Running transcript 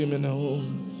him in the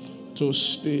home to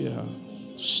stay here,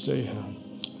 stay here,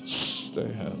 stay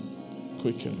here.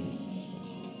 Quicken,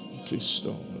 please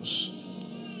stones.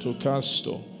 To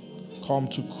Casto, come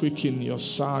to quicken your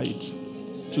sight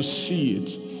to see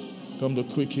it. Come to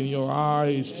quicken your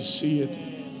eyes to see it.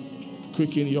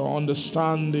 Quicken your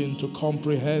understanding to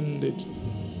comprehend it.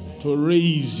 To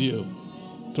raise you,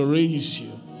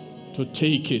 to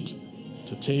take it,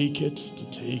 take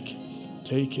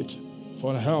it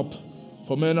for help,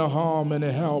 for many harm and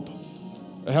help,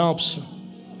 helps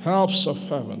of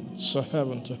heaven, so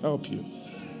heaven to help you,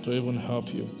 to even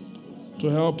help you, for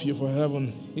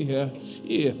heaven is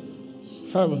here,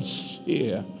 heaven's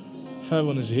here,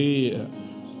 heaven is here,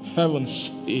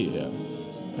 heaven's here,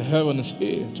 heaven is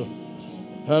here,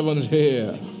 heaven is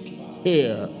here,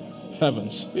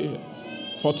 heaven's here,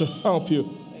 for to help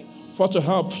you, for to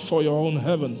help for your own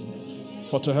heaven,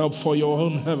 for to help for your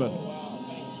own heaven,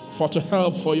 for to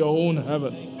help for your own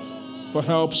heaven, for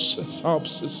helps, a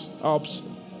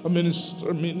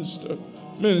minister,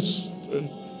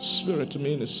 spirit to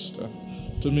minister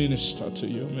to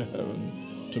you in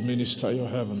heaven, to minister your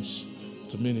heavens,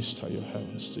 to minister your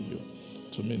heavens to you,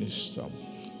 to minister,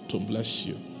 to bless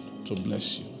you, to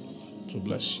bless you, to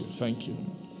bless you. Thank you.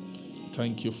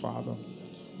 Thank you, Father.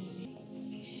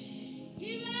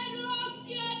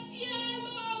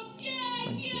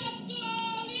 Thank you.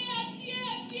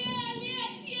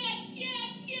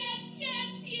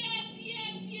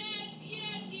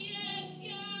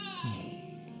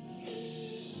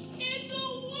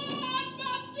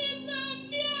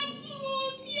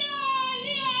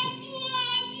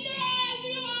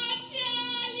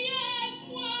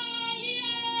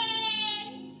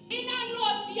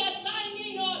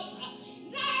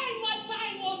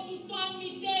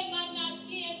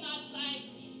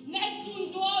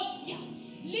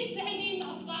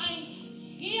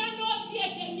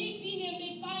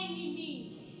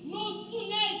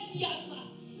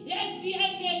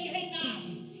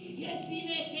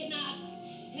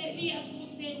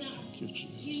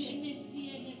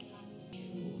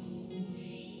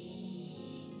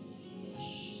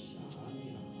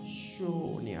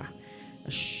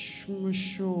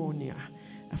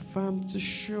 Come to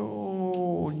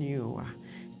show you,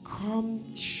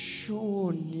 come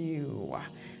show you,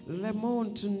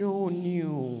 Lemon to know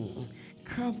new,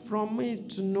 come from it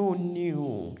to know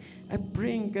new. I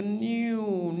bring a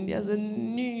new, there's a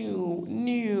new.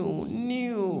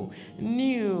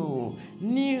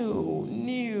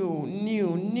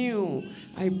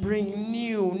 I bring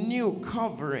new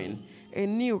covering. A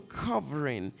new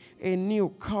covering, a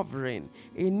new covering,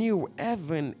 a new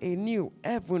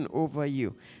heaven over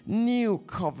you. New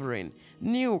covering,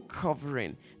 new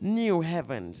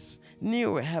heavens,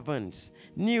 new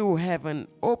heaven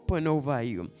open over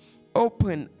you.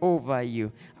 Open over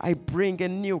you. I bring a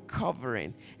new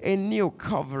covering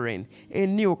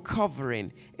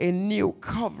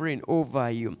over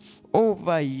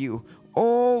you.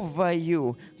 Over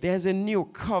you, there's a new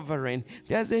covering.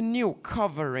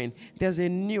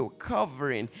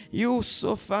 You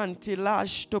so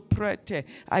fantilash to prete.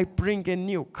 I bring a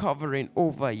new covering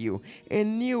over you. A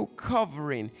new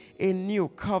covering.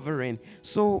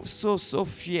 So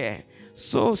fear.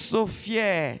 So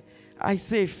fear. I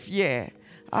say fear.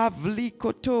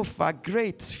 Avlikotofa,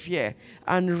 great fear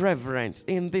and reverence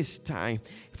in this time.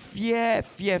 Fear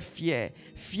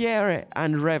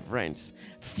and reverence.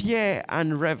 Fear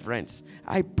and reverence.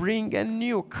 I bring a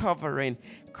new covering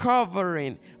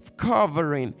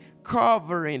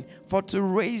for to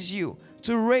raise you,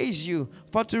 to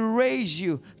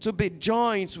be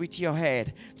joined with your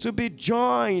head,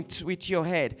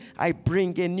 I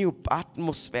bring a new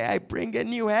atmosphere. I bring a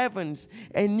new heaven,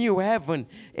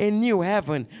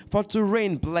 for to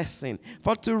rain blessing,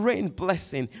 for to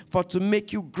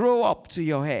make you grow up to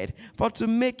your head,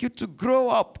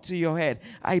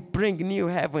 I bring new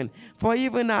heaven, for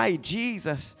even I,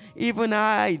 Jesus,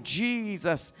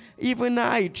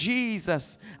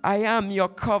 I am your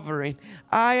covering.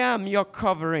 I am the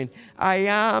covering.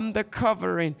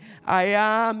 I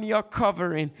am your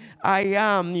covering. I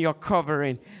am your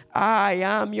covering.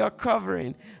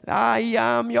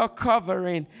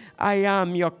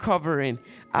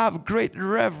 Have great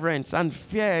reverence and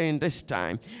fear in this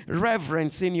time.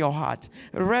 Reverence in your heart.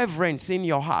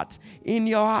 In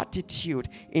your attitude.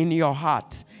 In your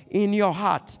heart. in your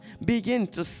heart. Begin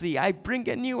to see. I bring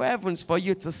a new heavens for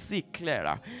you to see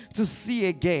clearer, to see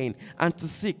again and to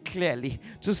see clearly,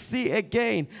 to see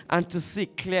again and to see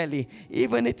clearly.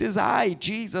 Even it is I,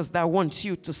 Jesus, that wants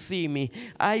you to see me.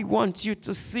 I want you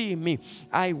to see me.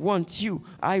 I want you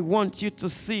to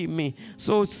see me.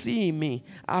 So see me.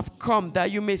 I've come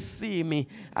that you may see me.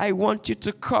 I want you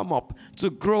to come up, to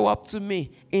grow up to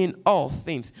me in all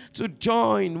things, to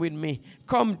join with me.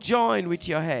 Come join with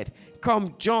your head.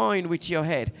 Come join with your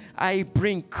head. I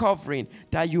bring covering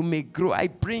that you may grow. I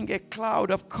bring a cloud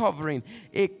of covering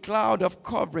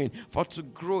for to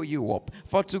grow you up,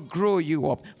 for to grow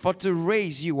you up, for to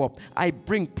raise you up. I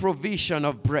bring provision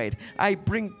of bread. I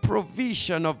bring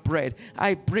provision of bread.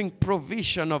 I bring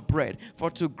provision of bread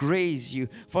for to graze you,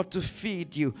 for to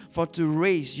feed you, for to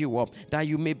raise you up, that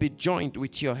you may be joined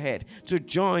with your head, to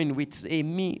join with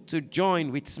me, to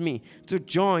join with me, to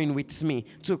join with me,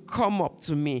 to come up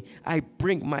to me. I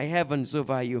bring my heavens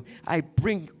over you. I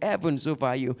bring heavens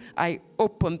over you. I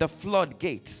open the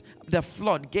floodgates. The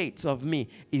floodgates of me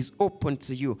is open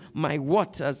to you. My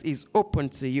waters is open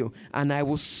to you. And I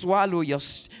will swallow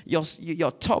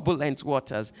your turbulent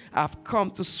waters. I've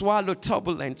come to swallow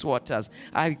turbulent waters.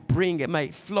 I bring my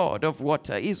flood of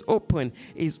water. Is open,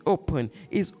 is open,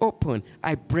 is open.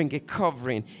 I bring a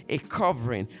covering, a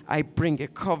covering. I bring a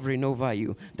covering over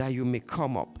you, that you may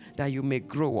come up, that you may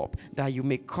grow up, that you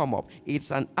may come up.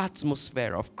 It's an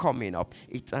atmosphere of coming up.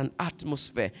 It's an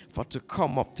atmosphere for to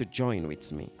come up to join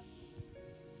with me.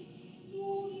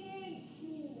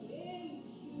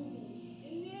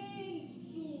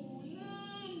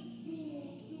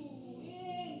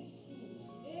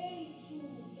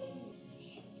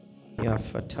 Ya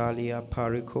fatalia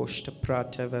parikoshta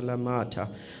prata velamata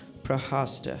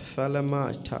prahasta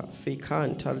felamata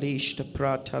fikanta lishta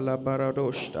prata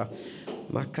labaradoshta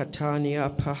makatania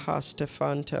pahasta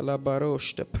fanta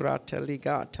labaroshta prata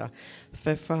ligata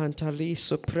fefanta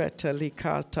liso preta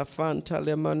licata fanta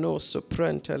lemanoso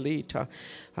prenta lita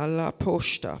alla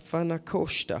posta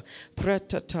fanacosta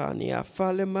pretatania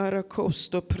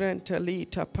falemaracosto prenta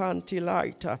lita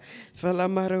pantilaita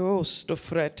falamaraosto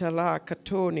freta la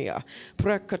catonia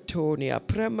precatonia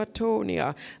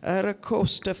prematonia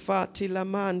aracosta fati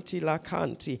lamanti la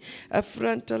canti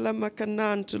affrenta la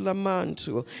macanantu la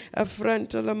mantul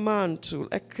affrenta la mantul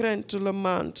accrentu la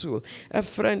mantul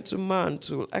affrentu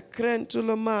mantul accrentu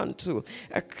la mantul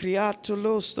accriato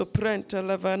losto prenta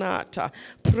la vanata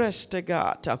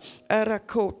prestegata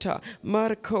Erakota,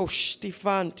 Marcos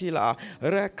Stifantila,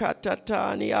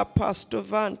 Recatatania,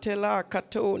 Pastovante la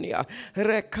Catonia,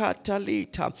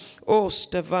 Recatalita,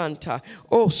 Ostevanta,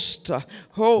 Osta,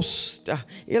 Hosta,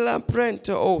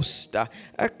 Ilamprenta Osta,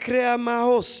 Acreama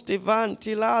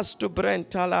Hostivanti Lasto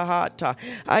Brenta Lahata,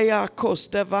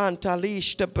 Ayakostevanta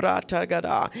Lista Brata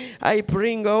Gada. I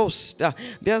bring Osta,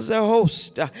 there's a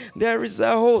hosta, there is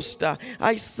a hosta.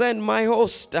 I send my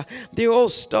hosta, the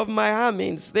host of my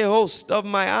army. The host of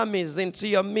my armies into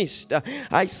your midst.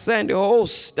 I send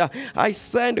host to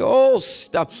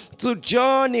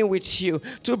journey with you,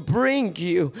 to bring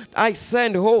you. I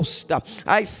send host, and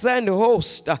I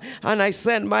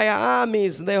send my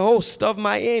armies, the host of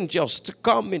my angels, to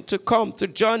come to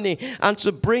journey and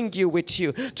to bring you with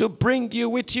you, to bring you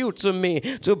with you to me,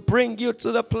 to bring you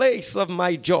to the place of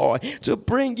my joy, to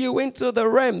bring you into the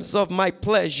realms of my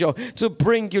pleasure, to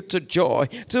bring you to joy,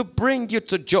 to bring you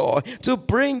to joy, to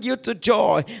bring you to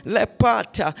joy.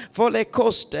 Lepata for le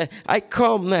coste.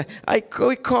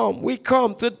 We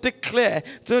come to declare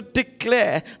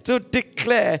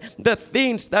the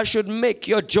things that should make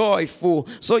you joyful.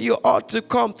 So you ought to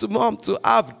come to mom to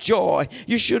have joy.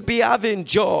 You should be having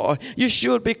joy. You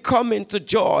should be coming to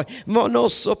joy.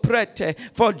 Monosoprete,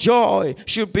 for joy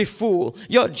should be full.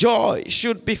 Your joy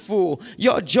should be full.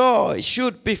 Your joy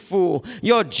should be full.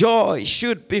 Your joy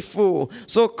should be full.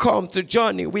 So come to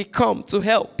journey. We come to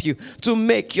help you, to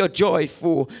make your joy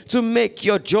full, to make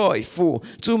your joy full,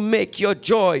 to make your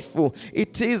joy full.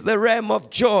 It is the realm of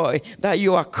joy that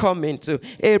you are coming to,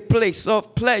 a place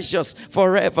of pleasures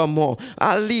forevermore.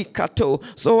 Alikato.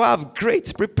 So have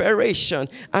great preparation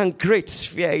and great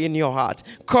fear in your heart.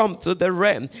 Come to the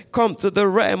realm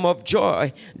of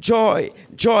joy,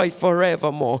 joy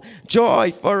forevermore,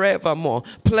 joy forevermore,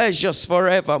 pleasures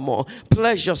forevermore,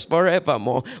 pleasures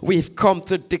forevermore. We've come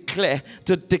to declare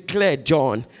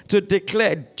John, to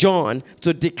declare John,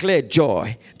 to declare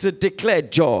joy, to declare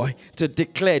joy, to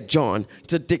declare John,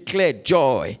 to declare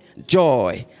joy,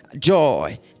 joy,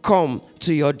 joy. Come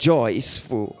to your joy is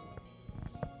full.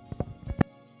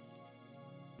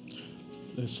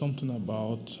 There's something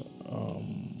about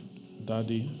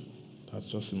Daddy that's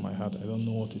just in my heart. I don't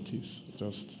know what it is.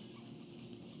 Just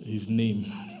his name.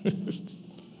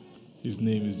 His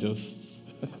name is just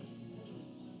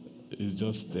is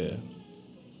just there.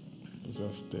 It's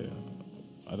just there.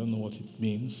 I don't know what it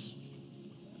means.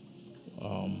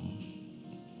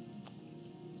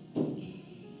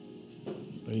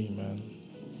 Amen.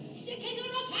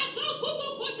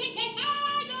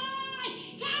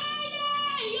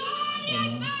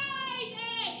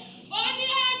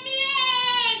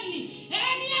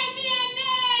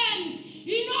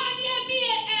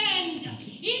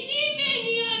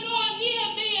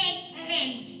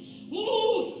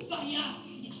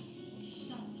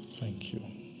 Thank you.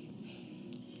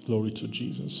 Glory to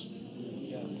Jesus.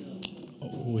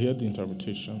 We heard the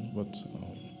interpretation, but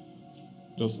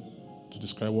just to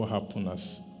describe what happened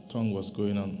as tongue was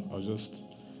going on, I was just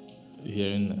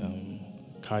hearing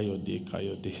Kayode,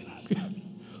 Kayode.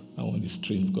 I want this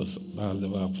stream because that has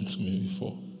never happened to me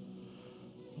before.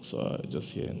 So I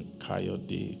just hearing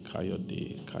Kayode,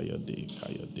 Kayode, Kayode,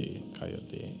 Kayode,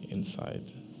 Kayode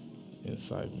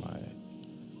inside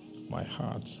my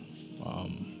heart.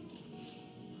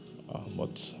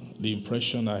 But the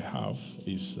impression I have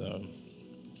is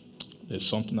there's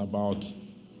something about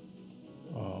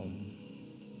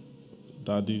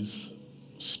Daddy's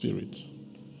spirit.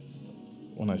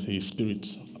 When I say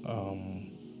spirit, I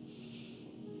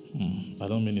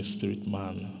don't mean a spirit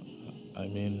man. I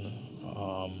mean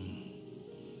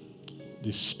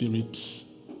the spirit.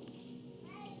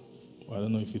 I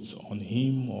don't know if it's on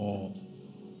him or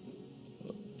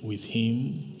with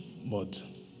him, but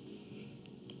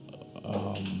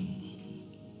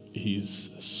his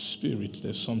spirit,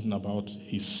 there's something about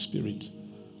his spirit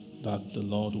that the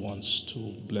Lord wants to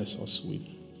bless us with.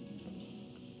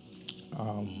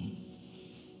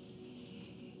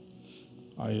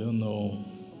 I don't know.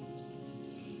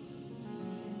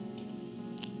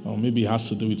 Or maybe it has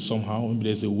to do it somehow. Maybe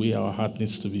there's a way our heart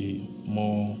needs to be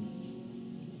more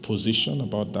positioned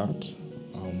about that.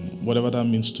 Whatever that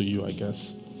means to you, I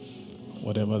guess.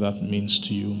 Whatever that means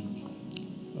to you.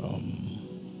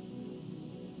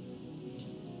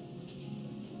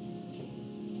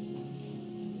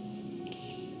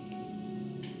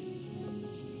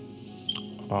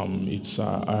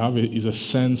 It's a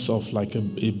sense of like a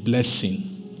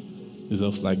blessing. It's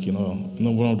just like,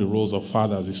 one of the roles of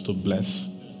fathers is to bless.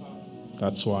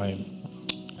 That's why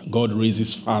God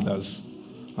raises fathers.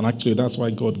 And actually that's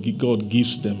why God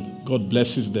gives them, God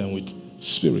blesses them with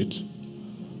spirit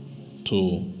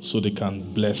so they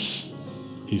can bless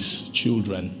his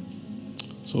children.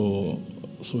 So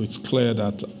it's clear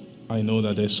that I know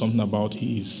that there's something about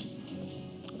his.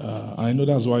 I know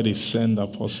that's why they send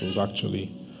apostles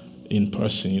actually in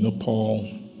person. Paul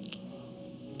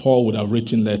would have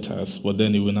written letters, but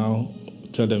then he will now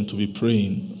tell them to be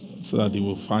praying so that they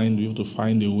will be able to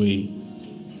find a way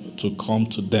to come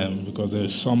to them, because there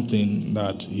is something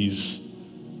that his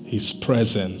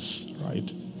presence, right,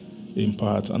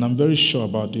 imparts. And I'm very sure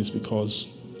about this because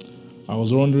I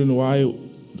was wondering why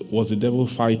was the devil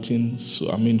fighting.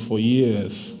 For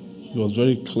years, it was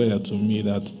very clear to me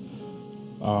that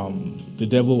the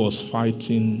devil was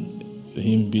fighting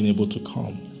him being able to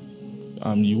come.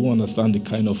 You will understand the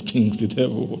kind of things the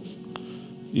devil was,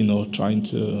 trying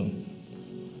to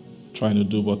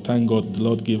do. But thank God the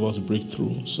Lord gave us a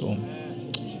breakthrough. So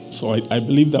I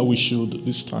believe that we should,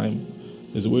 this time,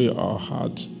 there's a way our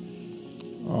heart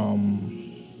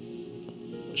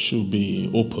should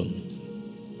be open,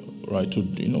 right?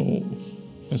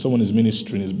 When someone is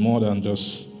ministering, it's more than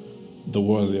just the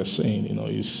words they are saying.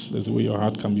 There's a way your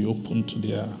heart can be open to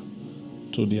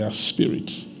their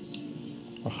spirit.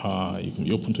 You can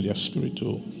be open to their spirit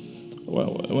too.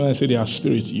 When I say their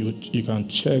spirit, you can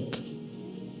check,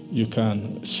 you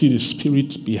can see the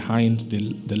spirit behind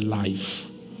the life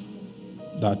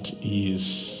that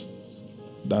is.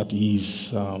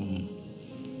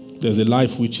 There's a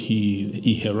life which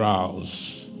he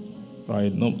heralds,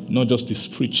 right? Not just his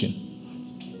preaching.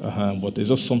 But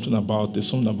there's something about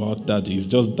daddy.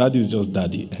 Daddy is just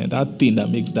daddy. And that thing that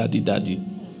makes daddy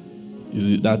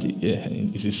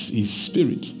is his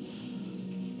spirit.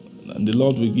 And the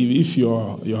Lord will give, if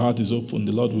your heart is open,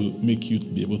 the Lord will make you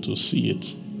be able to see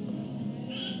it.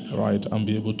 Right? And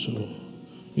be able to,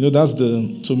 that's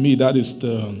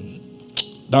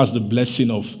the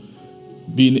blessing of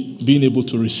being able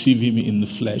to receive him in the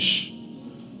flesh.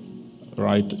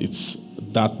 Right? It's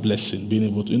that blessing, being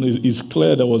able to, it's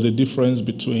clear there was a difference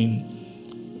between,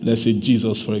 let's say,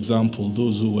 Jesus, for example,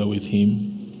 those who were with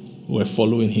him, who were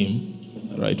following him,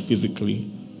 right,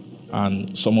 physically,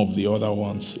 and some of the other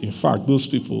ones. In fact, those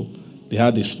people, they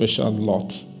had a special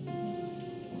lot.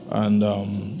 And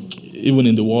even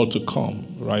in the world to come,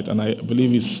 right? And I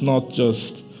believe it's not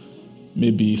just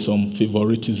maybe some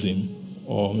favoritism,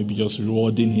 or maybe just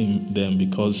rewarding them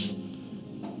because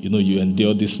you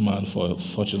endured this man for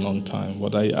such a long time.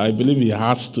 But I believe it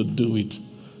has to do with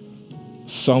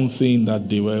something that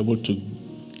they were able to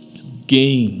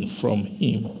gain from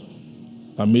him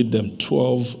that made them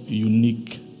 12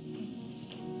 unique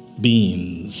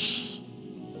beings.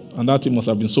 And that thing must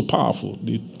have been so powerful.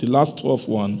 The last 12th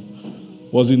one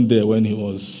wasn't there when he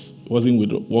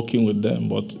wasn't working with them,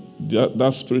 but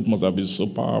that spirit must have been so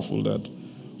powerful that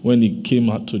when he came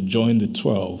out to join the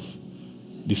 12,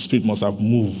 the spirit must have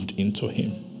moved into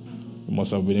him. He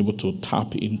must have been able to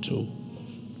tap into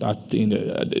that thing.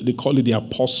 They call it the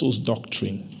apostles'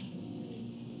 doctrine.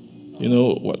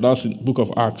 That's in the book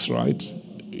of Acts, right?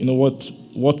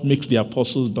 What makes the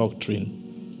apostles' doctrine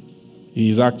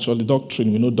is actually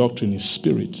doctrine. We know doctrine is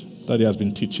spirit. That he has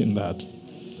been teaching that.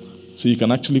 So you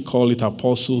can actually call it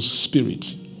apostles'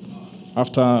 spirit.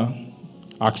 After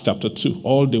Acts chapter 2,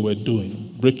 all they were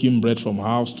doing, breaking bread from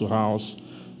house to house,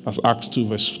 that's Acts 2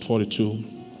 verse 42.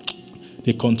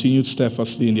 They continued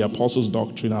steadfastly in the apostles'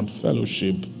 doctrine and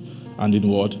fellowship, and in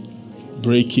what?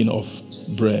 Breaking of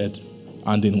bread,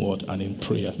 and in what? And in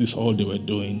prayer. This is all they were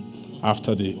doing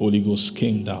after the Holy Ghost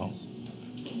came down.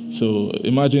 So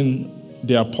imagine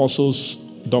the apostles'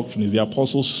 doctrine is the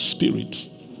apostles' spirit.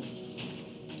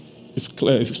 It's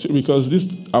clear, because these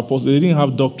apostles, they didn't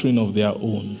have doctrine of their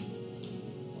own.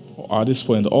 At this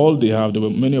point, all they have,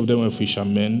 many of them were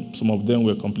fishermen. Some of them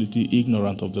were completely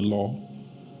ignorant of the law,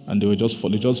 and they just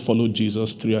followed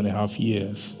Jesus 3.5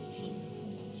 years.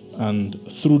 And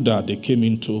through that, they came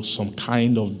into some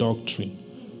kind of doctrine.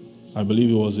 I believe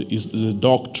it's a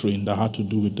doctrine that had to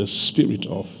do with the spirit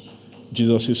of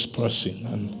Jesus' person.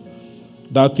 And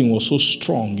that thing was so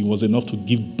strong, it was enough to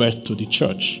give birth to the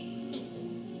church.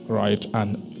 Right?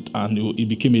 And it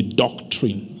became a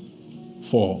doctrine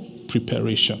for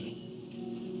preparation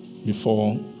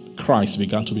before Christ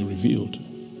began to be revealed.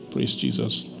 Praise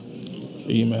Jesus.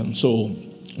 Amen. So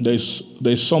there's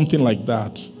something like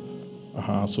that.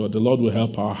 So the Lord will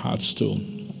help our hearts to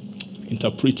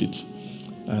interpret it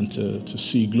and to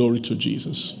see glory to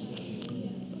Jesus.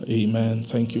 Amen.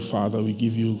 Thank you, Father. We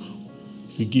give you.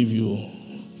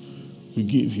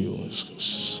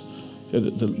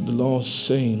 The Lord's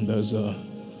saying there's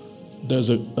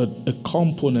a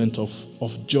component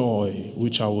of joy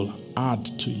which I will add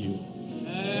to you.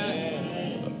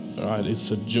 Right?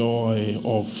 It's a joy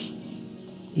of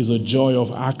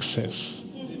access.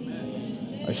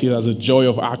 I see it as a joy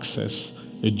of access,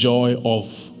 a joy of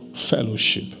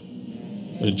fellowship,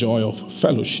 a joy of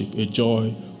fellowship, a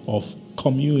joy of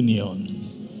communion.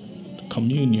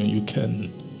 Communion, you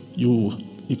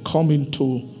come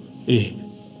into a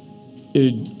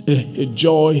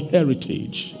joy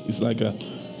heritage. It's like a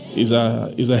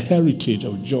heritage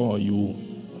of joy.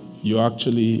 You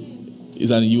actually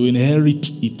you inherit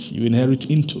it. You inherit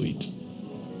into it.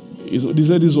 They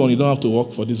say this one you don't have to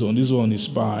work for. This one. This one is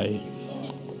by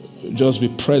just be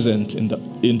present in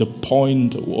the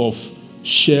point of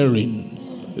sharing.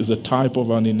 Is a type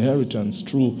of an inheritance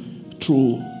through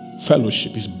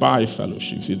fellowship. It's by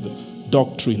fellowship. You see, the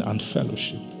doctrine and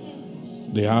fellowship.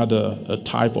 They had a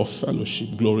type of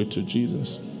fellowship. Glory to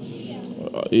Jesus.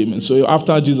 Amen. So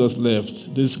after Jesus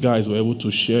left, these guys were able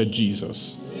to share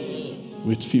Jesus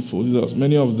with people.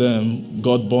 Many of them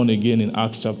got born again in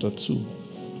Acts chapter 2.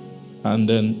 And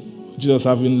then Jesus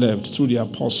having left, through the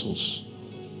apostles,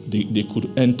 they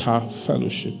could enter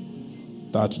fellowship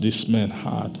that these men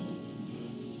had.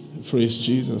 Praise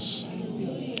Jesus.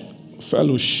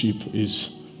 Fellowship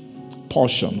is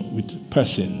portion with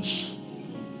persons.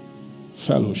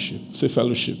 Fellowship. Say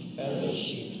fellowship.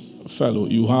 Fellow.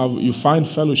 You find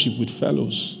fellowship with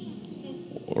fellows.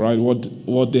 Right?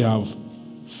 What they have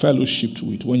fellowshiped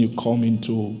with. When you come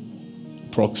into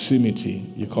proximity,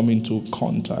 you come into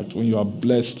contact. When you are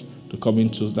blessed to come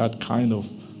into that kind of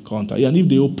contact. And if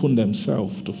they open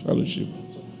themselves to fellowship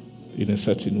in a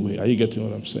certain way. Are you getting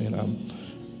what I'm saying?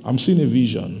 I'm seeing a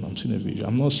vision. I'm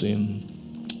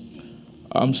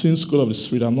seeing School of the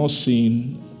Spirit. I'm not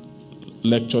seeing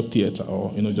lecture theater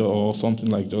or something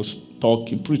like just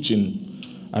talking, preaching.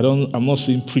 I'm not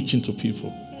seeing preaching to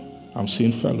people. I'm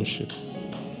seeing fellowship.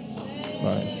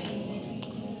 Right?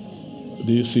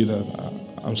 Do you see that?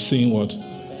 I'm seeing what?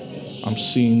 I'm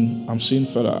seeing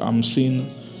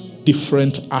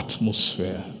different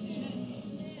atmosphere.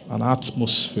 An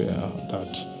atmosphere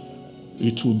that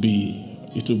it will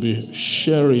be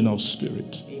sharing of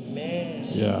spirit. Amen.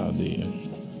 Yeah,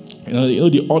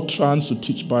 the utterance to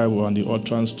teach Bible and the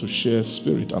utterance to share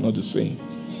spirit are not the same.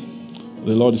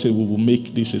 The Lord said we will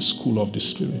make this a school of the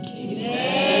Spirit.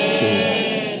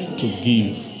 Amen. So to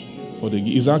give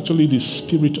It's actually the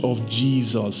Spirit of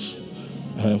Jesus.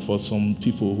 For some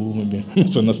people who maybe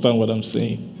misunderstand what I'm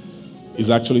saying, it's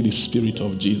actually the Spirit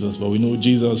of Jesus. But we know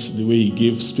Jesus, the way he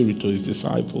gave Spirit to his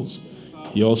disciples,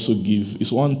 he also gave.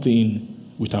 It's one thing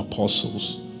with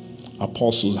apostles.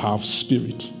 Apostles have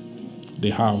Spirit. They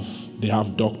have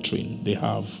doctrine. They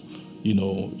have,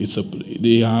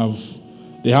 they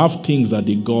have things that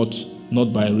they got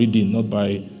not by reading,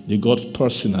 they got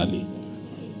personally.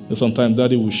 And sometimes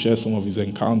Daddy will share some of his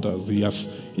encounters.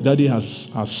 Daddy has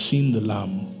seen the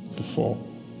Lamb before.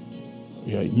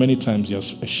 Yeah, many times he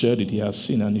has shared it. He has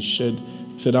seen, and he said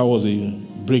that was a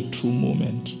breakthrough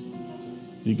moment.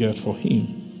 You get, for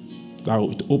him. That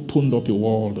it opened up a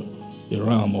world, a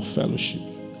realm of fellowship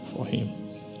for him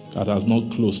that has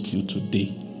not closed till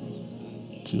today.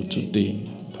 Till today,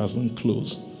 it hasn't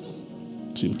closed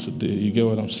till today. You get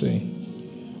what I'm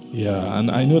saying? Yeah,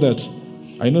 and I know that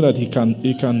he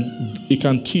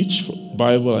can teach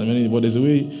Bible and many, but there's a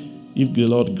way, if the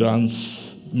Lord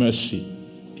grants mercy,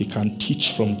 he can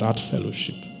teach from that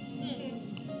fellowship.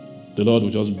 The Lord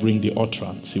will just bring the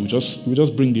utterance. He will just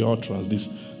bring the utterance.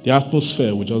 The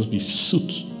atmosphere will just be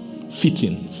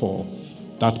fitting for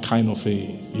that kind of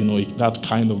that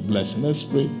kind of blessing. Let's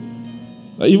pray.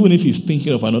 Even if he's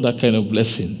thinking of another kind of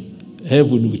blessing,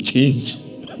 heaven will change.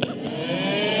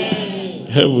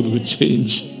 Heaven will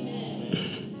change.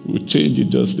 Will change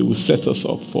it. It will set us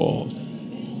up for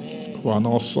an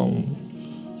awesome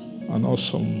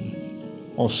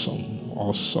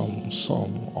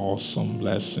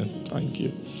blessing. Thank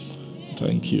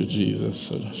you, Jesus.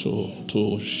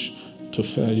 To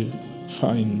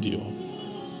find you,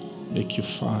 make you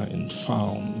to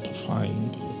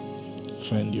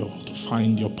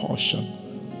find your portion,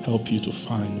 help you to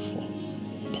find for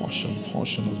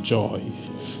portion of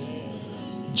joys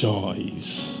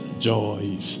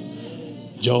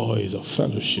of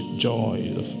fellowship,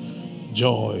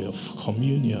 joy of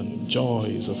communion,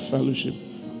 joys of fellowship,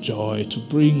 joy to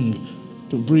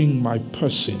bring my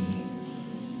person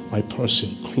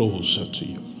closer to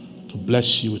you, to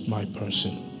bless you with my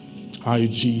person. I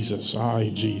Jesus, I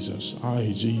Jesus,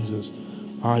 I Jesus,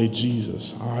 I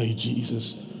Jesus, I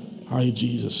Jesus, I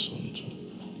Jesus. I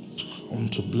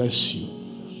want to bless you.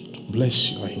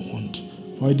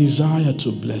 I desire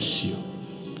to bless you.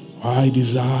 I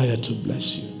desire to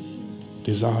bless you.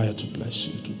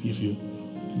 To give you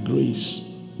grace,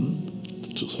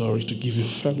 to give you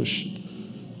fellowship.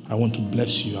 I want to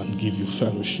bless you and give you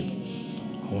fellowship.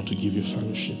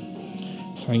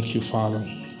 Thank you, Father.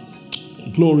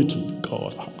 Glory to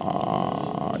God.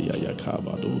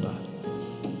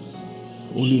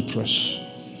 Holy press.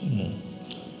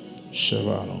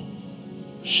 Shevano.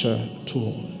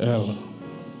 Shetu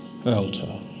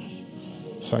Elta.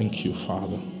 Thank you,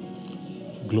 Father.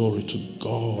 Glory to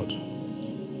God.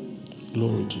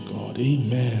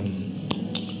 Amen.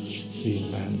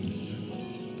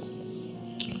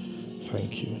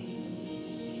 Thank you.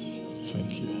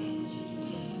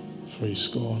 Praise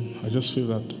God. I just feel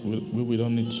that we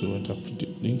don't need to interpret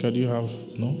it. Linka, do you have?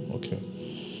 No? Okay.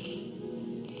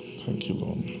 Thank you,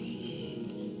 Lord.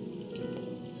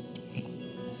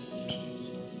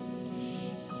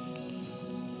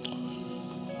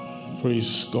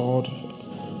 Praise God.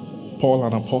 Paul,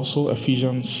 an apostle,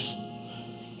 Ephesians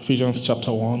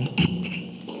chapter 1.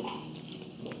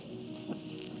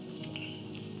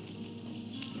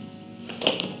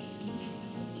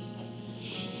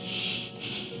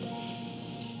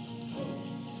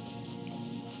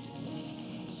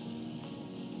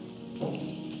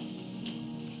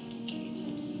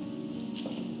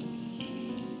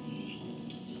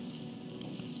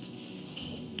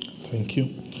 Thank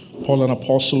you. Paul, an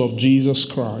apostle of Jesus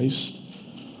Christ,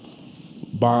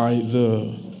 by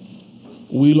the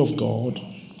will of God,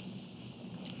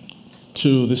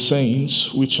 to the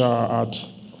saints which are at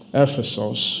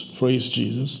Ephesus, praise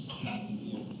Jesus,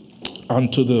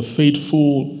 and to the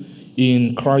faithful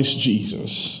in Christ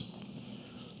Jesus,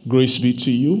 grace be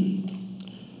to you,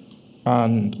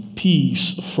 and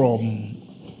peace from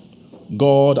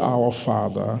God our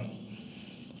Father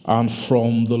and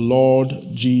from the Lord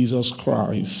Jesus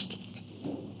Christ.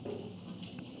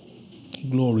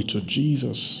 Glory to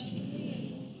Jesus.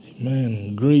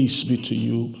 Amen. Grace be to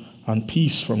you and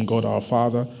peace from God our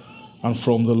Father and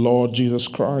from the Lord Jesus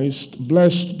Christ.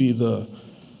 Blessed be the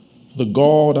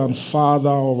God and Father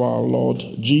of our Lord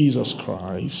Jesus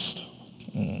Christ.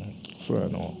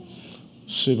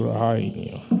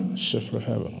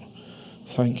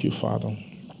 Thank you, Father,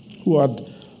 who had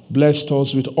blessed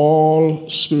us with all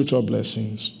spiritual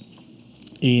blessings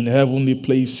in heavenly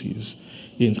places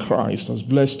in Christ, has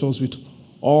blessed us with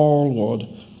all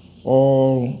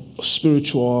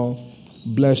spiritual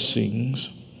blessings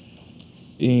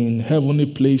in heavenly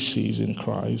places in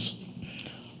Christ,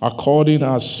 according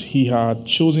as he had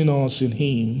chosen us in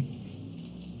him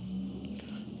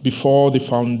before the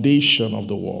foundation of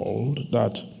the world,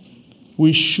 that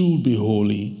we should be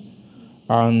holy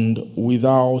and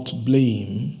without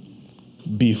blame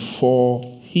before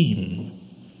him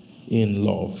in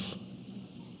love.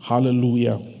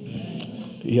 Hallelujah.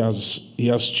 He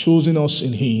has chosen us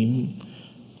in him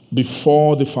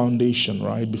before the foundation,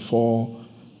 right? Before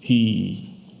the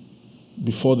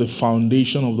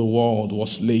foundation of the world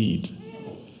was laid,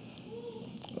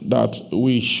 that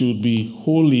we should be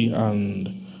holy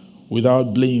and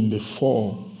without blame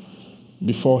before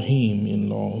him in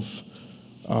love.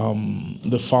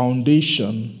 The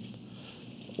foundation,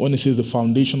 when it says the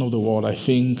foundation of the world, I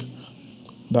think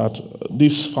that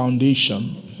this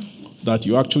foundation, that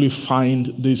you actually find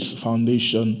this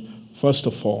foundation, first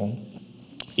of all,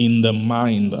 in the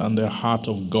mind and the heart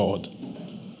of God.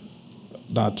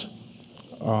 That,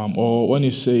 or when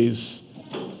he says,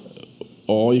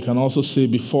 or you can also say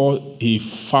before he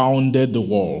founded the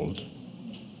world,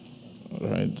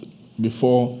 right?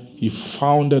 Before he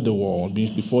founded the world,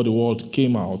 before the world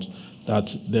came out,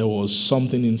 that there was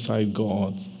something inside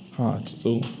God's heart.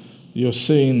 So you're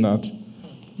saying that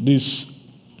this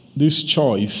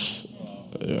choice,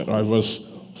 right, verse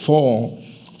 4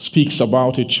 speaks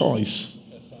about a choice.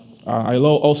 I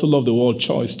also love the word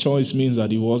choice. Choice means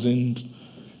that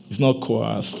it's not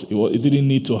coerced. It didn't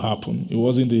need to happen. It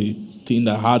wasn't the thing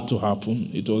that had to happen.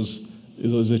 It was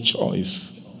a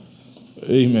choice.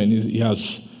 Amen. He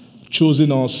has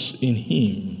chosen us in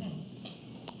him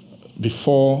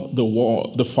before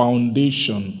the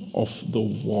foundation of the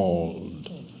world.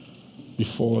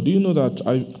 Before, do you know that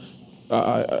I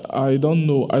don't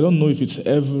know if it's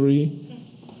every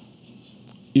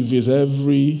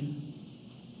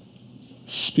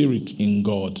spirit in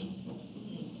God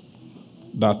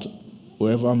that will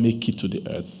ever make it to the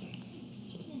earth.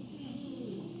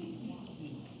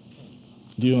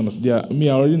 Do you understand? I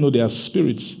already know there are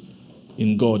spirits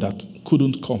in God that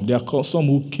couldn't come. There are some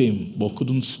who came but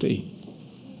couldn't stay.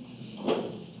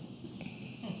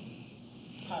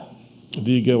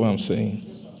 Do you get what I'm saying?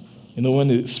 You know, when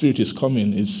the spirit is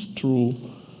coming, it's through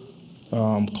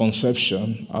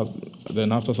conception.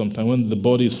 Then after some time, when the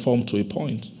body is formed to a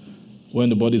point, when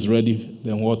the body is ready,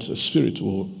 then what? A spirit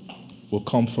will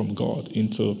come from God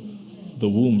into the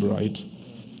womb, right?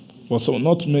 But so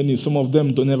not many. Some of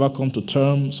them don't never come to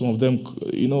term. Some of them,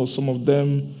 some of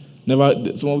them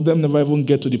never even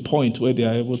get to the point where they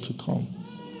are able to come.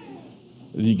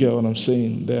 You get what I'm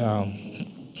saying? They are.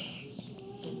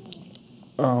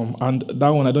 And that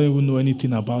one, I don't even know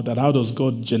anything about that. How does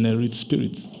God generate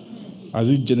spirit? Has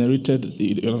He generated?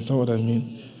 You understand what I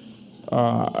mean?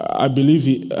 I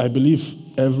believe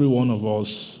every one of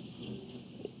us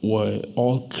were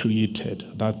all created.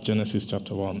 That Genesis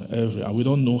chapter 1. And we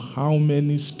don't know how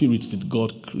many spirits did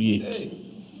God create.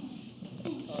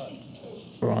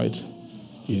 Right?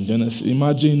 In Genesis,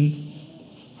 imagine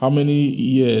how many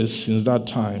years since that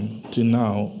time till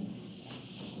now.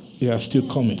 They are still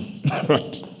coming,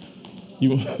 right?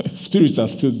 Spirits are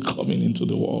still coming into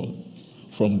the world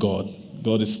from God.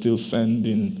 God is still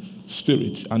sending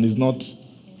spirits, and it's not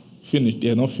finished. They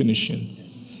are not finishing,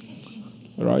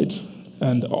 right?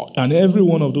 And every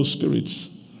one of those spirits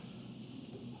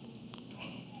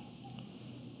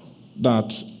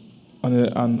that,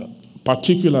 and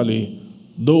particularly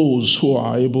those who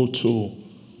are able to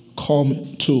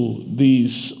come to the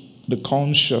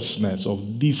consciousness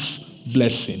of this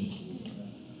blessing.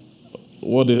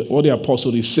 What the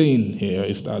apostle is saying here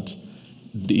is that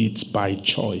it's by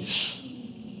choice.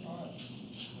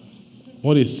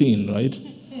 What a thing, right?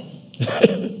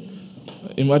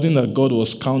 Imagine that God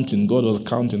was counting,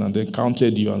 and they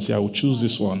counted you and said, I will choose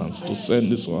this one and to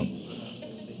send this one.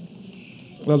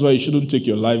 That's why you shouldn't take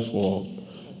your life for,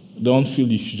 don't feel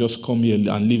you should just come here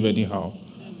and live anyhow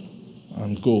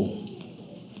and go.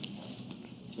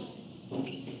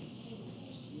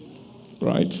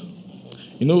 Right?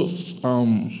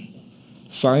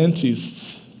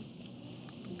 Scientists,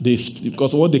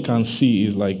 because what they can see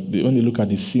is like, when they look at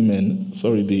the sperm,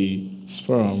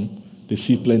 they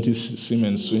see plenty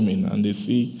semen swimming, and they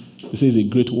say it's a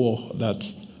great war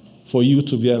that for you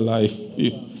to be alive,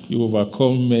 you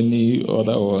overcome many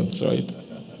other ones, right?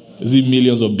 Is it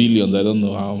millions or billions? I don't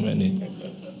know how many.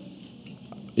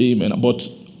 Amen. But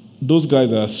those guys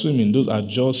that are swimming, those are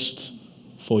just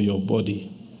for your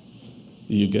body.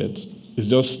 You get? It's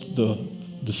just the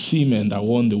semen that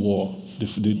won the war,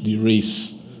 the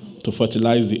race to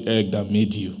fertilize the egg that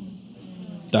made you.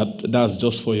 That's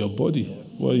just for your body.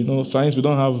 Well, science, we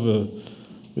don't have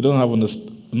We don't have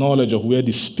knowledge of where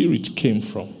the Spirit came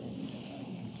from.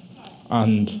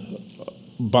 And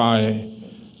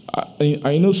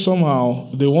I know somehow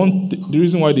they want, the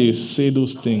reason why they say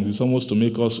those things is almost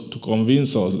to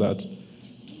convince us that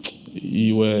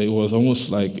it was almost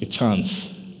like a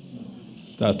chance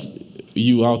that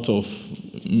you out of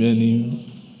many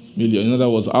millions, in other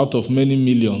words, out of many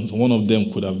millions, one of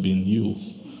them could have been you.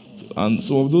 And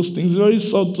some of those things, very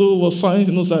subtle, was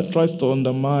science that tries to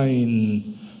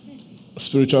undermine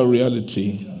spiritual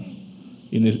reality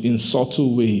in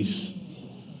subtle ways.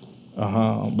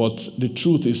 But the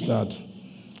truth is that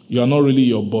you are not really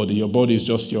your body. Your body is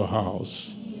just your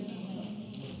house.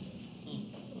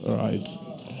 Right?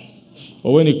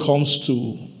 But when it comes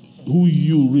to who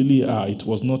you really are, it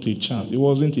was not a chance. It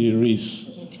wasn't a race.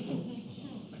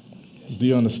 Do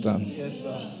you understand? Yes,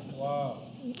 sir. Wow.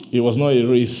 It was not a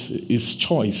race. It's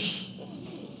choice.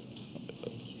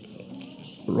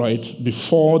 Right?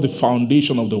 Before the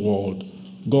foundation of the world,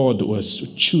 God was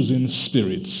choosing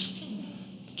spirits,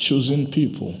 choosing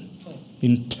people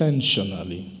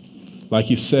intentionally. Like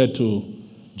he said to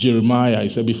Jeremiah, he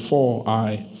said, before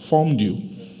I formed you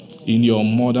in your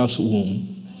mother's womb,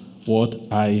 what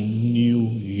I knew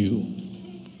you.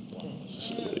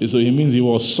 So it means he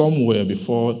was somewhere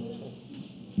before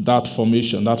that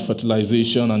formation, that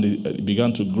fertilization, and it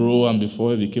began to grow, and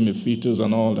before he became a fetus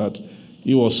and all that,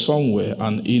 he was somewhere,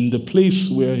 and in the place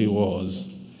where he was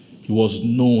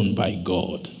known by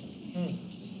God.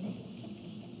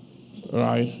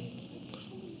 Right?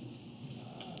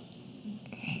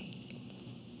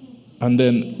 And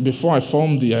then before I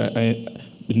formed thee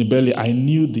in the belly, I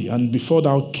knew thee. And before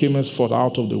thou camest forth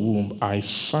out of the womb, I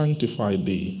sanctified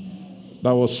thee.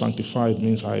 That word sanctified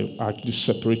means I actually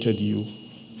separated you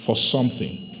for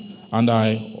something. And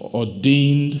I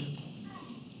ordained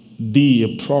thee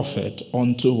a prophet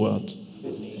unto what?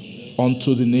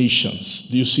 Unto the nations.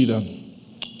 Do you see that?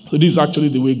 So this is actually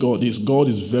the way God is. God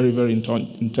is very, very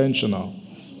intentional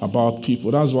about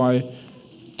people. That's why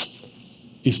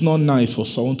it's not nice for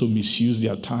someone to misuse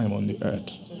their time on the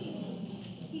earth.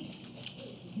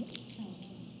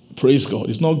 Praise God.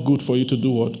 It's not good for you to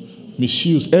do what?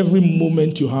 Misuse every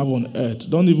moment you have on earth.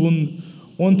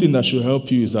 One thing that should help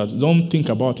you is that don't think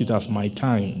about it as my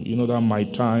time. You know that my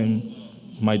time,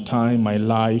 my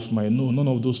life, no, none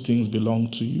of those things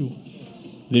belong to you.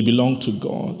 They belong to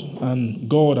God. And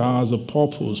God has a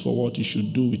purpose for what you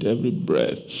should do with every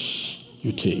breath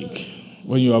you take.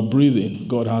 When you are breathing,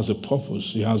 God has a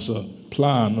purpose. He has a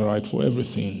plan, right, for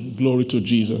everything. Glory to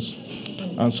Jesus.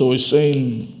 And so he's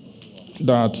saying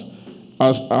that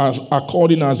as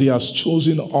according as he has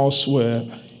chosen us were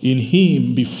in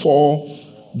him before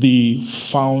the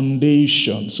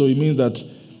foundation. So it means that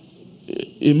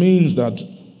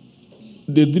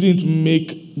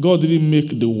God didn't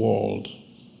make the world.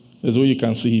 That's what you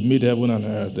can see. He made heaven and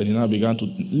earth. Then he now began to,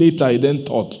 later he then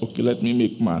thought, okay, let me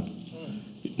make man.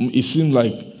 It seemed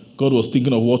like God was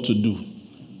thinking of what to do.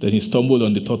 Then he stumbled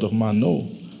on the thought of man. No.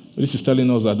 This is telling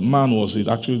us that man was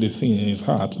actually the thing in his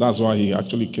heart. That's why he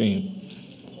actually came.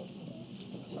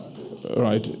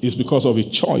 Right? It's because of a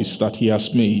choice that he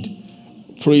has made.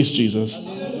 Praise Jesus.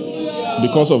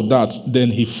 Because of that,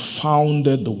 then he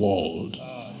founded the world.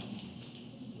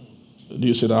 Do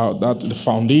you see that the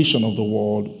foundation of the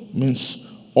world means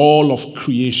all of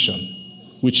creation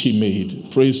which he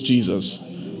made? Praise Jesus.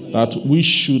 That we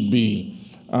should be.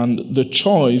 And the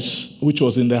choice which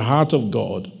was in the heart of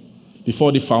God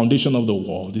before the foundation of the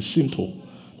world is simple.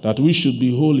 That we should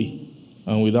be holy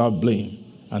and without blame.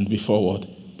 And before what?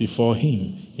 Before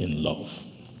him in love.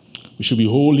 We should be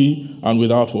holy and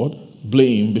without what?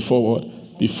 Blame. Before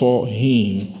what? Before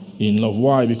him in love.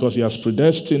 Why? Because he has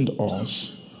predestined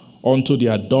us unto the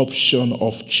adoption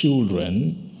of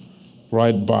children,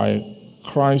 right, by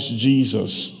Christ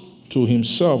Jesus to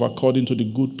himself according to the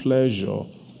good pleasure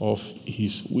of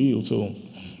his will. So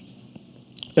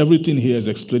everything here is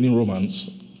explaining Romans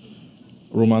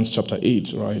chapter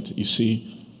 8, right? You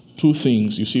see two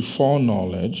things. You see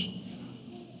foreknowledge,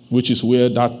 which is where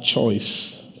that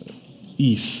choice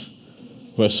is,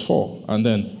 verse 4, and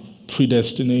then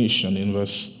predestination in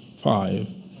verse 5.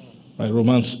 Right?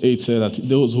 Romans 8 said that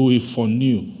those who he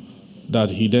foreknew, that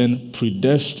he then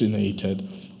predestinated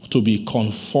to be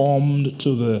conformed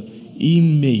to the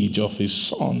image of his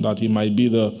son, that he might be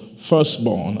the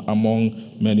firstborn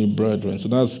among many brethren. So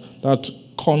that's that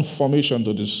conformation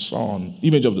to the son,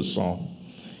 image of the son,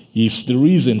 is the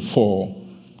reason for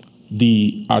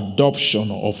the adoption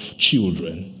of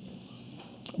children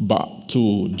by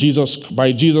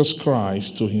Jesus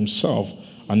Christ to himself.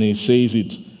 And he says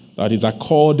it, that is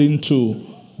according to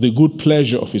the good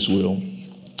pleasure of his will.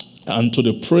 And to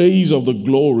the praise of the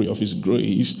glory of his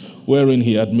grace, wherein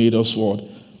he had made us what?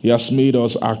 He has made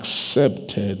us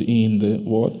accepted in the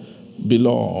what?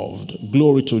 Beloved.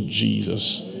 Glory to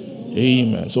Jesus.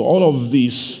 Amen. So all of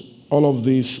this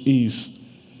is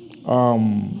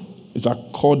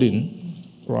according,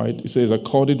 right? It says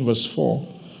according, verse 4.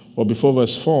 But before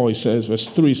verse 4, it says, verse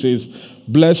 3 says,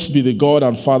 blessed be the God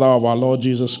and Father of our Lord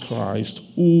Jesus Christ,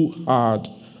 who had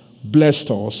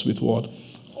blessed us with what?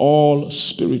 All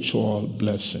spiritual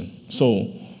blessing.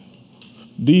 So,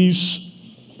 these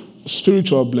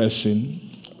spiritual blessing,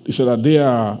 he said that they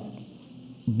are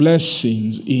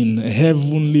blessings in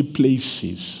heavenly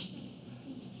places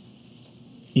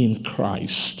in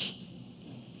Christ.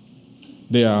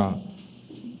 They are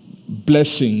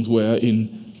blessings where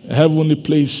in heavenly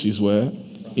places where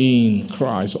in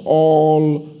Christ.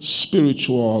 All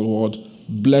spiritual what?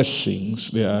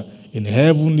 Blessings, they are in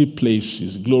heavenly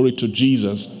places. Glory to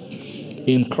Jesus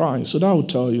in Christ. So that will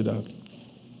tell you that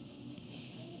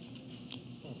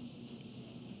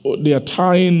they are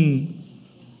tying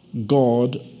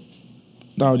God.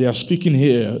 Now they are speaking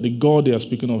here, the God they are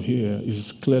speaking of here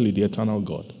is clearly the eternal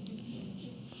God.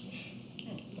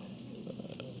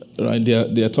 Right?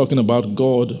 They are talking about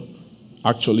God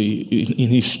actually in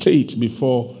his state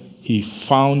before he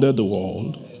founded the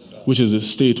world, which is a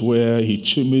state where he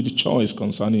made a choice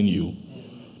concerning you.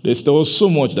 There was so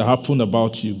much that happened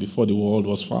about you before the world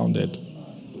was founded.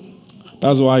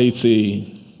 That's why it's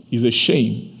a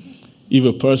shame if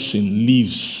a person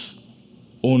lives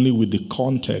only with the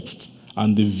context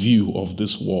and the view of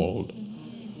this world.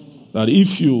 That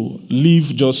if you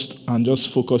live just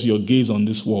focus your gaze on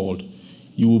this world,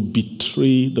 you will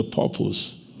betray the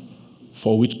purpose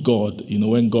for which God,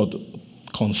 when God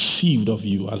conceived of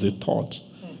you as a thought,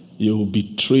 you will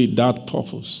betray that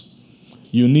purpose.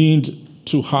 You need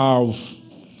to have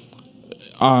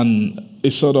a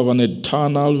sort of an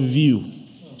eternal view,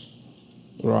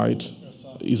 right?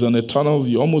 It's an eternal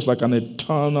view, almost like an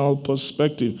eternal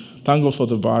perspective. Thank God for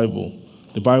the Bible.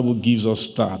 The Bible gives us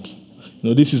that.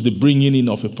 This is the bringing in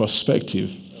of a perspective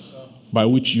by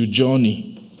which you journey.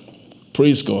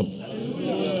 Praise God.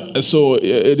 And so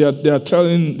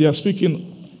they are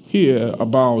speaking here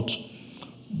about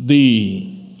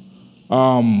the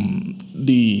kind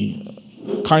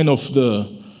of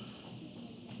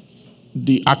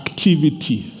the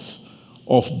activities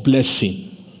of blessing.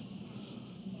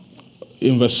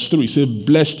 In verse 3, it says,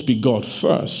 blessed be God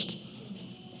first,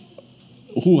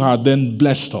 who had then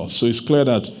blessed us. So it's clear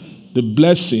that the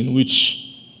blessing which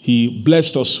he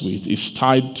blessed us with is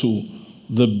tied to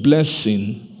the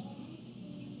blessing,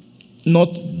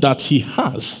 not that he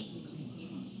has,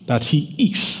 that he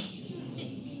is.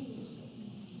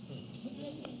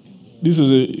 This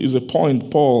is a point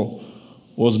Paul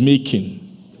was making.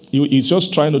 He's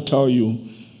just trying to tell you,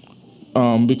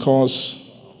 because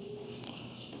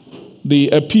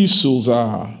the epistles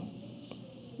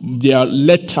they are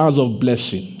letters of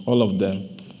blessing, all of them.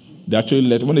 They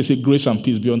actually when they say grace and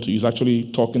peace be unto you, it's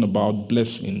actually talking about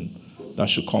blessing that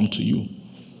should come to you.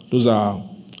 Those are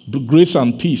grace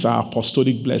and peace are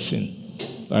apostolic blessing,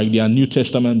 like they are New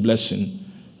Testament blessing,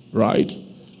 right?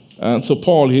 And so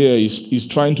Paul here is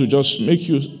trying to just make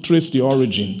you trace the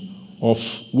origin of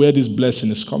where this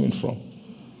blessing is coming from.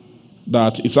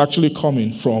 That it's actually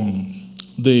coming from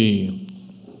the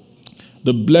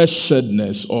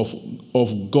blessedness of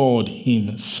God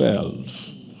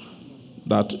himself.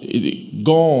 That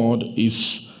God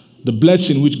is, the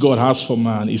blessing which God has for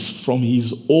man is from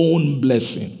his own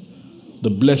blessing.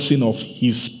 The blessing of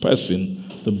his person.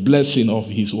 The blessing of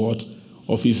his what?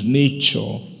 Of his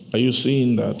nature. Are you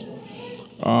seeing that?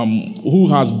 Who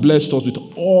has blessed us with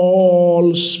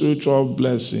all spiritual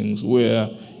blessings where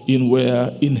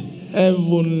in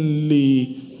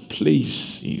heavenly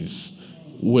places,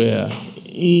 where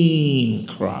in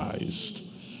Christ.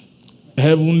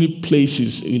 Heavenly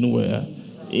places in where?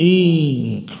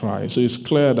 In Christ. So it's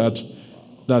clear that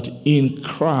in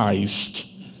Christ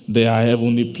there are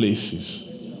heavenly places.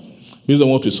 Based on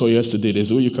what we saw yesterday,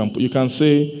 there's a way you can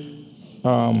say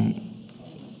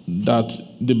that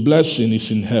the blessing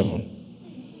is in heaven.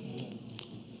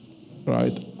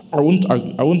 Right? I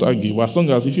won't argue. As long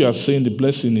as if you are saying the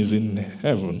blessing is in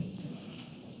heaven,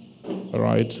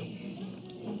 right?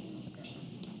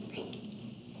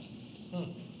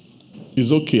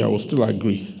 It's okay, I will still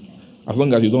agree. As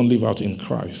long as you don't live out in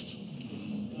Christ.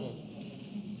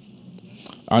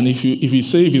 And if you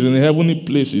say if it's in the heavenly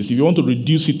places, if you want to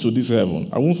reduce it to this heaven,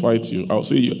 I won't fight you. I'll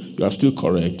say you are still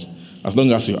correct. As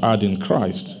long as you add in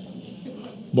Christ.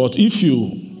 But if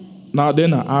you now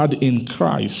then add in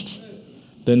Christ,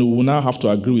 then you will now have to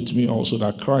agree with me also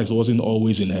that Christ wasn't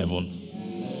always in heaven.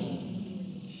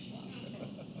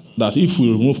 that if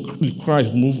we move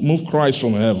Christ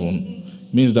from heaven,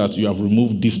 means that you have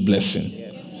removed this blessing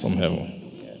from heaven.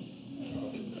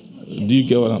 Do you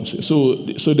get what I'm saying?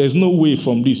 So there's no way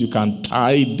from this you can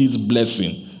tie this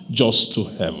blessing just to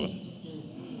heaven.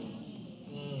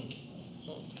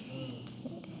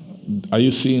 Are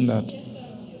you seeing that?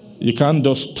 You can't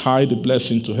just tie the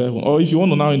blessing to heaven. Or if you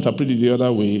want to now interpret it the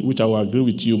other way, which I will agree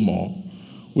with you more,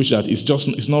 which that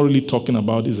it's not really talking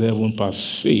about this heaven per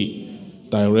se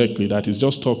directly, that is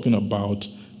just talking about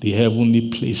the heavenly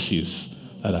places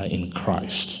that are in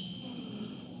Christ.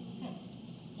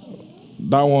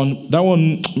 That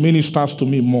one ministers to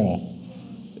me more.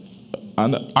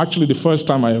 And actually, the first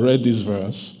time I read this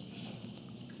verse,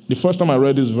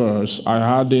 I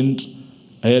hadn't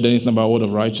heard anything about word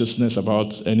of righteousness,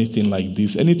 about anything like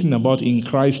this, anything about in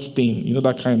Christ thing.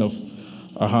 That kind of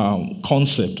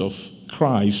concept of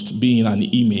Christ being an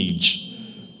image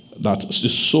that the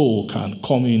soul can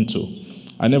come into.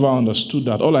 I never understood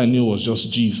that. All I knew was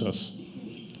just Jesus.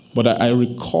 But I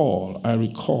recall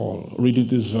reading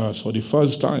this verse for the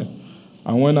first time.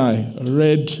 And when I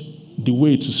read the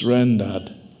way it is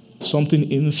rendered, something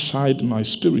inside my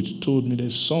spirit told me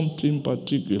there's something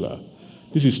particular.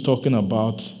 This is talking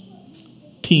about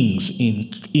things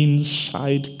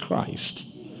inside Christ.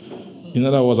 In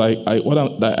other words,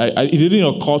 it didn't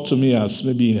occur to me as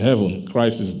maybe in heaven,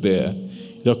 Christ is there.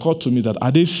 It occurred to me that,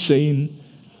 are they saying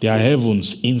there are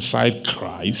heavens inside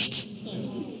Christ?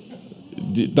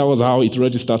 That was how it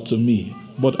registered to me.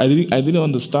 But I didn't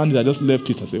understand it. I just left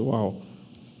it. I said, wow,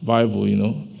 Bible,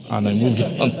 and I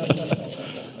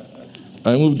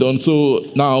moved on. So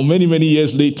now, many, many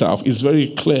years later, it's very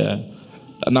clear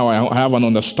that now I have an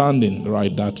understanding,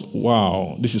 right, that,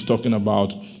 wow, this is talking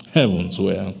about heavens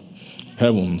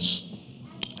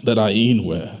that are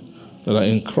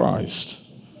in Christ.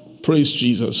 Praise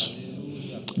Jesus.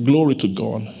 Glory to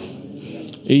God.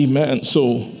 Amen.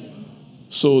 So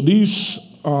this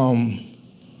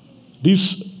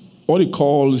what he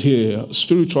calls here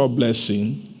spiritual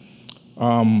blessing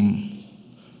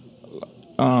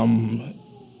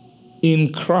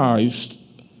in Christ.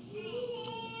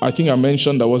 I think I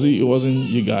mentioned that it wasn't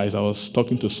you guys. I was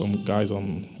talking to some guys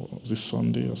on this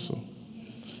Sunday or so,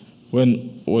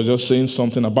 when we were just saying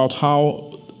something about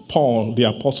how Paul, the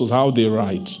apostles, how they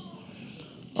write.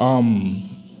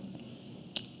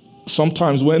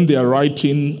 Sometimes when they are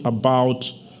writing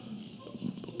about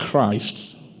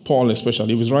Christ, Paul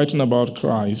especially, if he's writing about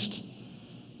Christ,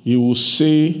 he will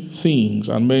say things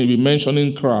and maybe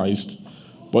mentioning Christ,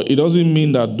 but it doesn't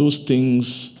mean that those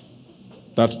things,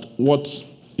 that what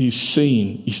he's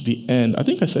saying is the end. I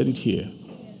think I said it here.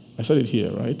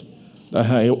 Right?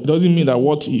 It doesn't mean that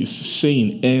what he's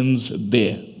saying ends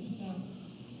there.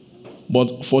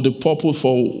 But for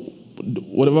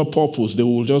whatever purpose, they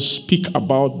will just speak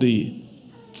about the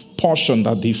portion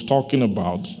that he's talking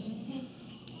about.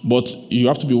 But you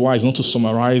have to be wise not to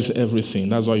summarize everything.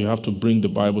 That's why you have to bring the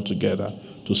Bible together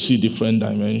to see different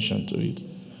dimensions to it.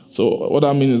 So what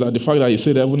I mean is that the fact that he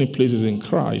said heavenly places in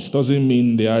Christ doesn't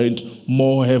mean there aren't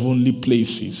more heavenly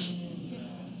places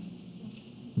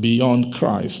beyond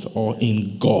Christ or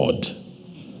in God.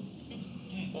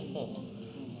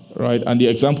 Right? And the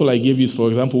example I gave you is, for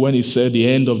example, when he said the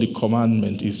end of the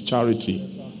commandment is charity.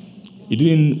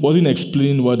 He wasn't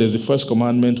explaining what there's the first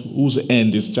commandment, whose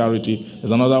end is charity.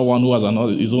 There's another one who has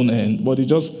his own end. But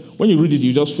when you read it,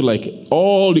 you just feel like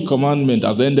all the commandment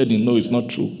has ended in no, it's not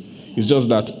true. It's just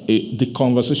that the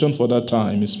conversation for that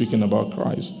time is speaking about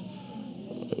Christ.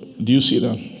 Do you see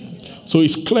that? So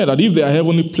it's clear that if there are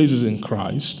heavenly places in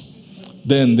Christ,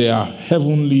 then there are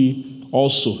heavenly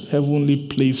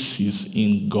places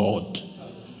in God.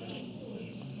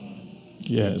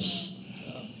 Yes.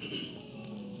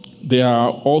 There are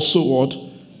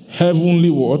also heavenly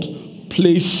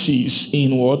places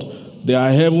in There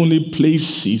are heavenly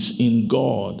places in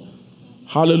God.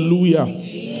 Hallelujah.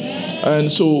 Amen.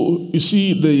 And so you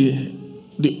see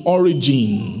the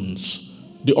origin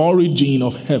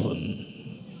of heaven.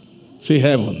 Say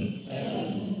heaven.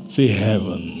 Heaven. Say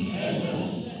heaven.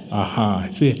 Heaven. Aha.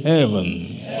 Say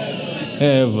heaven.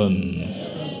 Heaven.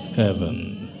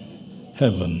 Heaven.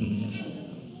 Heaven.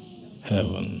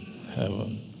 Heaven.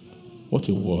 Heaven. What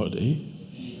a word, eh?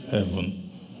 Heaven.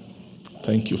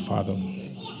 Thank you, Father.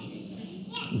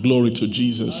 Glory to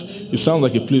Jesus. It sounds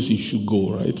like a place you should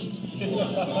go, right?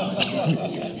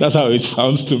 That's how it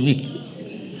sounds to me.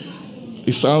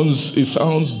 It sounds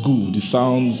good. It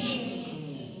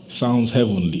sounds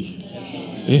heavenly.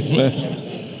 Amen.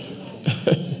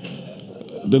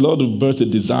 The Lord will birth a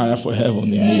desire for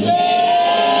heaven in you.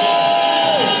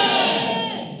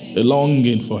 A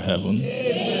longing for heaven.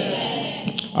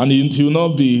 And it will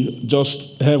not be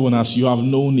just heaven as you have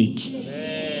known it.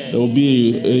 There will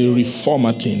be a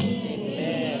reformatting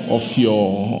of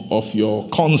your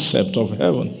concept of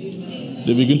heaven.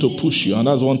 They begin to push you, and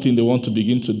that's one thing they want to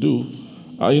begin to do.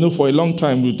 For a long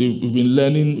time we've been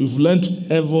learning. We've learned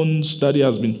heaven. Study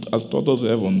has taught us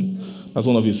heaven. That's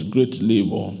one of his great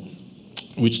labor,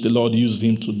 which the Lord used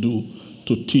him to do,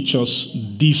 to teach us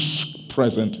this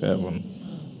present heaven.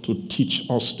 To teach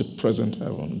us the present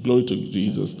heaven. Glory to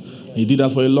Jesus. He did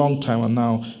that for a long time, and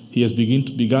now he has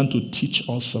begun to teach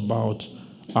us about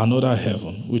another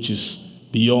heaven, which is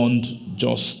beyond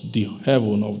just the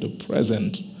heaven of the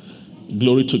present.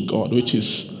 Glory to God, which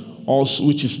is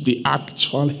the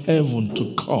actual heaven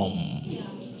to come.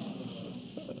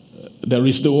 There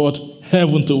is the word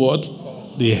heaven to what?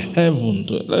 The heaven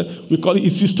to, we call it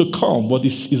is to come, but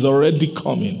it's already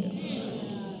coming.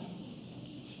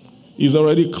 It's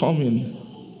already coming.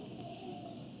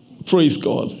 Praise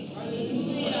God.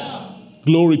 Hallelujah.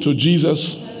 Glory to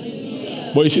Jesus.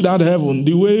 Hallelujah. But you see that heaven,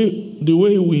 the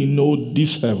way we know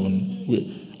this heaven,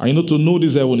 to know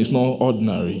this heaven is not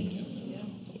ordinary.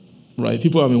 Right?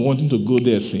 People have been wanting to go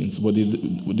there since, but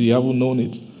they haven't known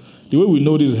it. The way we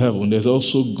know this heaven, there's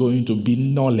also going to be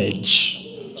knowledge,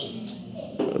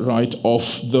 right,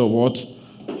 of the what?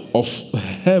 Of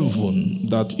heaven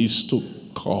that is to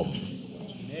come.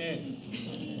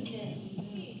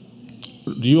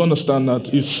 Do you understand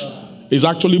that? It's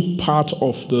actually part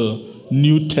of the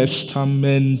New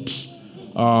Testament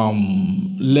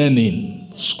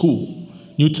learning school,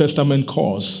 New Testament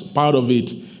course. Part of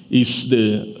it is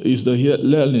the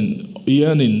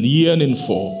yearning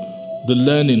for,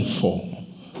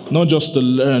 not just the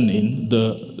learning,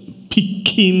 the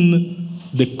picking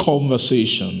the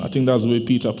conversation. I think that's the way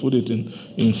Peter put it in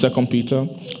 2 Peter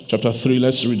chapter 3.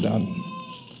 Let's read that.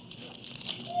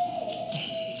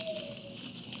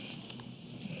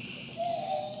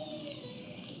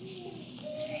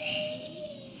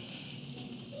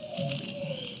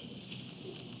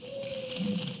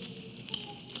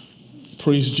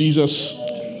 Praise Jesus.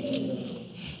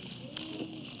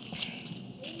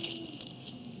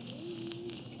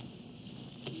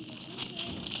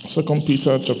 Second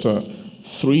Peter chapter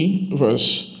 3,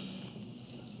 verse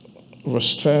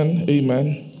 10.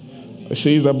 Amen. It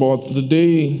says about the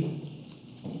day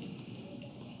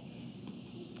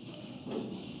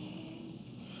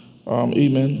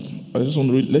amen. I just want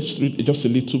to read, let's read just a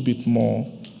little bit more.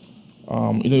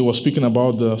 He was speaking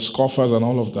about the scoffers and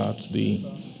all of that, the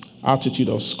attitude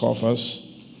of scoffers.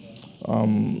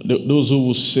 Those who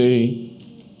will say,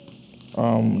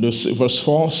 verse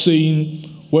 4, saying,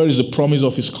 where is the promise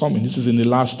of his coming? This is in the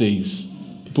last days.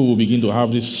 People will begin to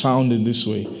have this sound in this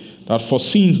way, that for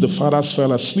since the fathers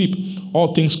fell asleep,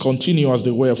 all things continue as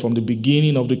they were from the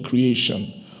beginning of the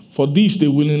creation. For this they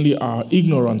willingly are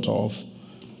ignorant of,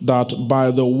 that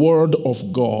by the word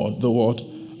of God,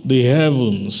 the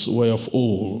heavens were of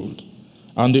old,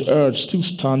 and the earth still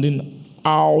standing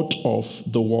out of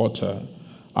the water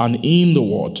and in the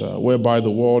water, whereby the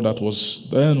world that was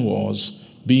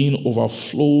being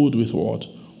overflowed with what?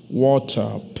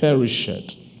 Water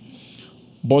perisheth.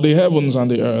 But the heavens and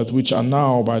the earth, which are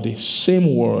now by the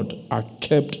same word, are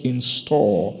kept in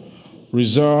store,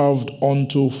 reserved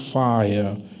unto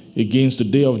fire against the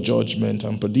day of judgment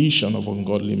and perdition of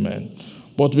ungodly men.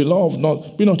 But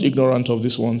beloved, be not ignorant of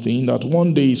this one thing, that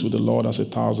one day is with the Lord as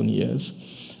 1,000 years,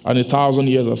 and 1,000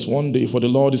 years as one day. For the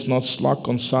Lord is not slack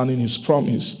concerning his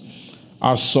promise,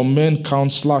 as some men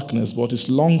count slackness, but is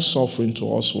long-suffering to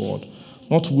usward,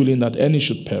 not willing that any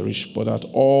should perish, but that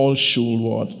all should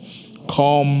what?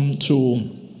 Come to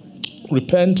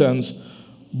repentance.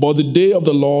 But the day of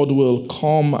the Lord will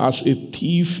come as a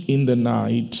thief in the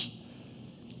night,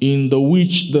 in the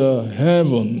which the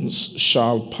heavens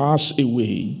shall pass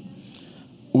away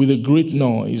with a great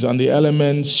noise, and the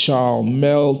elements shall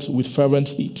melt with fervent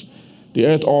heat. The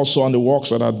earth also and the works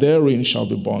that are therein shall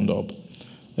be burned up.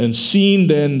 And seeing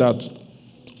then that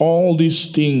all these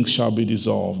things shall be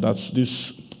dissolved, that's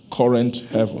this current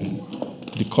heaven,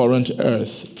 the current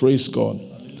earth, praise God.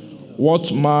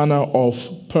 What manner of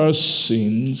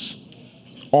persons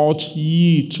ought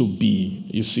ye to be?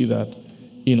 You see that?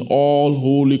 In all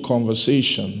holy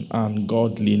conversation and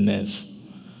godliness.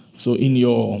 So in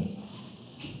your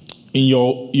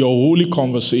holy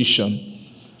conversation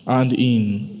and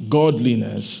in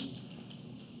godliness,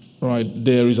 right,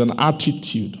 there is an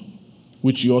attitude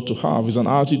which you ought to have. It's an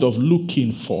attitude of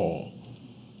looking for.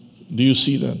 Do you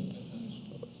see that?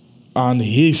 And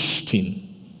hasting.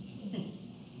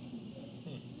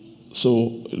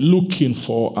 So looking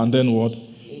for, and then what?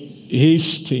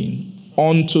 Hasting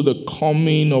unto the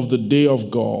coming of the day of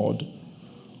God,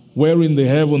 wherein the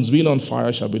heavens being on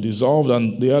fire shall be dissolved,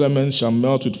 and the elements shall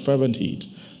melt with fervent heat.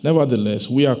 Nevertheless,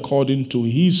 we, according to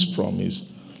his promise,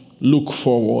 look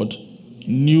forward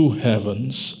new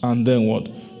heavens, and then what?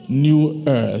 New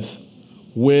earth,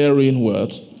 wherein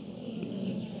what?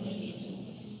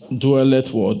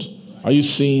 Dwelleth what? Are you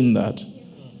seeing that?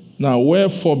 Now,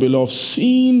 wherefore, beloved,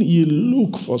 seeing ye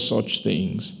look for such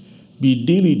things, be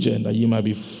diligent that ye might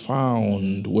be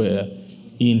found where?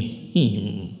 In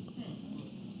him,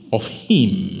 of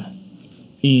him,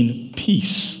 in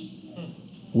peace,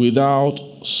 without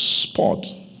spot,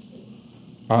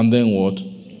 and then what?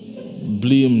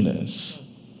 Blameless.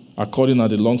 According to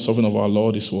the long suffering of our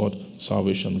Lord is what?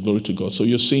 Salvation. Glory to God. So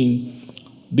you're seeing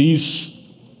these,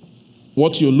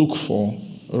 what you look for,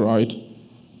 right,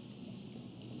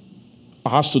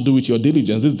 has to do with your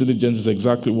diligence. This diligence is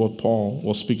exactly what Paul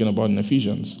was speaking about in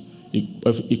Ephesians.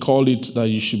 He called it that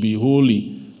you should be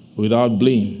holy, without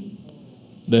blame,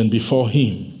 then before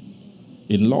him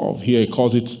in love. Here he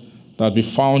calls it that be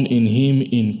found in him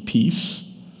in peace,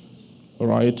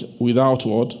 right, without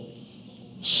what?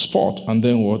 Spot, and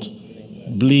then what?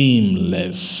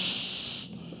 Blameless.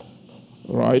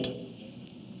 Right?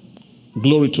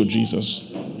 Glory to Jesus.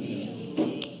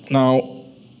 Now,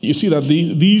 you see that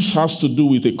this has to do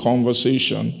with a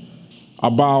conversation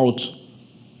about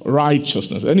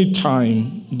righteousness.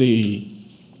 Anytime they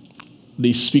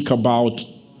speak about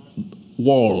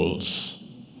walls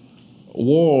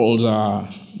are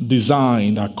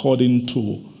designed according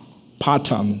to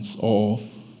patterns or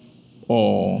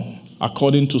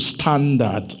according to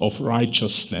standard of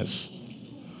righteousness.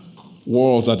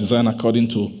 Walls are designed according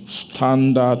to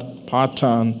standard,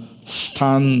 pattern,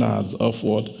 standards of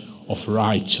what? Of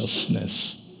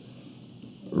righteousness.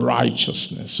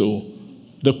 Righteousness. So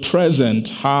the present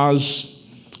has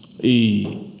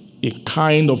a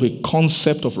kind of a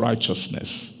concept of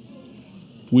righteousness,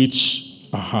 which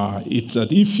it's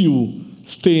that if you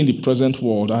stay in the present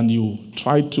world and you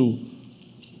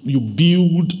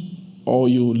build or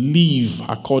you live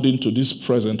according to this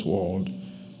present world,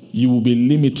 you will be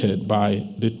limited by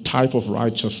the type of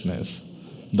righteousness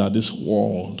that this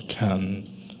world can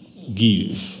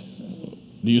give.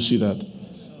 Do you see that?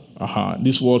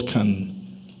 This world can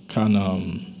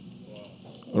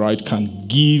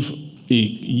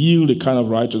yield a kind of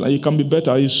righteousness, and it can be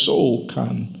better. His soul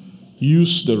can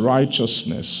use the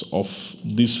righteousness of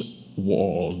this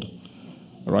world,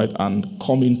 right, and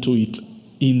come into it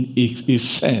in a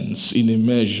sense, in a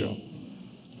measure.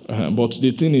 But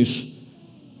the thing is,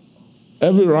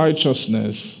 every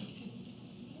righteousness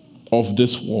of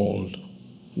this world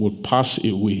will pass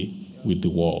away with the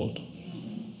world.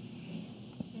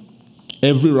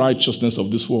 Every righteousness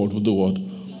of this world will do what?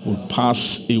 Will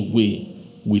pass away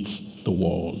with the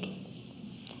world.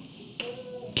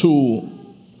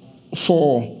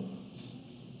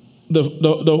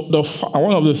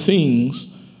 One of the things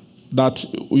that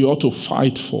we ought to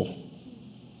fight for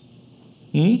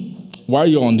while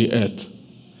you're on the earth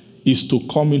is to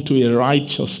come into a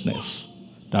righteousness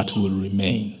that will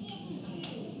remain.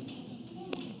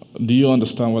 Do you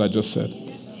understand what I just said?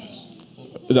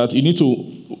 That you need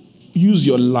to use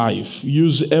your life,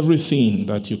 use everything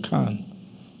that you can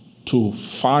to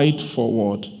fight for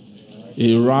what?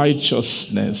 A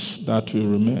righteousness that will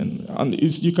remain. And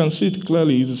you can see it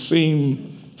clearly, it's the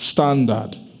same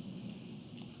standard.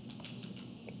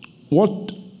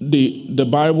 What the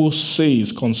Bible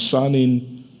says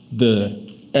concerning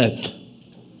the earth,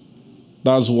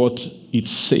 that's what it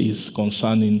says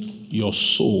concerning your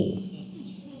soul.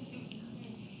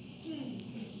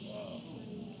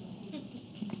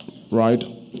 Right?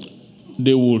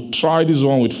 They will try this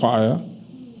one with fire.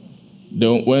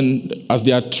 When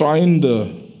they try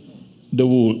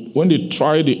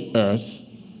the earth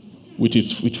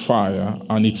with fire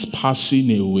and it's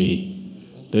passing away,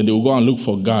 then they will go and look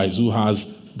for guys who has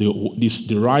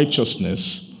the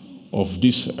righteousness of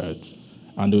this earth,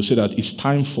 and they will say that it's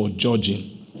time for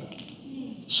judging.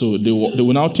 So they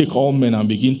will now take all men and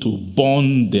begin to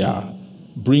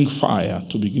bring fire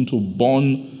to begin to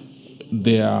burn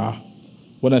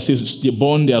when I say they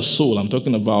burn their soul, I'm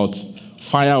talking about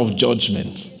fire of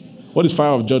judgment. What is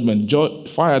fire of judgment?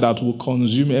 Fire that will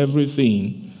consume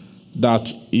everything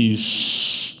that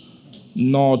is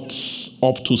not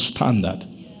up to standard.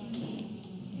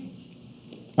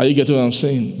 Are you getting what I'm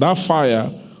saying? That fire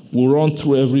will run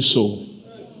through every soul.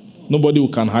 Nobody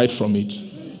can hide from it.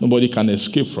 Nobody can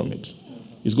escape from it.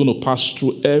 It's going to pass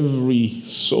through every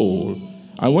soul.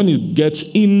 And when it gets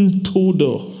into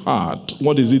the heart,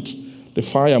 what is it? The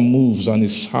fire moves and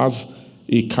it has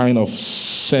a kind of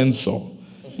sensor.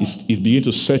 He's beginning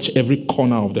to search every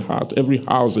corner of the heart, every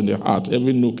house in the heart,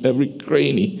 every nook, every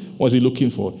cranny. What's he looking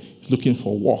for? He's looking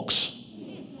for works.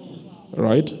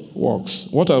 Right? Works.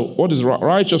 What is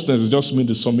righteousness? It just means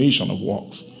the summation of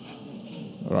works.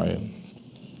 Right?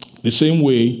 The same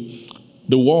way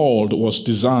the world was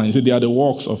designed. See, they are the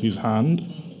works of his hand.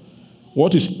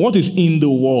 What is in the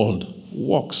world?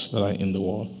 Works that are in the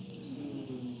world.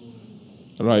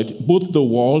 Right? Both the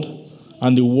world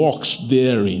and the works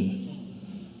therein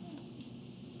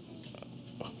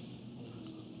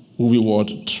will be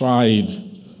what? Tried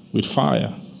with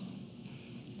fire.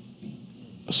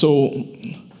 So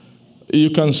you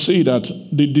can see that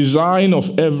the design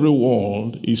of every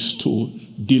world is to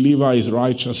deliver his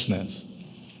righteousness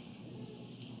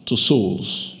to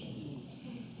souls.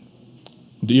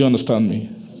 Do you understand me?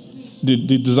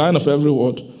 The design of every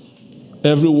world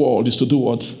is to do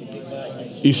what?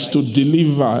 Is to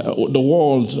deliver the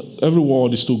world. Every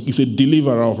world is a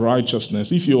deliverer of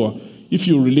righteousness. If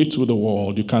you relate with the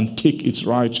world, you can take its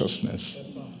righteousness.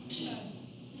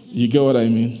 You get what I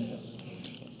mean?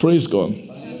 Praise God.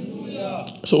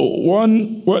 So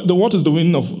what is the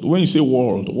meaning of when you say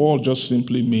world? World just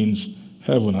simply means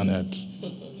heaven and earth,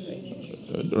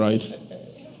 right?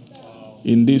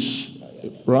 In this,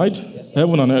 right?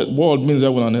 Heaven and earth. World means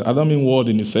heaven and earth. I don't mean world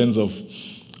in the sense of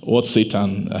what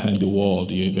Satan and the world.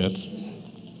 You get?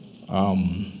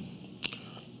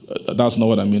 That's not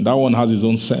what I mean. That one has its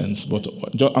own sense, but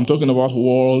I'm talking about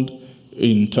world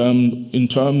in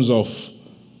terms of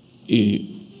a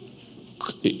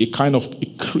kind of a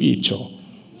creature,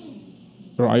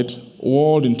 right?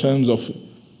 World in terms of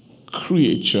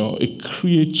creature, a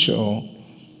creature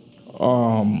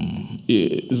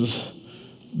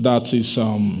that is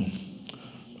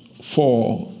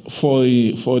for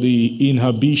the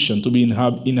inhabition, to be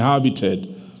inhabited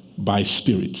by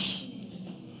spirits.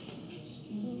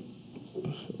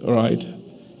 Right?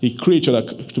 A creature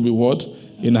that to be what?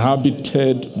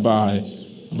 Inhabited by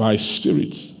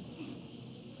spirits.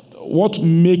 What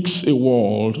makes a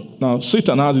world? Now,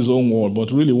 Satan has his own world,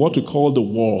 but really what we call the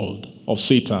world of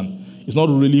Satan is not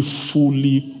really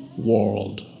fully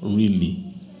world, really.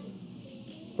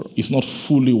 It's not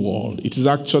fully world. It is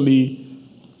actually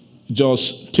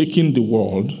just taking the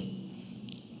world,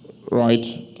 right,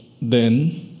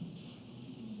 then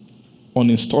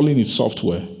uninstalling its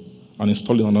software and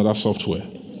installing another software.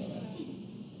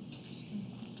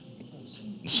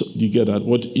 So you get that?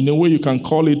 But in a way you can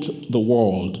call it the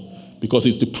world because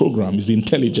it's the program, it's the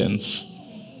intelligence.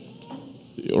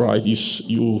 Right? It's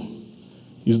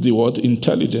the what?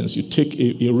 Intelligence. You take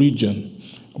a region.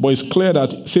 But it's clear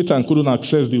that Satan couldn't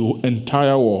access the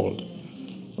entire world.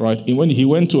 Right? And when he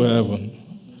went to heaven,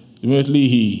 immediately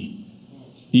he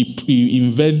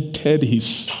invented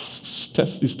his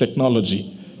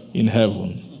technology in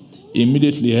heaven.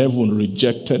 Immediately heaven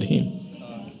rejected him.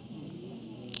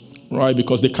 Right?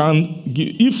 Because they can't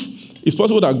give. If it's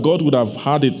possible that God would have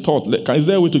had a thought, is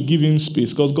there a way to give him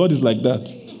space? Because God is like that.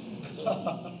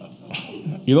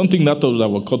 You don't think that thought would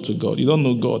have occurred to God. You don't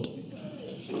know God.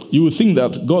 You would think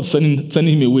that God sending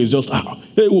him away is just,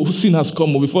 hey, sin has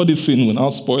come. Before this sin will now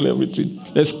spoil everything.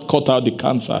 Let's cut out the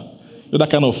cancer. That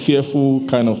kind of fearful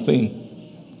kind of thing.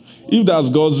 If that's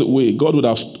God's way, God would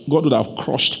have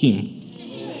crushed him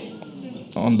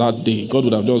on that day. God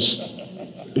would have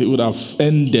it would have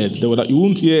ended. You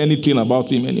wouldn't hear anything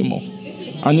about him anymore.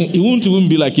 And it wouldn't even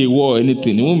be like a war or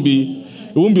anything. It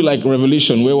wouldn't be like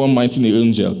Revelation where one mighty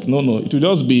angel. No. It would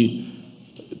just be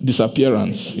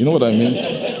disappearance. You know what I mean?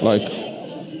 Like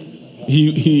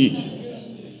he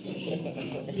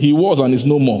was and is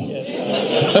no more.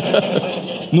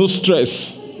 No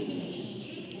stress.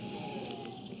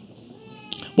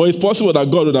 But it's possible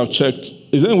that God would have checked.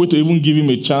 Is there a way to even give him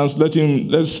a chance?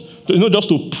 Just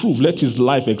to prove, let his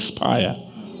life expire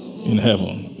in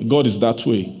heaven. God is that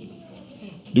way.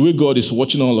 The way God is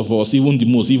watching all of us, even the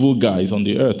most evil guys on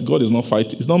the earth, God is not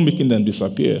fighting. He's not making them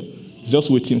disappear. He's just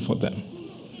waiting for them.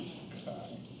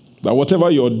 That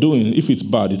whatever you're doing, if it's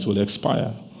bad, it will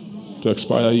expire. To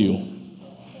expire you.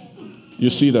 You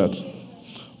see that?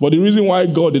 But the reason why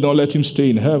God did not let him stay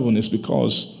in heaven is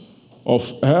because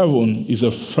of heaven is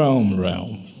a firm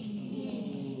realm.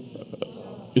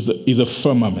 Is a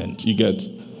firmament, you get?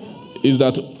 It's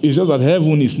just that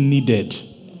heaven is needed.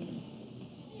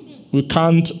 We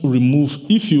can't remove.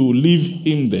 If you leave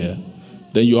him there,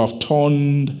 then you have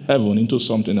turned heaven into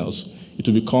something else.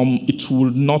 It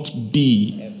will not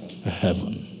be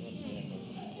heaven.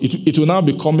 It will now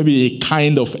become maybe a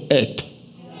kind of earth.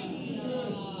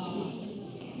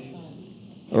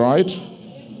 Right?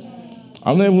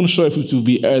 I'm not even sure if it will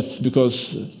be earth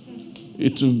because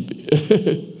it will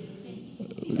be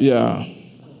yeah.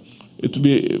 It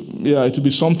will be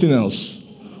something else,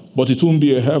 but it won't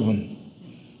be a heaven.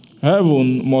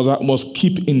 Heaven must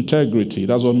keep integrity.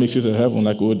 That's what makes it a heaven,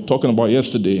 like we were talking about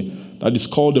yesterday. That is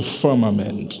called the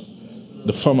firmament.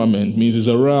 The firmament means it's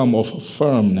a realm of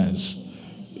firmness.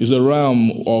 It's a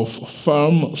realm of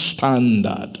firm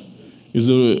standard.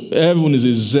 Heaven is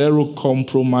a zero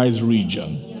compromise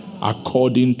region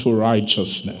according to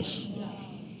righteousness.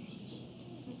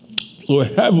 So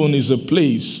heaven is a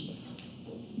place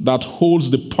that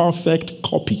holds the perfect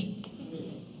copy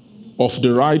of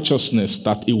the righteousness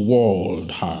that a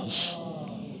world has.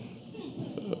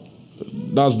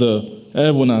 That's the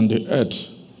heaven and the earth.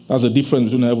 That's the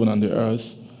difference between heaven and the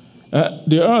earth.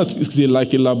 The earth is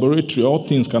like a laboratory. All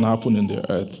things can happen in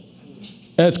the earth.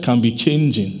 Earth can be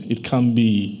changing. It can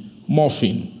be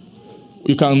morphing.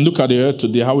 You can look at the earth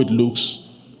today, how it looks,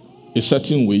 a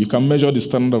certain way. You can measure the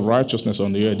standard of righteousness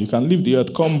on the earth. You can leave the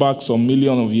earth, come back some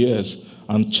million of years,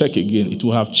 and check again. It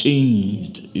will have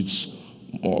changed. Because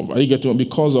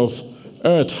of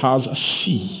earth has a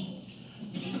sea.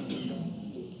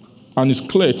 And it's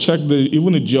clear, check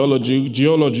even the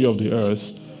geology of the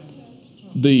earth.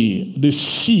 The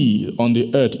sea on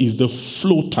the earth is the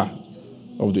floater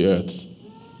of the earth.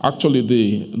 Actually,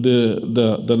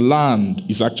 the land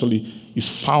is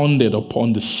founded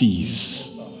upon the seas.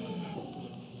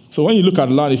 So when you look at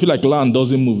land, you feel like land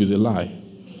doesn't move, is a lie.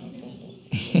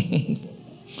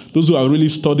 Those who have really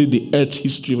studied the earth's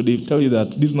history, they tell you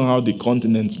that this is not how the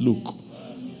continents look.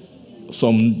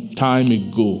 Some time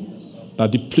ago,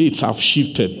 that the plates have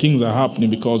shifted, things are happening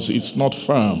because it's not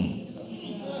firm.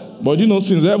 But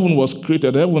since heaven was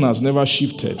created, heaven has never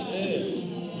shifted.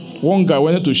 One guy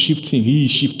wanted to shift him, he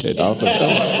shifted out of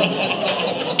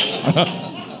heaven.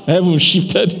 Heaven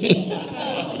shifted him.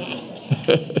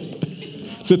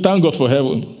 Say, thank God for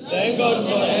heaven. Thank God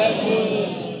for heaven.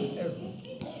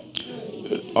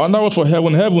 Another word for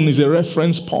heaven is a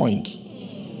reference point.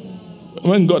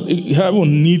 When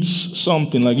heaven needs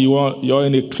something, like you're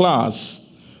in a class,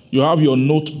 you have your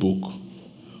notebook.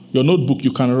 Your notebook,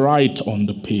 you can write on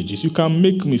the pages. You can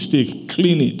make mistakes,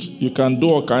 clean it. You can do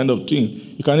all kind of things.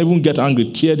 You can even get angry,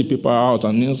 tear the paper out.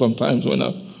 And sometimes when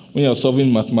you're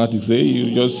solving mathematics,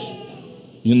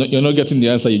 you're not getting the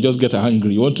answer. You just get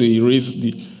angry. You want to erase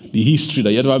the history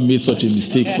that you ever made such a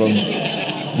mistake from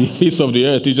the face of the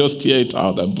earth. You just tear it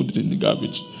out and put it in the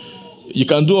garbage. You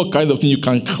can do all kinds of things. You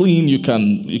can clean. You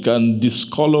can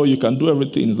discolor. You can do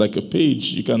everything. It's like a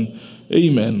page. You can,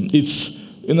 amen.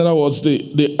 In other words,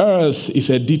 the earth is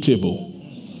editable.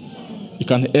 You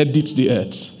can edit the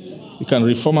earth. You can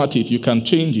reformat it. You can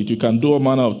change it. You can do all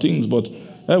manner of things. But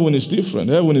heaven is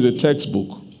different. Heaven is a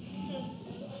textbook.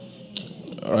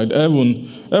 All right,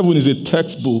 heaven is a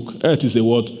textbook. Earth is a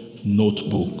what?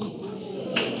 Notebook.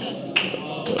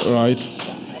 Right?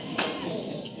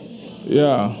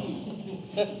 Yeah.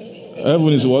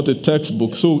 Heaven is what? A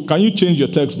textbook. So can you change your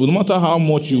textbook? No matter how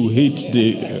much you hate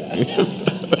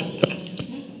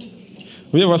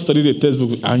Have you ever studied a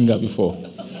textbook with anger before?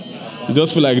 You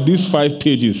just feel like these 5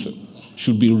 pages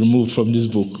should be removed from this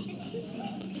book.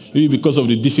 Maybe because of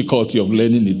the difficulty of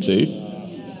learning it,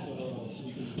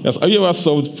 Yes, have you ever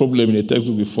solved a problem in a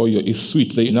textbook before? It's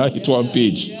sweet, you now hit 1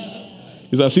 page.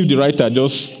 It's as if the writer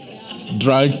just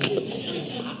drank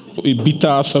a bitter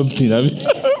or something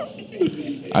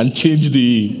and changed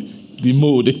the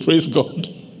mode. Praise God.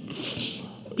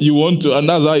 You want to, and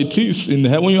that's how it is. In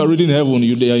heaven, when you are reading heaven,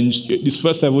 this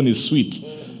first heaven is sweet.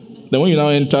 Then when you now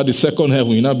enter the second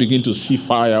heaven, you now begin to see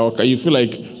fire. Okay, you feel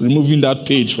like removing that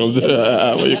page from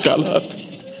what you call that.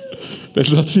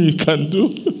 There's nothing you can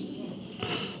do.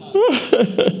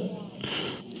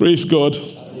 Praise God.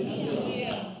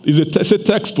 It's a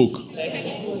textbook.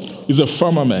 It's a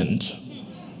firmament.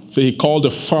 So he called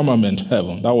the firmament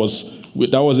heaven. That was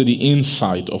the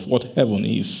insight of what heaven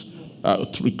is.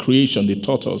 Through creation, they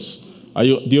taught us. Do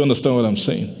you understand what I'm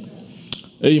saying?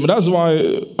 That's why,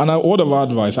 and a word of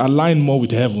advice, align more with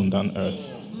heaven than earth.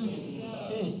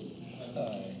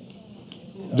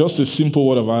 Just a simple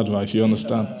word of advice, you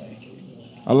understand?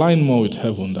 Align more with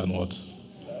heaven than what?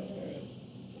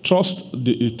 Trust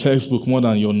the textbook more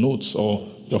than your notes or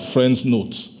your friend's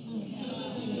notes.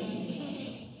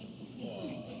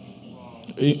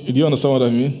 Do you understand what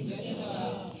I mean?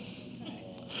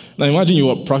 Now imagine you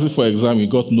were practicing for exam, you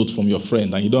got notes from your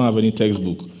friend and you don't have any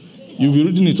textbook. You'll be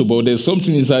reading it, but there's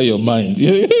something inside your mind.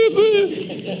 You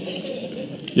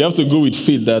have to go with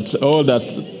faith that all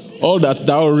that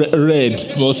thou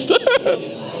read must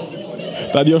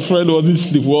that your friend wasn't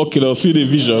sleepwalking or seeing a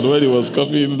vision when he was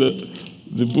copying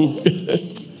the book.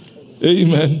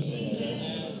 Amen.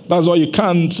 That's why you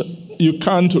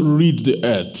can't read the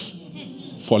earth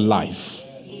for life.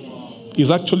 It's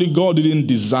actually God didn't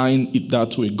design it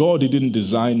that way. God didn't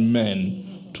design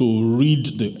men to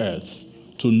read the earth,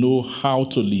 to know how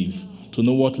to live, to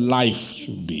know what life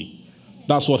should be.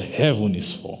 That's what heaven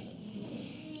is for.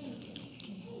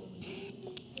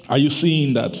 Are you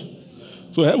seeing that?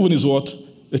 So heaven is what?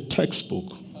 A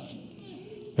textbook.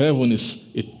 Heaven is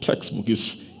a textbook.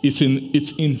 It's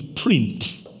in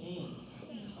print.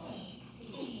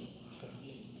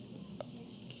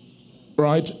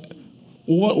 Right?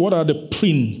 What are the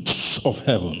prints of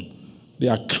heaven? They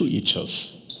are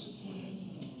creatures.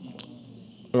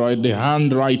 Right? The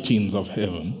handwritings of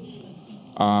heaven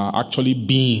are actually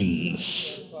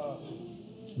beings.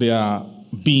 They are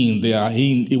beings.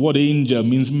 What angel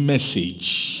means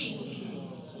message.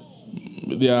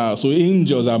 So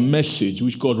angels are message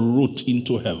which God wrote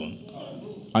into heaven.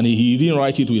 And he didn't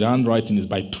write it with handwriting, it's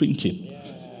by printing.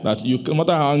 That no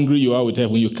matter how angry you are with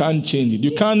heaven, you can't change it.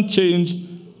 You can't change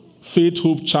faith,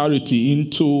 hope, charity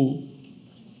into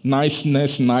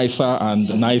niceness, nicer,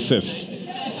 and nicest.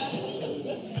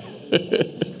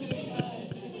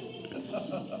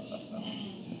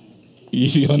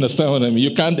 You understand what I mean?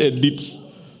 You can't edit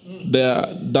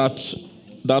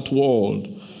that world.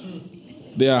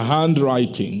 Their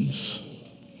handwritings.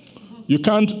 You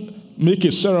can't make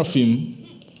a seraphim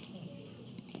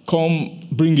come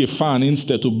bring a fan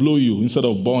instead to blow you instead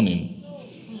of burning.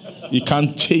 You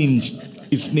can't change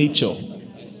its nature.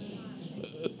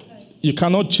 You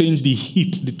cannot change the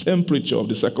heat, the temperature of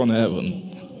the second heaven.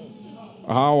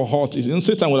 How hot is it? And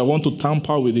Satan would have want to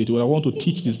tamper with it. Would have want to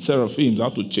teach the seraphims how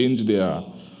to change their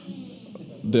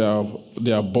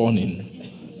burning.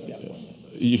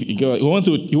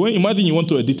 Imagine you want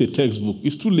to edit a textbook.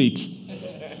 It's too late.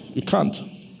 You can't.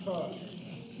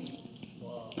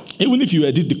 Even if you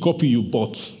edit the copy you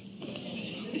bought,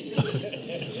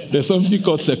 there's something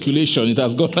called circulation. It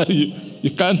has gone.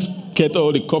 You can't get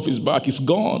all the copies back. It's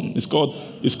gone. It's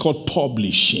called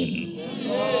publishing.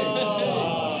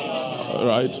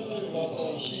 Right?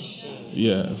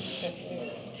 Yes.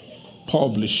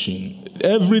 Publishing.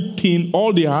 Everything,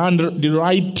 all the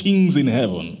writings in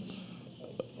heaven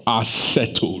are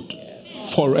settled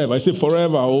forever. I say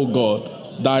forever, oh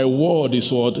God. Thy word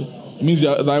is what? It means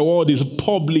thy word is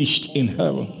published in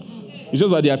heaven. It's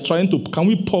just that they are trying to, can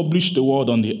we publish the word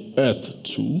on the earth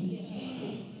too?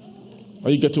 Are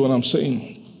you getting what I'm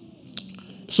saying?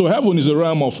 So heaven is a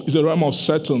realm of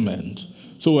settlement.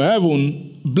 So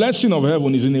heaven, blessing of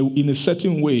heaven is in a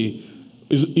certain way,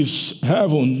 is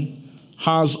heaven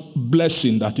has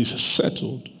blessing that is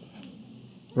settled.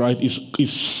 Right?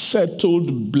 It's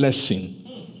settled blessing.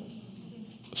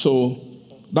 So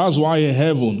that's why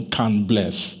heaven can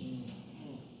bless.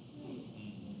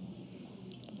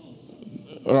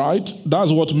 Right?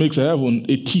 That's what makes heaven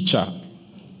a teacher.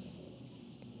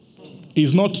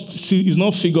 They're not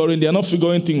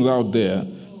figuring things out there.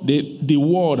 The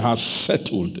word has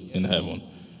settled in heaven.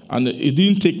 And it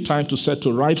didn't take time to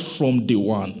settle right from day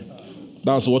one.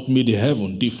 That's what made the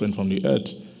heaven different from the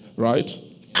earth. Right?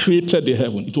 Created the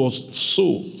heaven. It was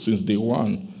so since day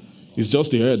one. It's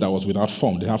just the earth that was without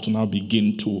form. They have to now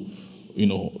begin to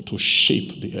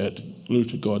shape the earth. Glory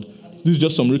to God. This is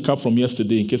just some recap from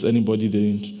yesterday in case anybody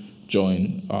didn't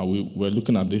join. We were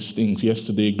looking at these things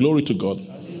yesterday. Glory to God.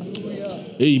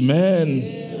 Amen.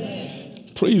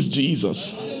 Amen. Praise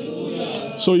Jesus.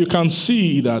 Hallelujah. So you can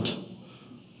see that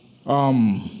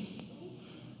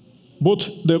both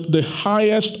the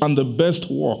highest and the best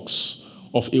works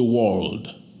of a world,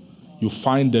 you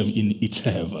find them in its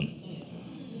heaven.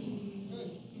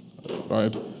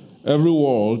 Right? Every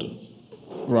world,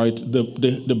 right,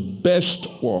 the best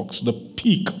works, the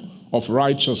peak of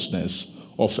righteousness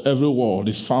of every world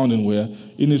is found in where?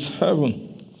 In its heaven.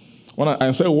 When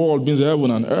I say world, means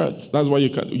heaven and earth. That's why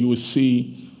you will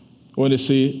see when they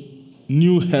say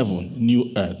new heaven,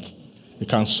 new earth, you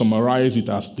can summarize it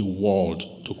as the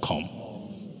world to come.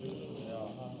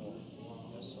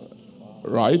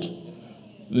 Right?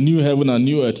 The new heaven and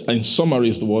new earth, in summary,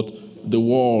 is the word, the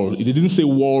world. It didn't say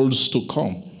worlds to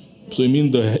come. So it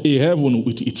means a heaven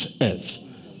with its earth.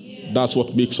 That's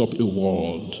what makes up a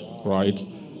world, right?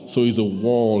 So it's a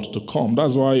world to come.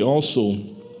 That's why also,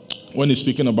 when he's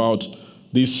speaking about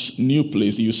this new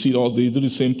place, you see they do the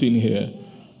same thing here.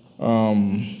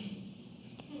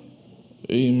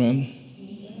 Amen.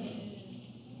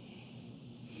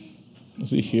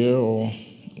 Is it here, or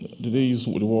did they use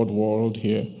the word world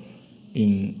here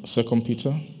in 2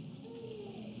 Peter?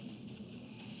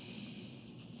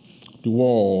 The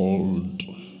world.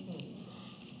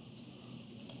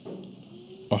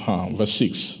 Verse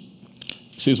 6.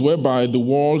 It says, whereby the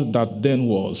world that then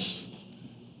was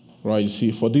Right,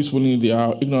 see, for this willingly they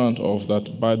are ignorant of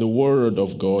that by the word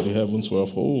of God the heavens were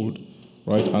of old,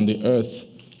 right, and the earth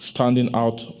standing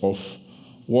out of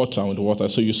water with water.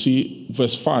 So you see,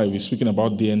 verse 5 is speaking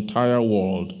about the entire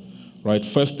world, right?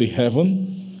 First the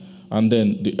heaven, and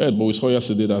then the earth. But we saw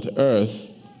yesterday that earth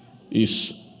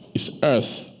is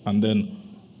earth, and then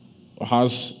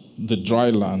has the dry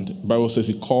land. The Bible says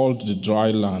he called the dry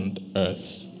land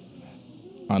earth,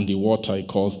 and the water he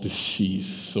calls the seas.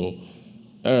 So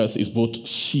earth is both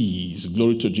seas,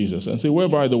 glory to Jesus. And say,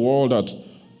 whereby the world that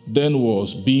then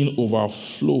was being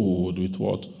overflowed with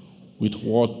what? With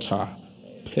water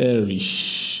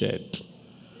perished.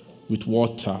 With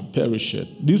water perished.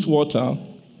 This water,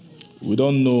 we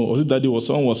don't know. Was it Daddy or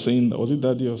someone was saying that? Was it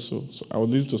Daddy or so? I was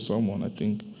listening to someone, I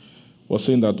think, was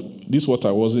saying that this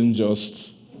water wasn't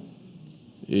just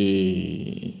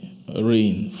a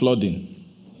rain, flooding.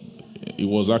 It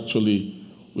was actually,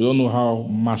 we don't know how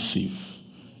massive.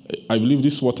 I believe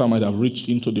this water might have reached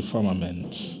into the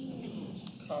firmament.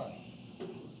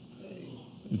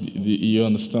 You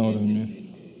understand what I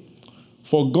mean?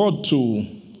 For God,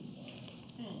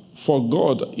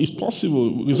 it's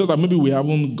possible. It's not that maybe we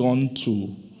haven't gone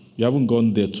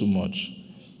there too much.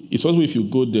 It's possible if you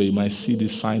go there, you might see the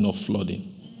sign of flooding.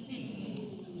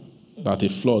 That a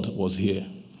flood was here.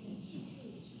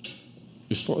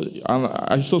 And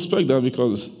I suspect that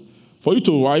because for you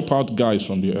to wipe out guys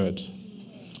from the earth,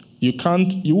 you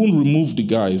won't remove the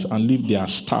guys and leave their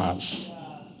stars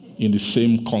in the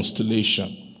same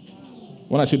constellation.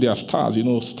 When I say they are stars,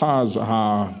 stars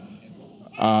are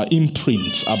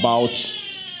imprints about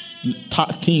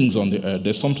things on the earth.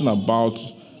 There's something about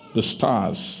the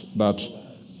stars that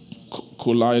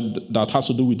collide, that has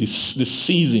to do with the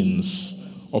seasons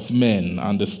of men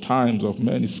and the times of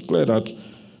men. It's clear that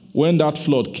when that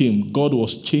flood came, God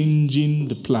was changing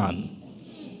the plan.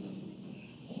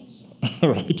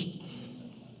 Right?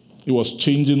 It was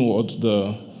changing what?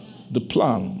 The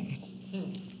plan.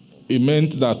 It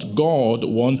meant that God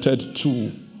wanted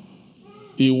to,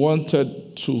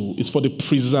 it's for the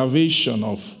preservation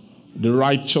of the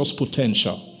righteous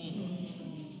potential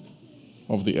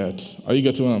of the earth. Are you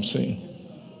getting what I'm saying?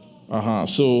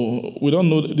 So we don't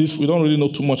know this, we don't really know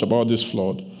too much about this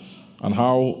flood and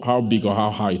how big or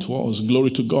how high it was.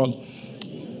 Glory to God.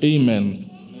 Amen.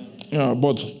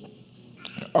 But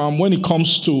when it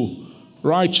comes to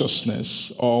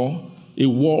righteousness or a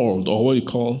world, or what you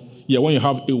call, when you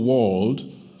have a world,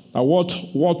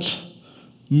 what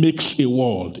makes a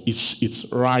world is its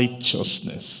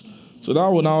righteousness. So that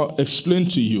will now explain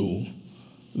to you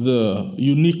the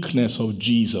uniqueness of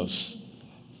Jesus.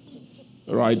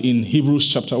 Right, in Hebrews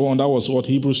chapter 1, that was what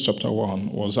Hebrews chapter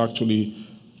 1 was actually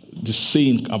the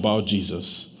saying about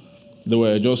Jesus. They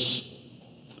were just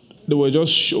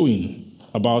showing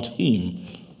about him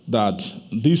that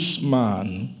this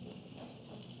man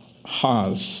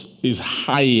is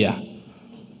higher,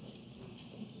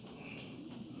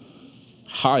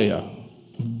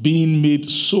 being made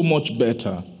so much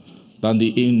better than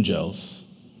the angels.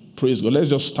 Praise God. Let's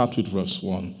just start with verse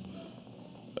 1.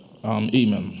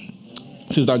 Amen.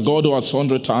 It says that God who has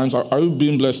 100 times. Are you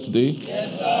being blessed today?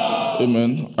 Yes, sir.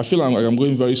 Amen. I feel like I'm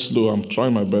going very slow. I'm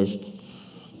trying my best.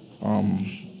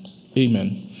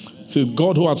 Amen. It says,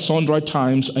 God who at sundry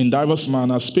times in diverse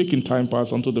manners spake in time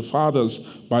past unto the fathers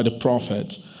by the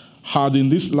prophet, had in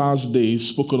these last days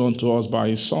spoken unto us by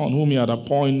his Son, whom he had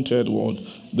appointed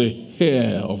the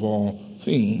heir of all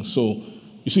things. So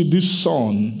you see, this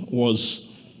Son was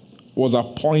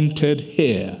appointed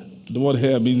heir. The word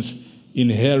heir means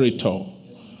inheritor,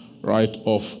 right,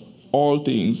 of all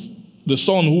things. The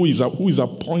Son who is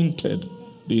appointed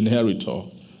the inheritor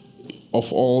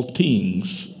of all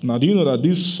things. Now, do you know that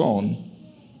this Son,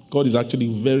 God is actually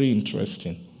very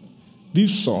interesting.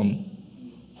 This Son,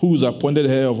 who is appointed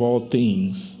heir of all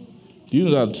things, do you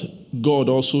know that God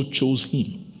also chose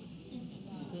him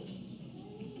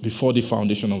before the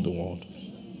foundation of the world?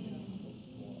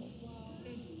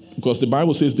 Because the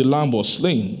Bible says the Lamb was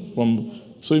slain.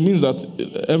 So it means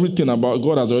that everything about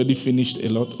God has already finished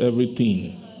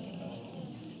everything.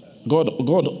 God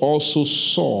also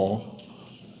saw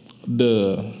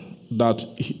that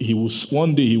he was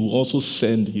one day he will also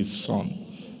send his Son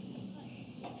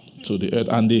to the earth.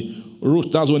 And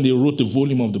that's when they wrote the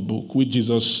volume of the book, which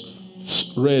Jesus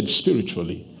read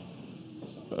spiritually.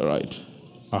 All right.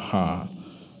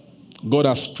 God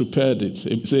has prepared it.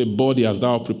 He said, body hast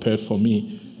thou prepared for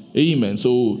me. Amen.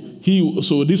 So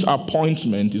this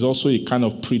appointment is also a kind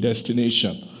of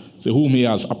predestination. So whom he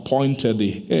has appointed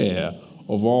the heir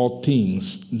of all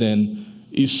things, then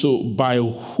is so by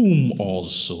whom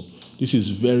also. This is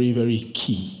very, very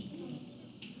key.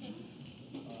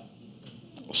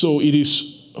 So it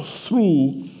is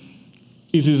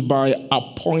by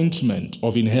appointment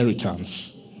of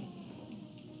inheritance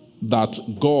that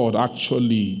God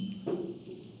actually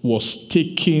was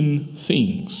taking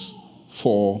things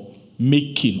for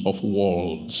making of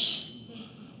worlds.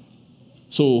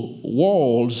 So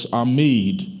worlds are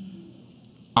made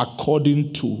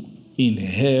according to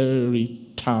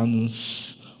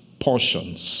inheritance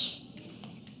portions.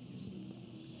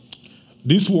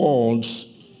 These worlds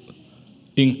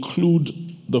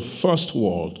include the first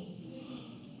world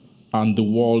and the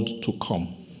world to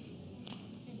come.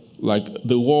 Like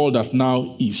the world that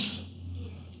now is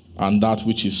and that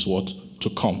which is what? To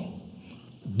come.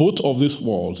 Both of these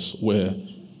worlds were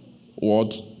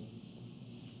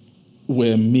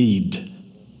made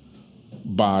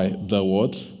by the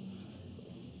what?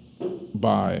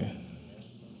 By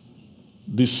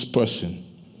this person.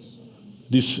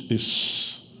 This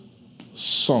is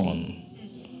Son.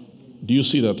 Do you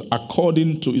see that?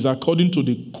 According to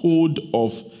the code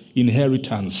of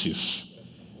inheritances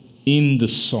in the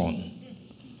Son.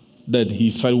 Then he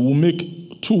said, we'll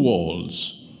make two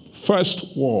worlds. First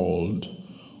world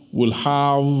will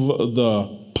have the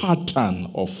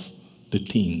pattern of the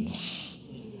things.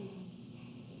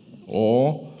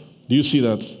 Or do you see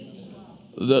that?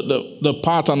 The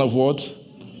pattern of what?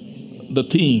 The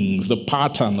things, the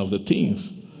pattern of the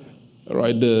things.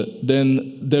 Right?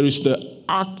 Then there is the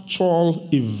actual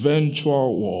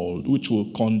eventual world which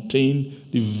will contain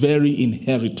the very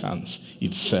inheritance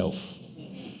itself.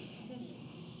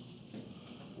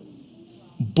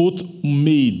 Both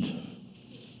made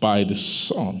by the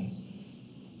Son.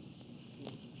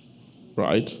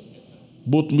 Right?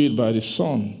 Both made by the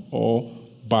Son or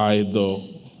by the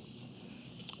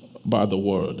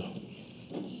Word.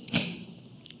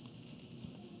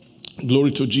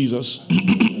 Glory to Jesus.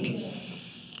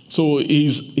 So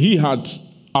he had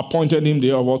appointed him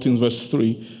there of all things, verse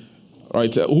 3,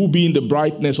 right? Who being the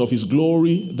brightness of his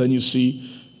glory, then you see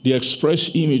the express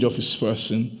image of his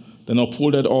person, then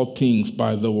upholded all things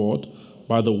by the word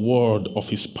of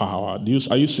his power.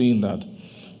 Are you seeing that?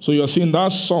 So you are seeing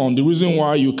that Son. The reason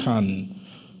why you can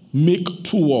make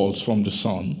two worlds from the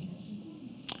Son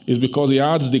is because he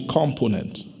adds the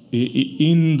component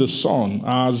in the Son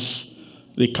as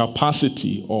the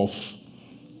capacity of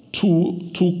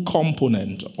two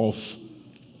component of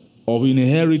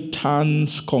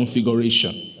inheritance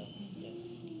configuration.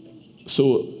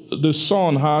 So the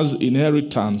Son has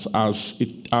inheritance as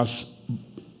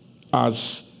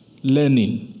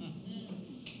learning.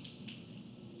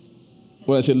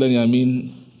 When I say learning, I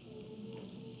mean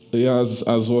he has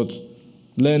as what?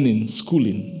 Learning,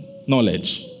 schooling,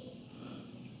 knowledge,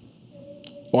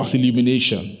 or as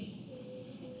illumination.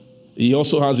 He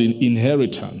also has an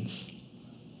inheritance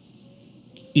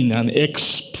in an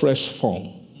express form.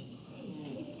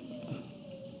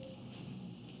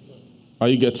 Are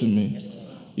you getting me?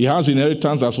 He has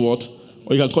inheritance as what?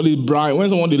 Or you can call it bright. When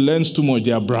somebody learns too much,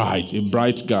 they are bright, a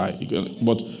bright guy.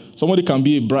 But somebody can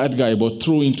be a bright guy, but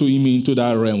throw him into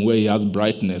that realm where he has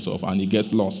brightness of, and he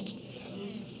gets lost.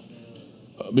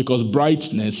 Because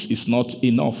brightness is not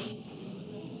enough.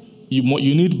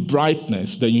 You need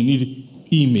brightness, then you need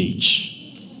image.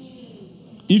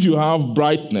 If you have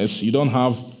brightness, you don't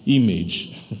have image.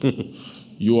 Let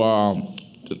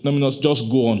me not just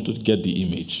go on to get the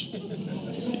image.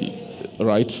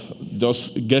 Right?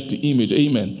 Just get the image.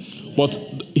 Amen. But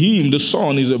him, the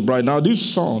Son, is a bright. Now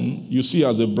this Son, you see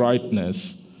as a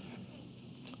brightness,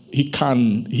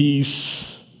 when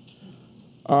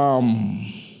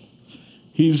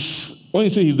you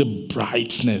say he's the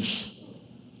brightness,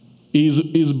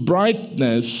 is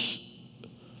brightness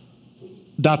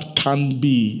that can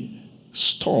be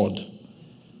stored.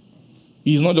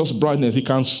 He's not just brightness, he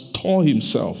can store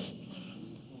himself.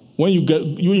 When you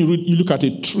look at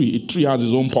a tree has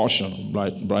its own portion of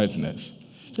brightness.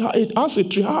 As a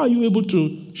tree, how are you able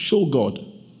to show God?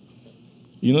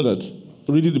 You know that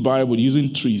reading the Bible,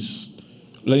 using trees,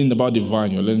 learning about the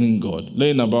vine, you're learning God.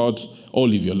 Learning about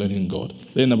olive, you're learning God.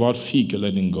 Learning about fig, you're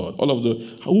learning God. All of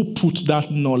who put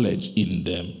that knowledge in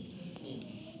them?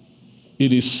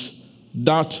 It is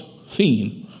that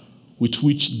thing with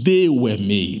which they were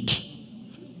made.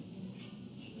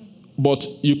 But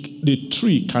the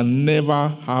tree can never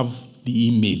have the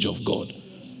image of God.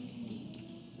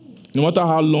 No matter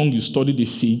how long you study the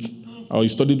fig, or you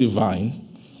study the vine,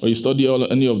 or you study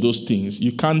any of those things,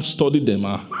 you can't study them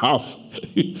and have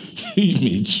the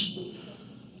image.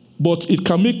 But it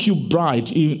can make you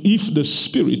bright if the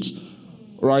spirit,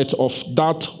 right, of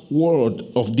that word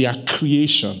of their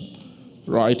creation,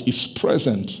 right, is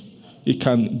present. It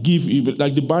can give you,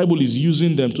 like the Bible is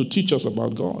using them to teach us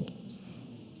about God.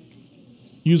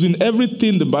 using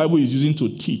everything the Bible is using to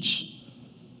teach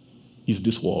is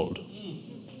this world.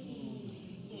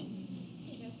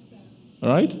 All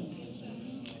right?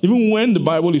 Even when the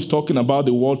Bible is talking about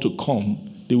the world to come,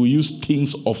 they will use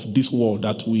things of this world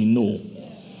that we know.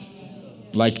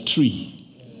 Like tree.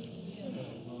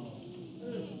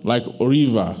 Like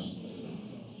river.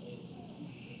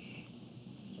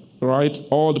 Right?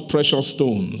 All the precious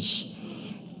stones.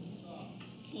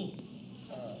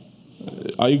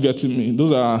 Are you getting me?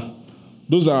 Those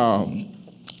are.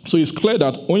 So it's clear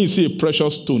that when you see a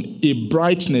precious stone, a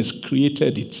brightness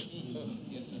created it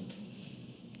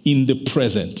in the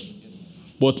present.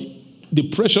 But the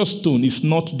precious stone is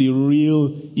not the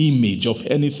real image of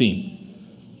anything,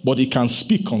 but it can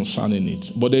speak concerning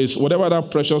it. But there is whatever that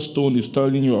precious stone is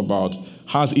telling you about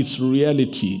has its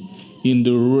reality in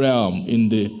the realm, in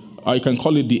the, or you can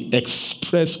call it the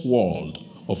express world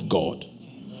of God.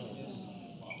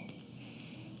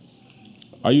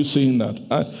 Are you saying that?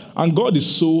 And God is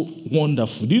so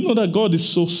wonderful. Do you know that God is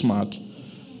so smart?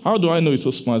 How do I know he's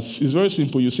so smart? It's very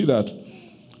simple. You see that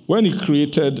when he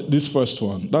created this first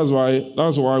one, that's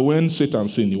why when Satan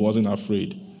sinned, he wasn't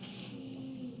afraid.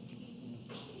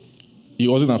 He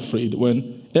wasn't afraid.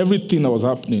 When everything that was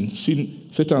happening,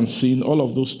 Satan sinned, all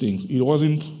of those things, he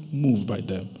wasn't moved by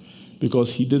them.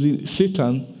 Because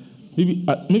Satan,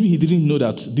 maybe he didn't know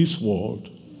that this world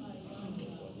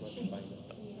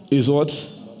is what?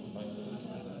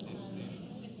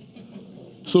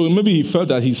 So maybe he felt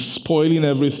that he's spoiling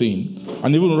everything.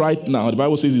 And even right now, the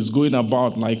Bible says he's going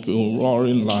about like a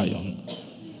roaring lion.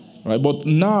 Right? But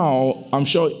now, I'm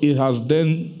sure he has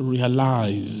then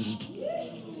realized.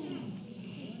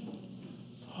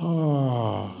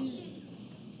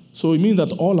 So it means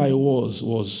that all I was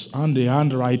the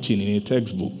handwriting in a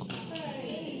textbook.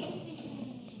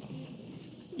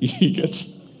 You get?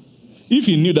 If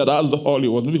he knew that that's the all he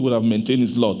was, maybe he would have maintained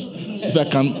his lot.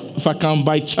 If I can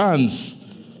by chance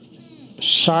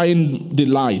shine the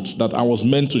light that I was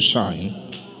meant to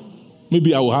shine,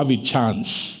 maybe I will have a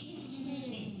chance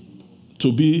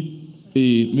to be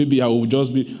maybe I will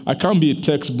just be, I can't be a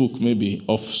textbook maybe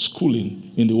of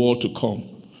schooling in the world to come.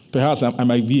 Perhaps I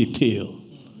might be a tale,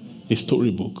 a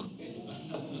storybook,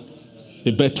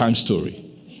 a bedtime story.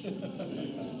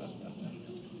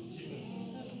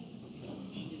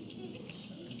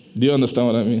 Do you understand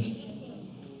what I mean?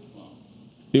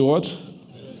 A what?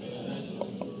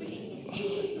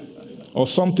 Or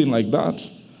something like that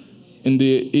in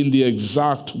the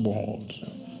exact world.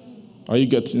 Are you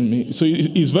getting me? So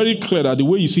it's very clear that the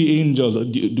way you see angels,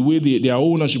 the way their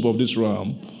ownership of this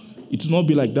realm, it will not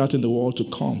be like that in the world to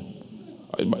come.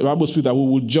 The Bible speaks that we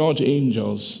will judge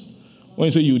angels. When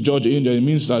you say you judge angels, it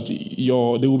means that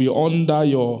they will be under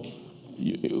your.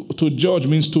 To judge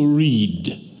means to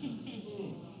read.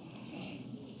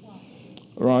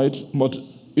 Right? But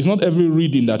it's not every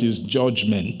reading that is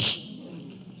judgment.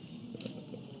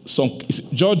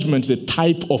 Judgment is a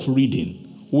type of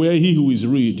reading where he who is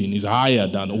reading is higher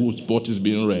than what is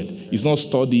being read. He's not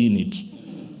studying it.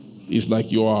 It's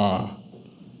like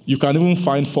you can even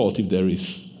find fault if there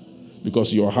is,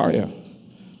 because you are higher.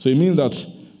 So it means that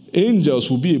angels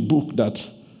will be a book that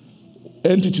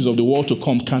entities of the world to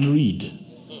come can read.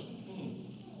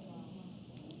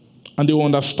 And they will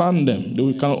understand them.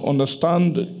 They can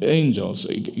understand angels.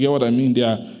 You get what I mean?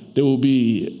 They will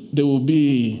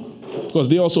be, because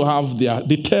they also have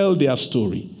they tell their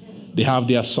story. They have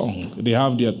their song. They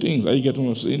have their things. Are you getting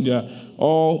what I'm saying? There are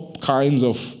all kinds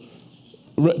of,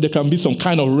 there can be some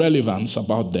kind of relevance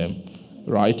about them,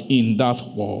 right, in that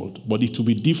world. But it will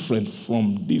be different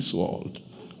from this world.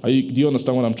 Do you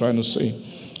understand what I'm trying to say?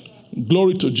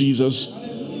 Glory to Jesus.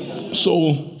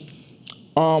 So,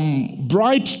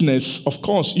 brightness, of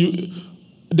course,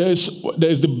 there's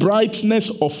the brightness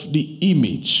of the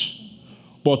image,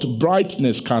 but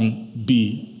brightness can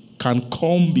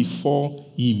come before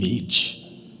image,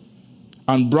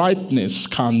 and brightness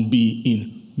can be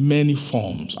in many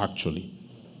forms. Actually,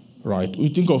 right? We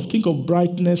think of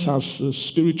brightness as a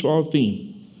spiritual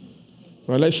thing,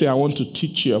 right? Let's say I want to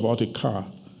teach you about a car.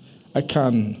 I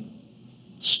can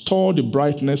store the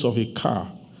brightness of a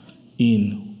car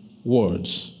in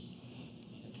words.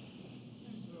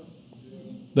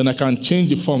 Then I can change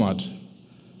the format.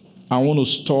 I want to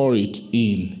store it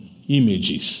in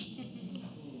images.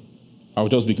 I'll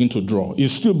just begin to draw.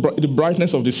 It's still the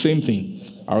brightness of the same thing.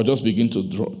 I'll just begin to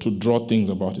draw things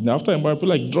about it. And after I feel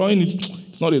like drawing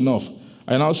it's not enough.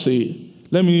 I now say,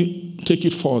 let me take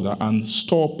it further and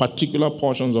store particular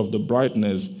portions of the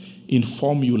brightness in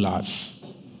formulas.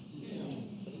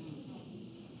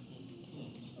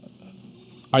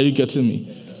 Are you getting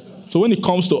me? So when it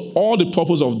comes to all, the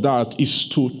purpose of that is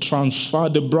to transfer.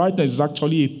 The brightness is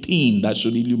actually a thing that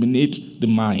should illuminate the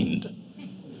mind.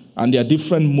 And there are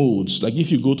different modes. Like if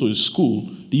you go to a school,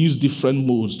 they use different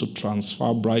modes to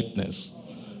transfer brightness,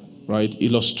 right?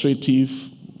 Illustrative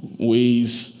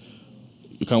ways.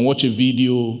 You can watch a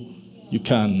video. You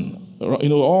can,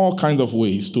 all kinds of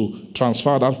ways to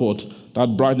transfer that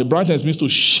bright. The brightness means to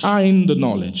shine the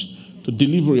knowledge, the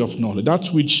delivery of knowledge. That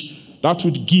which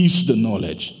gives the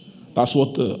knowledge. That's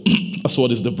what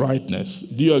is the brightness.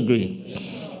 Do you agree? Yes,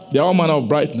 there are all manner of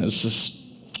brightnesses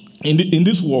in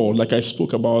this world. Like I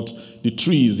spoke about the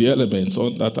trees, the elements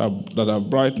that are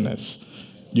brightness.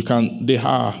 They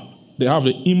have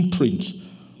the imprint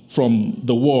from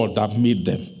the world that made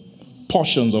them.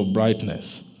 Portions of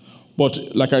brightness.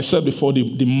 But like I said before,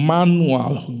 the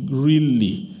manual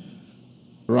really,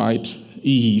 right,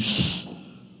 is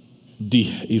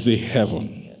a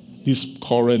heaven. This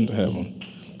current heaven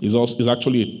is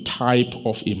actually a type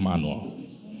of a manual.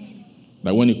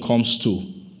 Like when it comes to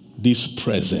this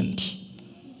present,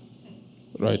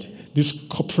 right? This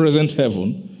present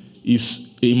heaven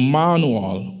is a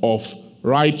manual of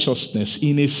righteousness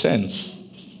in a sense.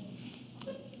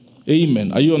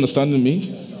 Amen. Are you understanding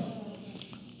me?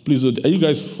 Please, are you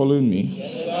guys following me?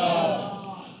 Yes, sir.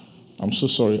 I'm so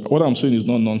sorry. What I'm saying is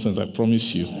not nonsense, I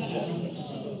promise you.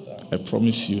 I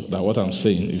promise you that what I'm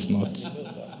saying is not.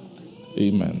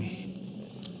 Amen.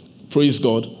 Praise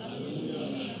God.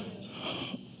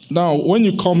 Now, when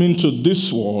you come into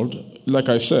this world, like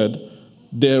I said,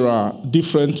 there are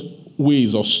different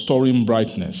ways of storing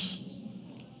brightness.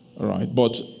 All right.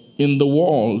 But in the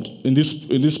world, in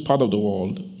this part of the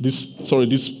world, this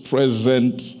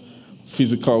present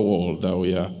physical world that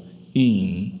we are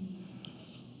in,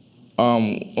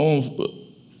 of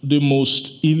the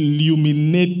most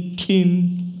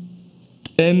illuminating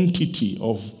entity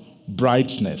of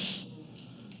brightness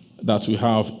that we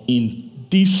have in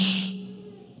this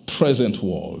present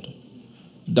world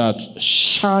that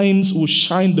will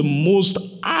shine the most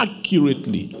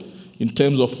accurately in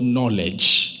terms of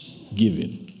knowledge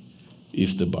given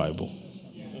is the Bible.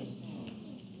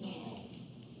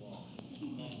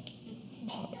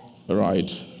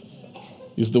 Right?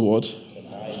 Is the what?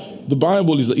 The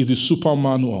Bible is a super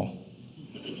manual.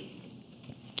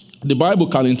 The Bible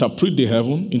can interpret the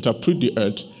heaven, interpret the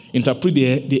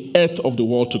earth of the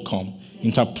world to come,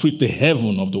 interpret the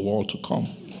heaven of the world to come.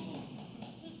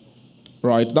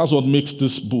 Right? That's what makes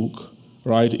this book,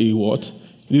 right, a what?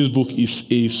 This book is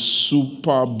a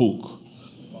super book.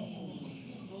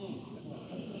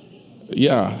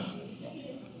 Yeah.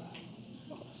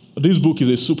 This book is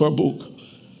a super book.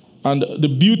 And the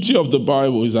beauty of the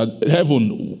Bible is that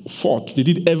heaven fought. They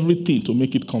did everything to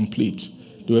make it complete.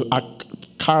 They were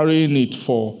carrying it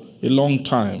for a long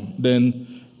time.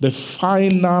 Then the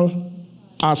final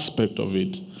aspect of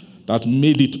it that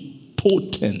made it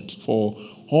potent for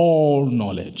all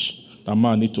knowledge that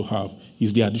man needs to have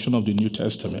is the addition of the New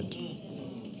Testament.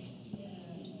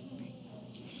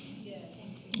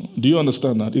 Do you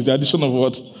understand that? Is the addition of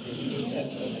what?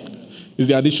 Is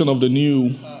the addition of the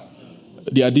New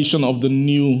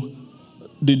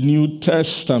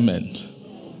Testament.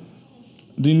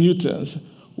 The New Testament.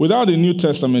 Without the New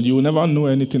Testament, you will never know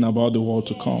anything about the world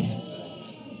to come.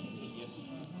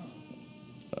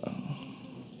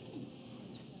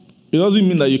 It doesn't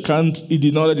mean that you can't,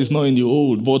 the knowledge is not in the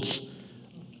old, but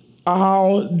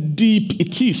how deep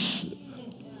it is.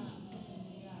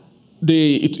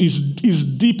 It is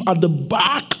deep at the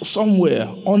back somewhere,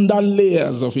 under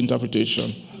layers of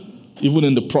interpretation. Even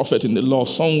in the prophet, in the law,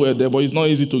 somewhere there, but it's not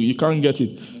easy you can't get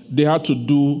it. They had to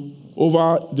do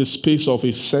over the space of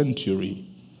a century,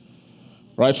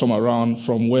 right from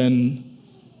when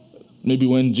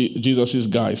Jesus'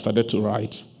 guy started to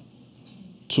write,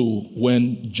 to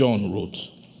when John wrote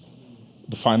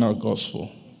the final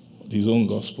gospel, his own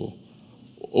gospel.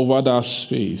 Over that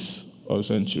space of a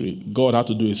century, God had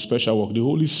to do a special work. The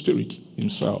Holy Spirit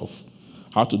himself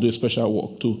had to do a special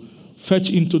work to fetch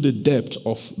into the depth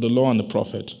of the law and the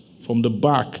prophet, from the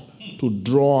back, to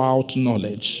draw out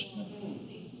knowledge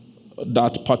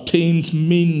that pertains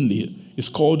mainly, it's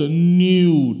called the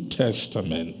New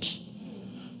Testament.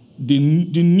 The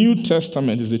New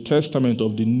Testament is the testament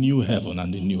of the new heaven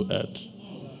and the new earth.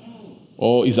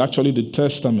 Or is actually the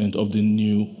testament of the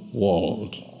new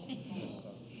world.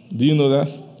 Do you know that?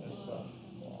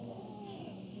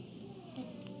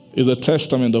 It's a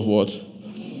testament of what?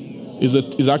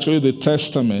 Is actually the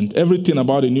testament. Everything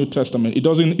about the New Testament,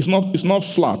 it's not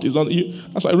flat. As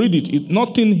I read it,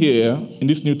 nothing here in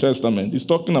this New Testament is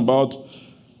talking about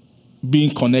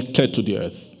being connected to the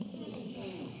earth.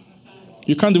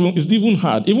 You can't even, it's even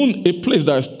hard. Even a place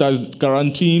that's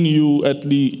guaranteeing you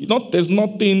there's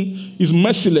nothing, is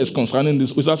merciless concerning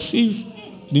this. It's as if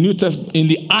the New Testament, in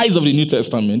the eyes of the New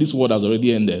Testament, this word has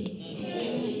already ended.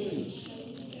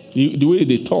 The way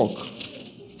they talk,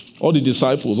 all the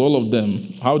disciples, all of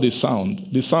them, how they sound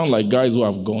like guys who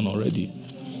have gone already.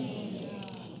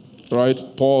 Right?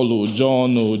 Paul or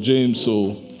John or James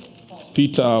or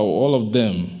Peter or all of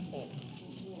them.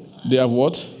 They have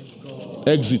what?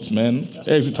 Exit, man.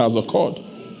 Exit has occurred.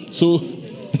 So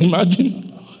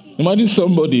imagine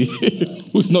somebody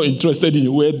who's not interested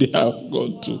in where they have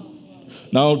gone to.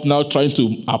 Now trying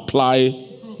to apply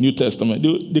New Testament.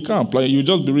 They can't apply it. You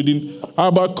just be reading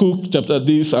Habakkuk chapter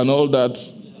this and all that.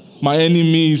 My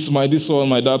enemies, my this one,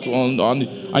 my that one.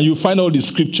 And you find all the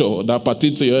scripture that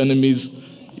pertain to your enemies.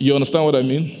 You understand what I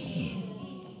mean?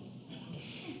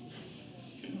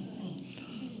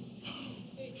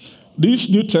 This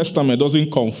New Testament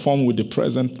doesn't conform with the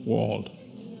present world.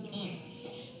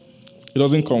 It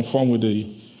doesn't conform with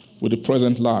the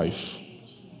present life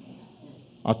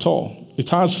at all. It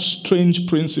has strange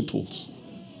principles,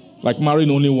 like marrying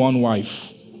only one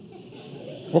wife.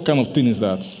 What kind of thing is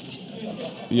that?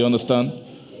 You understand?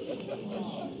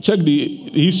 Check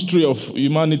the history of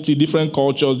humanity, different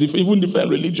cultures, even different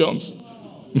religions.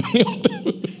 Many of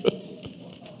them.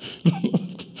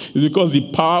 It's because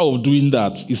the power of doing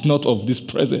that is not of this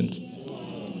present.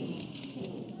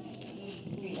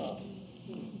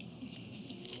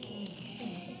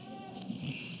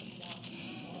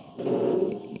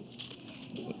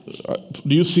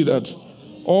 Do you see that?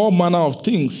 All manner of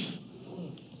things.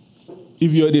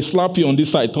 If they slap you on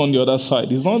this side, turn the other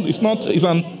side.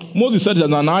 Moses said it's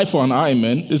an eye for an eye,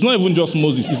 man. It's not even just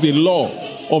Moses. It's the law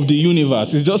of the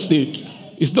universe. It's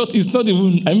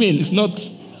not,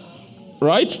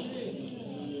 right?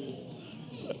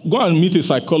 Go and meet a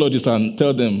psychologist and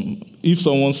tell them, if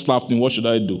someone slapped me, what should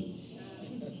I do?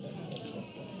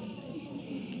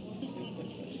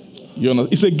 You know,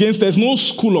 there's no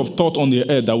school of thought on the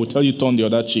earth that will tell you turn the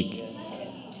other cheek.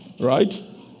 Right?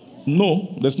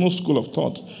 No, there's no school of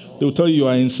thought. They will tell you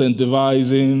are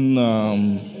incentivizing,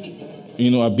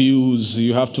 abuse.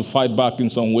 You have to fight back in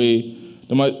some way.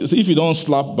 If you don't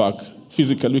slap back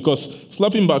physically, because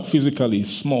slapping back physically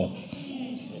is small.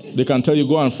 They can tell you,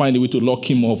 go and find a way to lock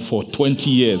him up for 20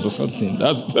 years or something.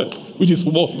 Which is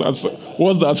worse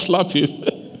than slapping.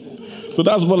 So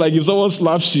that's more like if someone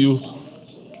slaps you,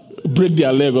 break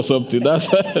their leg or something. That's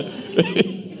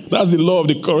the law of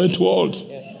the current world.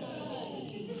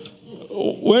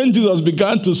 When Jesus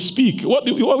began to speak, what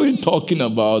he wasn't talking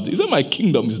about, he said, my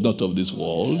kingdom is not of this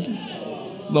world.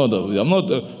 I'm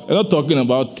not talking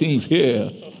about things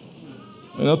here.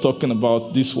 I'm not talking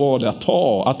about this world at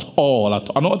all.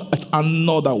 It's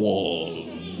another world.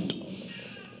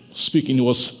 Speaking, he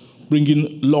was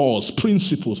bringing laws,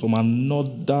 principles from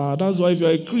another. That's why if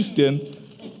you're a Christian,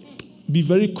 be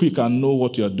very quick and know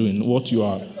what you are doing,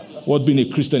 what being a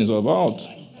Christian is all about.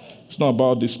 It's not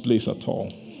about this place at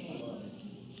all.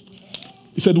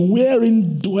 He said,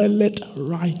 wherein dwelleth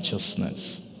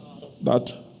righteousness,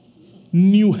 that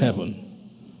new heaven.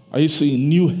 Are you seeing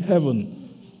new heaven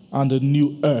and the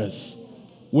new earth?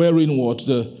 Wherein what?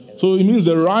 So it means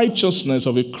the righteousness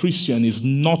of a Christian is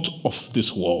not of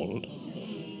this world.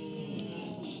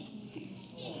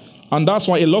 And that's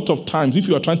why a lot of times, if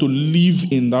you are trying to live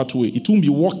in that way, it won't be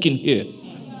working here.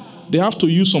 They have to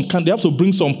they have to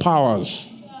bring some powers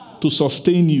to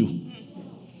sustain you.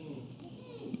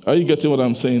 Are you getting what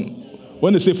I'm saying?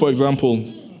 When they say, for example,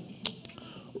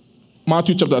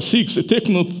 Matthew chapter 6, take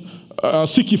note,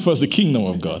 seek ye first the kingdom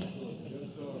of God.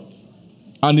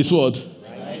 And it's what?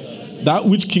 That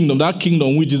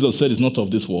kingdom which Jesus said is not of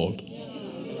this world.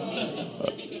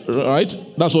 Right?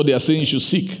 That's what they are saying you should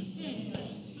seek.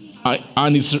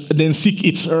 And then seek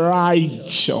its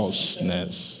righteousness.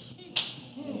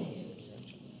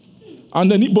 And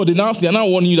then they are now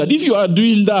warning you that if you are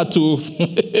doing that too,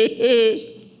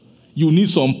 you need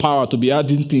some power to be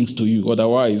adding things to you.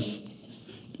 Otherwise,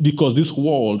 because this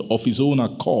world of its own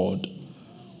accord,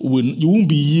 you won't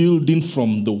be yielding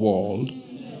from the world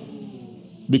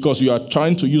because you are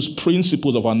trying to use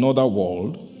principles of another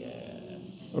world.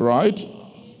 Right?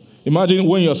 Imagine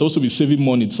when you're supposed to be saving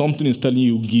money, something is telling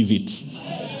you, give it.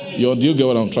 Do you get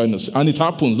what I'm trying to say? And it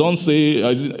happens. Don't say,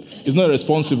 it's not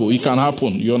irresponsible. It can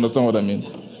happen. You understand what I mean?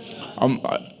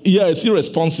 It's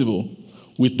irresponsible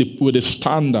with the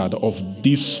standard of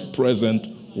this present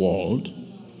world.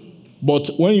 But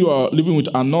when you are living with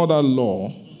another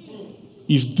law,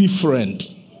 it's different.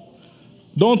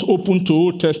 Don't open to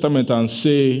Old Testament and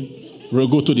say, We'll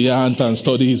go to the ant and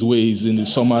study his ways. In the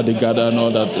summer they gather and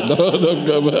all that.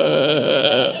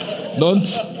 Don't,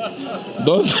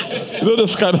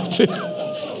 those kind of things.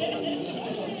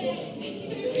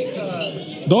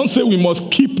 Don't say we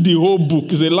must keep the whole book.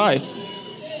 It's a lie.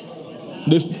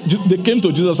 They came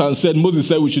to Jesus and said, Moses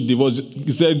said we should divorce.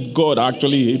 He said God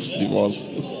actually hates divorce.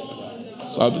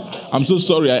 So I'm so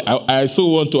sorry. I so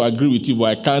want to agree with you, but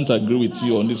I can't agree with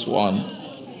you on this one.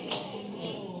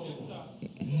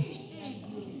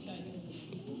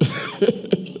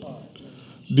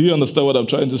 Do you understand what I'm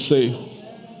trying to say?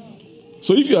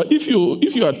 So if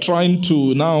you are trying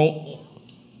to now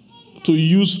to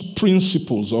use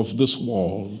principles of this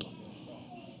world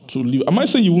to live, am I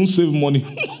saying you won't save money?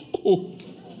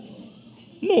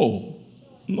 No,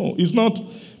 it's not.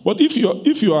 But if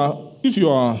you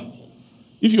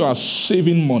are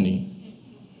saving money,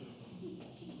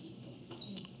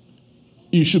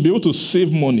 you should be able to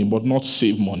save money, but not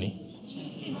save money.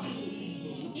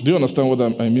 Do you understand what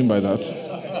I mean by that?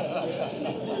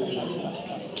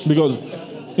 Because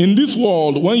in this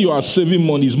world, when you are saving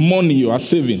money, it's money you are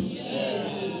saving.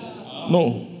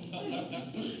 No.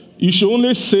 You should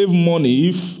only save money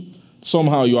if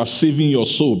somehow you are saving your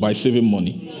soul by saving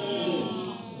money.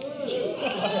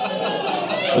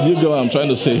 Do you get what I'm trying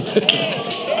to say?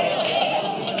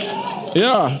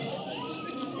 Yeah.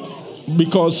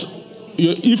 Because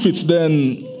if it's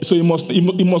then, so it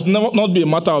must never not be a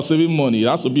matter of saving money. It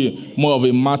has to be more of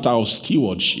a matter of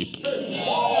stewardship.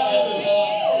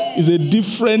 It's a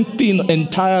different thing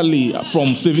entirely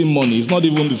from saving money. It's not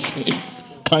even the same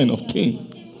kind of thing.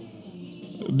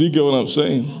 Do you get what I'm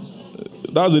saying?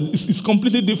 It's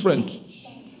completely different.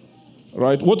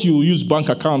 Right? What you use bank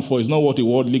account for is not what a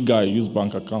worldly guy use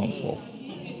bank account for.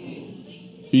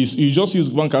 You just use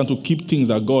bank account to keep things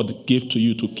that God gave to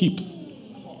you to keep,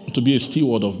 to be a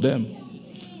steward of them.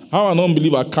 How an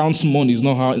unbeliever counts money is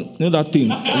not how, that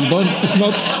thing. It's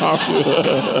not how.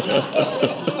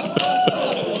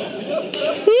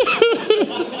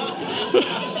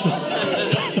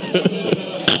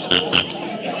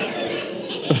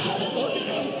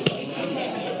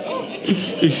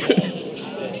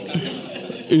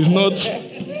 It's not,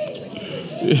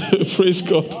 praise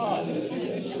God.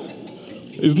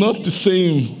 It's not the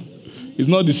same. It's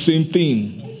not the same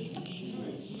thing.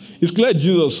 It's clear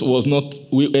Jesus was not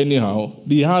anyhow.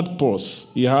 He had purse.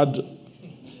 He had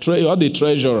a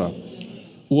treasurer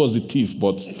who was the thief,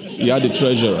 but he had a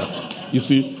treasurer. You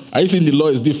see, are you seeing the law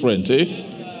is different, eh?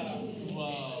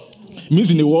 It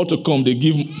means in the world to come, they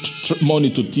give money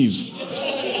to thieves.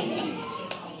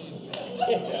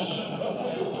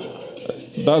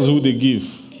 That's who they give.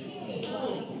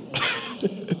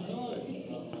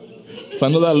 It's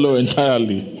another law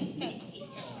entirely.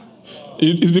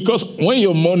 It's because when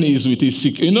your money is with a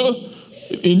sick,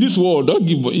 in this world,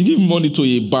 you give money to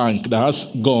a bank that has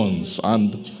guns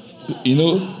and,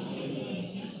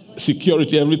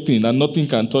 security, everything, and nothing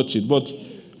can touch it. But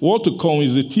what to come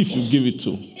is the thief you give it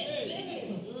to.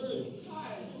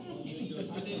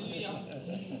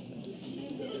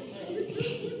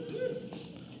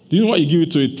 Do you know why you give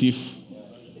it to a thief?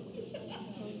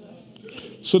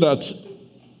 So that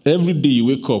every day you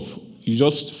wake up, you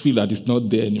just feel that it's not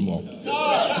there anymore.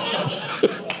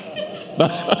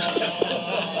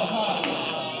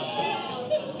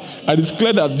 And it's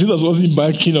clear that Jesus wasn't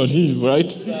banking on him, right?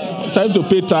 Time to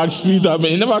pay tax, feed them.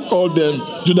 He never called them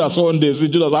Judas one day.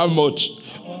 Said, Judas, how much?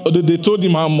 They told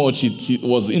him how much it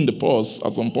was in the purse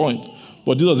at some point.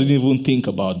 But Jesus didn't even think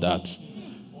about that.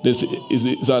 There's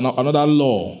another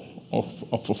law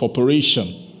of operation.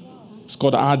 It's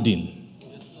called adding.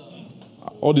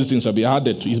 All these things shall be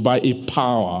added to. It's by a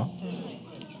power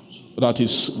that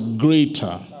is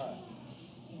greater.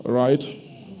 Right?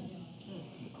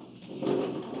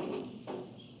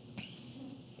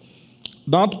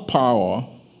 That power,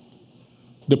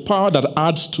 the power that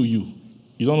adds to you,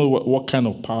 you don't know what kind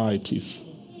of power it is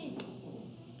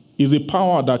a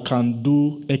power that can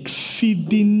do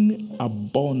exceeding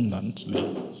abundantly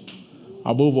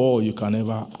above all you can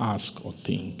ever ask or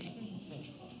think.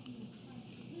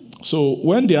 So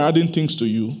when they're adding things to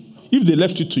you, if they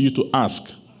left it to you to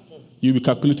ask, you'll be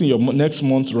calculating your next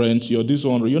month's rent, your this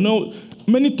one.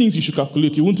 Many things you should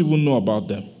calculate, you won't even know about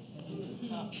them.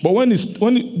 But when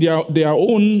their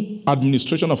own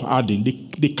administration of adding,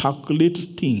 they calculate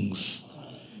things.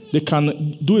 They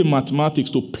can do a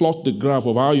mathematics to plot the graph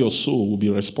of how your soul will be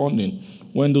responding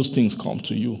when those things come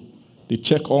to you. They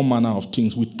check all manner of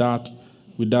things with that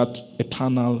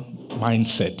eternal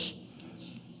mindset.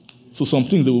 So some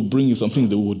things they will bring you, some things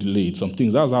they will delay. Some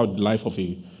things, that's how the life of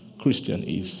a Christian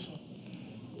is.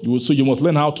 So you must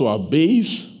learn how to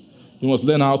abase. You must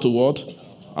learn how to what?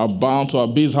 abound, to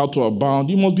abase, how to abound.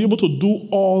 You must be able to do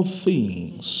all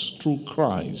things through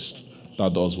Christ.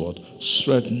 That does what?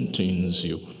 Strengthens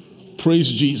you.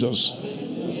 Praise Jesus.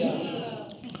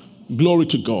 Glory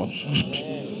to God.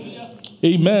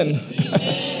 Amen.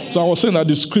 So I was saying that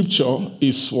the scripture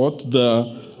is what?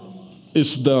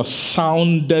 Is the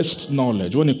soundest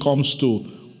knowledge when it comes to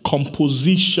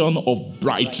composition of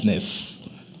brightness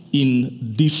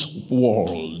in this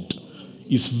world.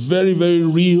 It's very, very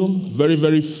real, very,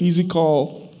 very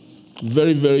physical,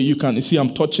 very, very, you can see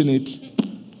I'm touching it,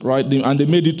 right? And they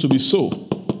made it to be so,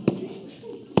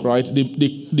 right?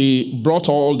 They brought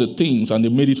all the things and they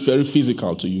made it very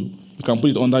physical to you. You can put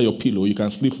it under your pillow. You can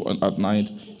sleep at night.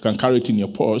 You can carry it in your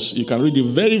purse. You can read it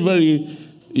very, very,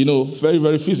 very,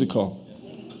 very physical.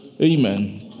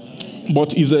 Amen.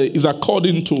 But is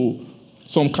according to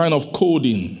some kind of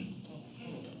coding,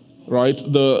 right?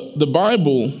 The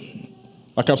Bible,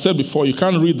 like I've said before, you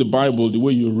can't read the Bible the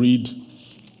way you read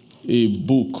a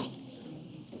book,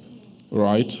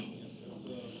 right?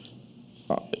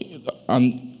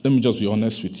 And let me just be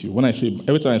honest with you.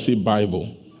 Every time I say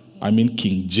Bible, I mean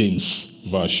King James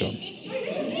Version.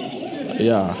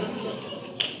 Yeah.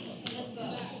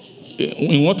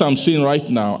 In what I'm saying right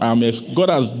now, God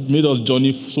has made us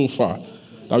journey so far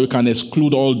that we can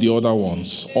exclude all the other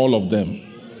ones, all of them.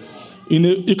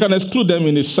 You can exclude them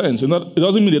in a sense. It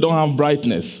doesn't mean they don't have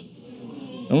brightness.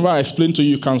 Remember I explained to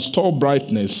you, you can store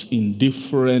brightness in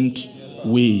different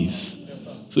ways.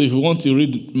 So if you want to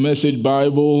read Message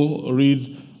Bible,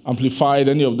 read Amplified,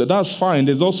 any of that, that's fine.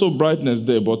 There's also brightness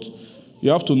there, but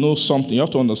you have to know something. You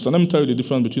have to understand. Let me tell you the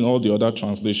difference between all the other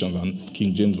translations and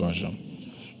King James Version.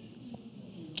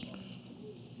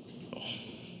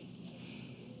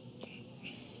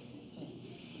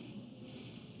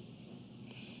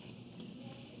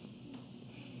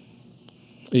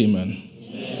 Amen.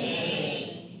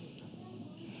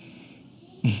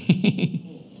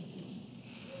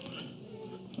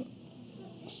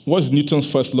 What's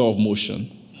Newton's first law of motion?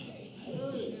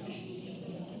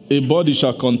 A body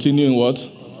shall continue in what?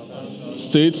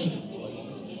 State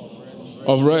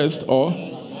of rest or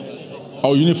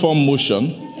uniform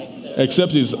motion,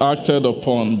 except it's acted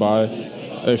upon by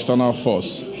external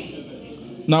force.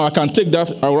 Now I can take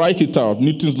that, I'll write it out,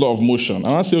 Newton's law of motion. And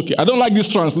I say, okay, I don't like this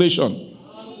translation.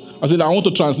 I said, I want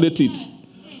to translate it.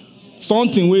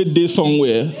 Something where they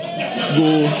somewhere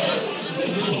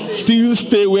go still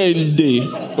stay where it day,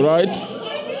 right?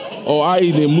 Or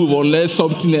they move unless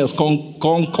something else come.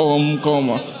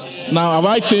 Now have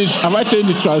I changed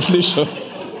the translation?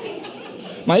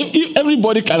 Now if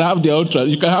everybody can have their own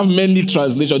translation, you can have many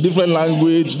translations, different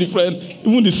language,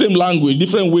 even the same language,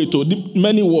 different way to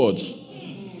many words.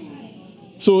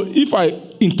 So if I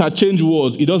interchange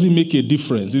words, it doesn't make a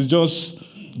difference. It's just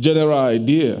general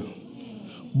idea.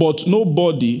 But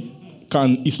nobody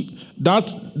can,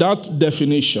 that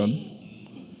definition,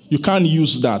 you can't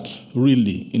use that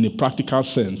really in a practical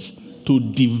sense to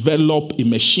develop a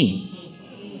machine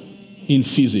in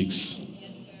physics.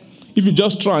 If you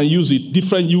just try and use it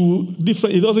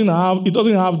it doesn't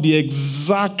have the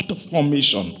exact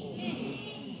formation.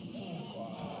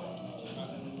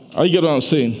 Are you get what I'm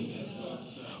saying?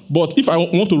 But if I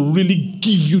want to really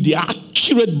give you the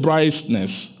accurate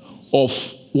brightness of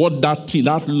what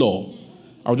that law,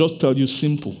 I'll just tell you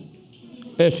simple.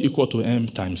 F equal to M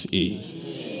times A.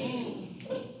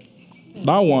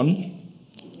 That one,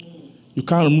 you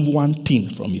can't remove one thing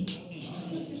from it.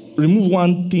 Remove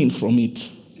one thing from it.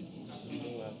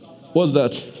 What's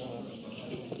that?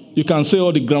 You can say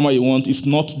all the grammar you want, it's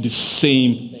not the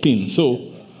same thing.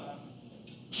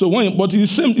 But it's the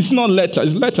same, it's not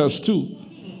letters, it's letters too.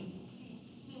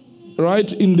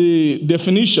 Right? In the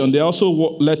definition, there are also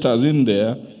letters in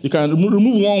there. You can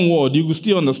remove one word, you will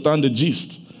still understand the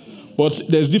gist. But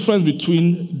there's difference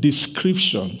between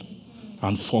description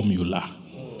and formula.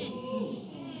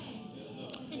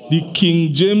 The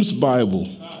King James Bible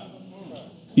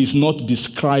is not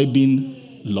describing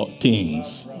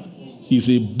things. It's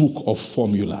a book of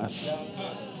formulas.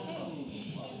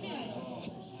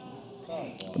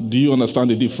 Do you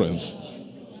understand the difference?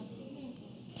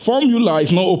 Formula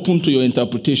is not open to your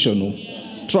interpretation.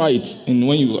 No. Try it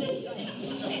when you,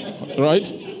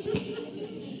 right?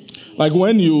 Like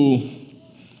when you,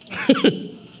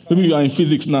 maybe you are in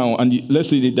physics now, and let's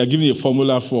say they're giving you a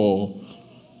formula for,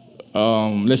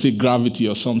 let's say gravity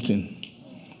or something.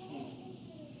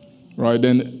 Right,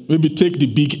 then maybe take the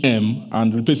big M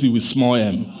and replace it with small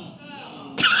m.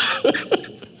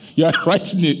 You are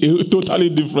writing a totally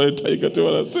different. You get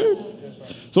what I'm saying?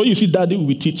 So when you see Daddy will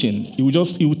be teaching, he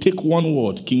will take one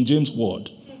word, King James word.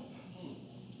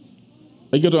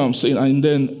 You get what I'm saying? And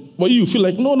then, But you feel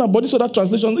like, no, but this other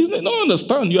translation, no,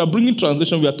 understand. You are bringing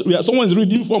translation. Someone is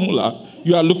reading formula.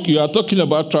 You are talking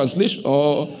about translation.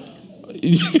 Or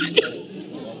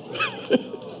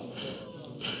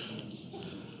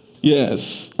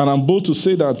yes, and I'm bold to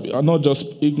say that we are not just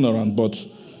ignorant, but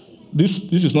this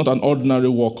is not an ordinary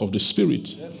work of the Spirit.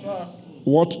 Yes, sir.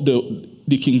 What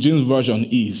the King James Version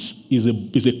is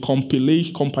a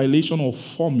compilation of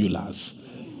formulas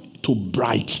to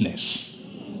brightness.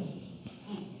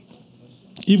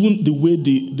 Even the way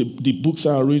the books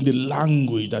are arranged, the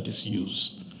language that is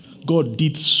used. God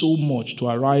did so much to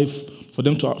arrive, for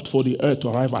the earth to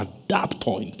arrive at that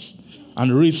point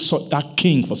and raise that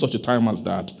king for such a time as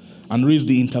that, and raise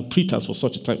the interpreters for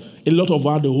such a time. A lot of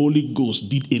the Holy Ghost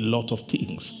did a lot of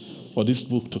things for this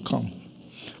book to come.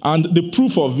 And the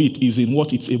proof of it is in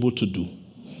what it's able to do.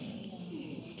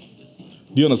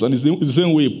 Do you understand? It's the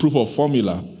same way a proof of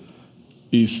formula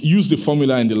is, use the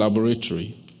formula in the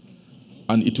laboratory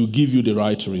and it will give you the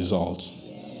right result.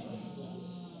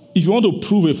 If you want to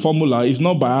prove a formula, it's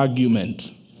not by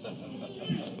argument.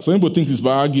 Some people think it's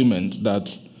by argument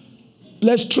that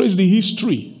let's trace the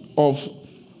history of,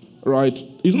 right?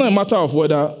 It's not a matter of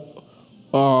whether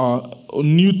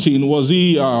Newton, was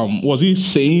he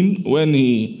sane when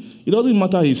it doesn't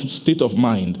matter his state of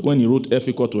mind when he wrote F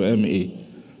equal to MA.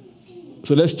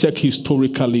 So let's check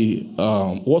historically,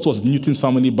 what was Newton's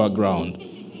family background?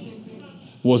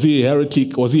 Was he a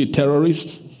heretic? Was he a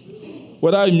terrorist?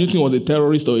 Whether Newton was a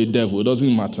terrorist or a devil, it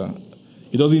doesn't matter.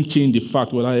 It doesn't change the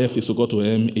fact whether F is equal to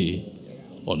MA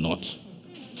or not.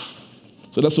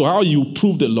 So that's how you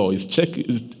prove the law, is check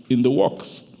in the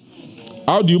works.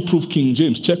 How do you prove King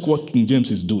James? Check what King James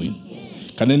is doing.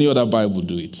 Can any other Bible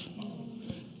do it?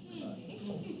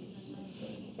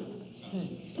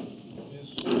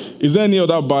 Is there any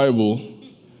other Bible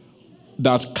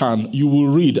that you will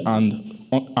read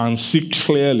and see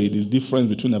clearly this difference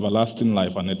between everlasting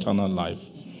life and eternal life?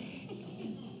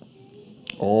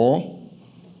 Or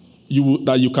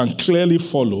that you can clearly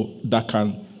follow, that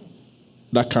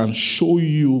can show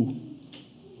you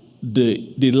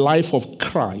the life of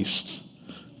Christ,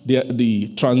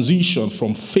 the transition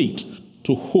from faith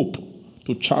to hope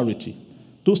to charity.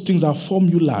 Those things are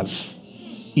formulas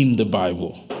in the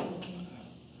Bible.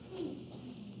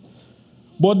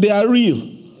 But they are real.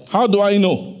 How do I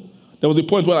know? There was a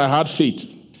point where I had faith.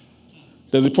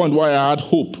 There's a point where I had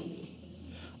hope.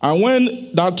 And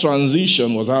when that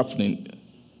transition was happening,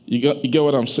 you get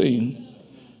what I'm saying?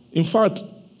 In fact,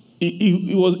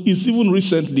 it's even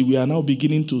recently we are now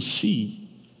beginning to see.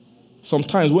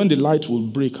 Sometimes when the light will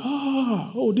break,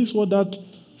 this is what that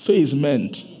phase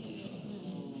meant.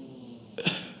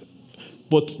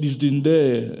 But it's been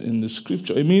there in the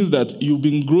scripture. It means that you've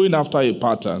been growing after a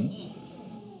pattern.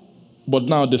 But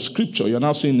now the scripture, you're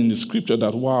now seeing in the scripture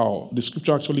that, wow, the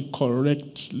scripture actually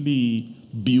correctly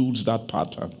builds that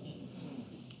pattern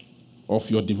of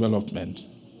your development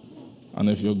and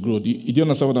of your growth. Do you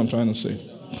understand what I'm trying to say?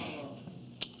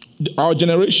 Our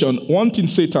generation, one thing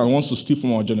Satan wants to steal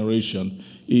from our generation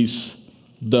is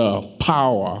the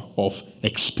power of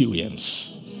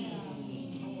experience.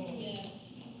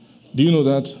 Do you know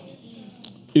that?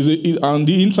 And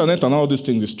the internet and all these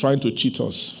things is trying to cheat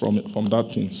us from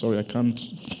that thing. Sorry, I can't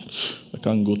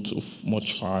go too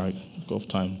much far of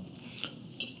time.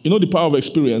 You know the power of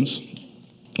experience?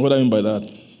 What do I mean by that?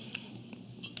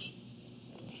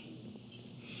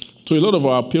 To a lot of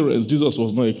our parents, Jesus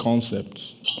was not a concept,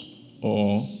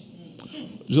 or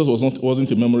Jesus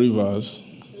wasn't a memory verse.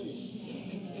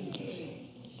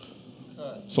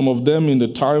 Some of them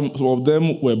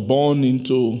were born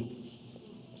into.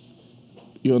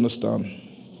 You understand?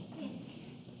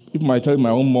 If I tell my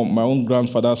own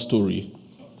grandfather's story,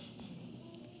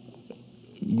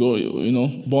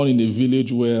 born in a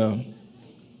village where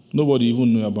nobody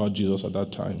even knew about Jesus at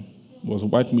that time. It was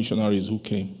white missionaries who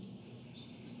came.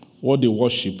 What they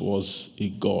worshipped was a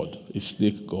god, a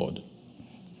snake god.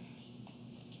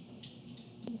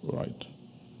 Right.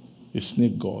 A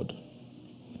snake god.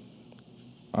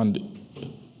 And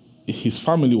his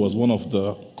family was one of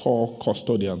the core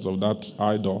custodians of that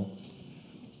idol.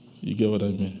 You get what I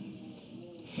mean?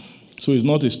 So it's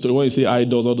not a story. When you say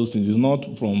idols, all those things, it's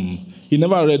not from... He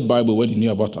never read Bible when he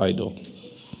knew about idol.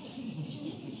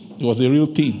 It was a real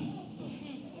thing.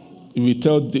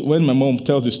 When my mom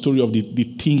tells the story of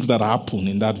the things that happen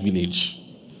in that village,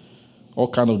 all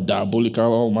kind of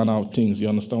diabolical, all manner of things, you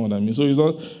understand what I mean? So it's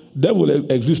not... Devil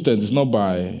existence is not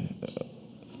by...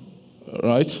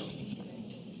 right?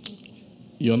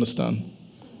 You understand?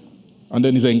 And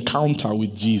then his encounter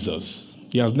with Jesus.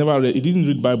 He didn't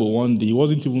read Bible one day. He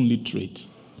wasn't even literate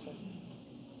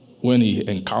when he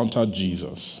encountered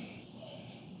Jesus.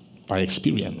 by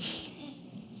experience.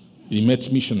 He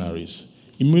met missionaries.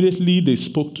 Immediately they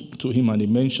spoke to him and they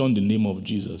mentioned the name of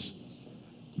Jesus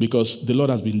because the Lord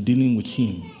has been dealing with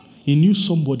him. He knew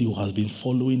somebody who has been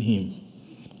following him.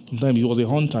 Sometimes he was a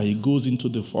hunter. He goes into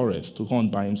the forest to hunt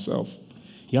by himself.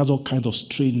 He has all kinds of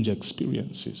strange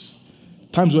experiences.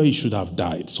 Times where he should have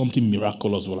died, something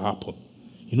miraculous will happen.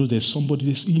 You know, there's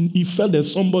somebody, he felt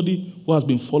there's somebody who has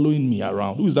been following me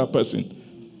around. Who is that person?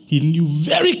 He knew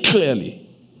very clearly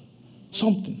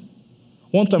something.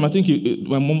 One time, I think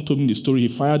my mom told me the story, he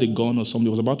fired a gun or something. He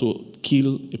was about to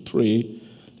kill a prey.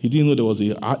 He didn't know there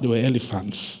were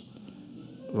elephants,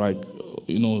 right?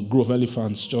 You know, a group of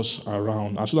elephants just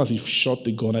around. As soon as he shot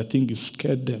the gun, I think it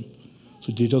scared them.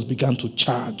 So they just began to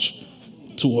charge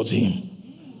towards him.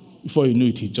 Before he knew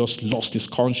it, he just lost his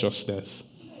consciousness.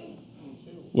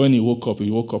 When he woke up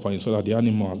and he saw that the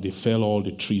animals, they fell all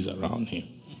the trees around him.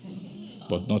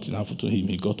 But nothing happened to him.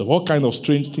 He got up. All kinds of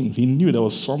strange things. He knew there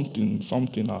was something,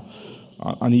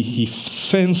 and he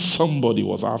sensed somebody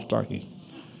was after him.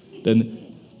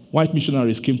 Then white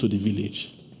missionaries came to the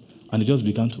village, and they just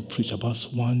began to preach about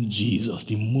one Jesus.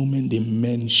 The moment they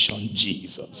mentioned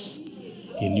Jesus,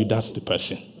 he knew that's the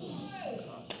person.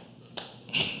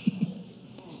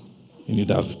 He knew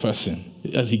that's the person.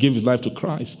 As he gave his life to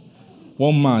Christ.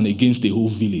 One man against the whole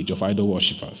village of idol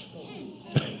worshippers.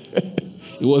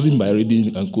 It wasn't by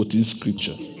reading and quoting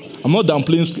scripture. I'm not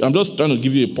downplaying scripture. I'm just trying to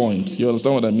give you a point. You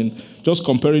understand what I mean? Just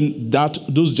comparing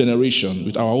those generations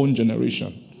with our own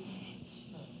generation.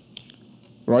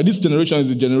 Right? This generation is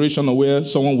the generation where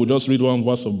someone will just read one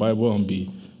verse of Bible and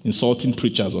be insulting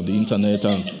preachers on the internet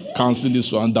and canceling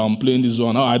this one, downplaying this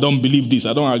one. Oh, I don't believe this.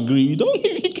 I don't agree.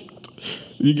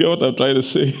 You get what I'm trying to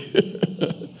say?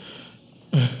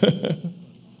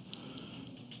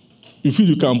 You feel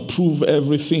you can prove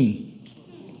everything.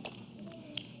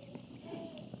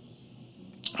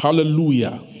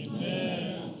 Hallelujah.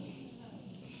 Amen.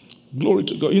 Glory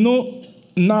to God. You know,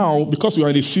 now, because we are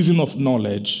in a season of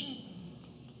knowledge,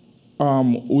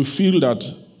 we feel that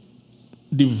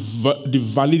the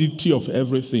validity of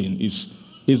everything is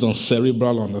based on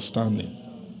cerebral understanding.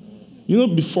 You know,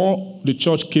 before the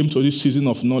church came to this season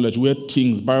of knowledge where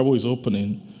Bible is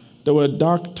opening, there were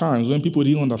dark times when people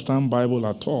didn't understand Bible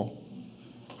at all.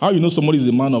 How you know somebody is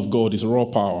a man of God is raw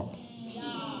power.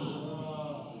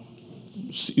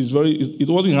 It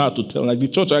wasn't hard to tell. Like the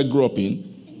church I grew up in,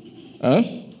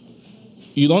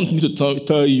 you don't need to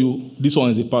tell you this one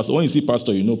is a pastor. When you see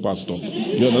pastor, you know pastor.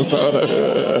 You understand?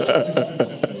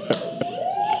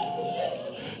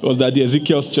 It was that the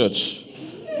Ezekiel's church.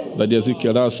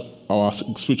 That's our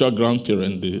spiritual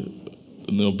grandparent,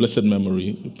 the blessed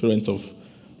memory, the parent of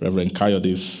Reverend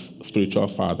Coyote's spiritual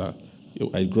father.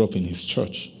 I grew up in his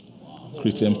church,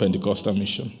 Christian Pentecostal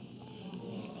Mission.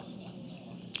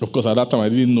 Of course, at that time, I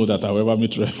didn't know that I would ever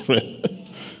meet Reverend.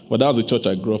 But that was the church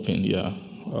I grew up in, yeah.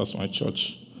 That was my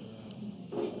church.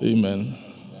 Amen.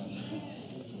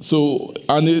 So,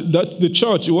 and the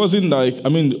church, it wasn't like,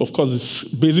 of course,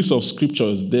 the basics of scripture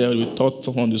is there. We taught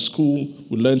on the school.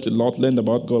 We learned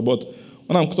about God. But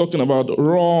when I'm talking about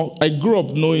raw, I grew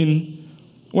up knowing,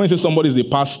 when you say somebody is the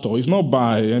pastor, it's not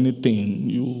by anything.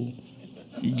 You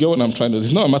get what I'm trying to say.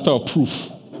 It's not a matter of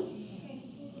proof.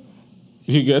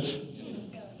 You get?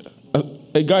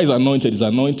 A guy is anointed,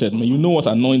 man. You know what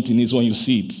anointing is when you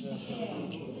see it.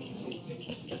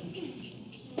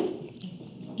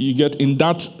 You get in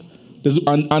that,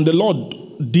 and the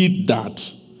Lord did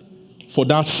that for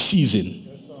that season.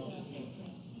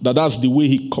 That's the way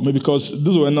he came, because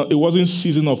it wasn't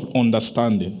season of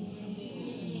understanding.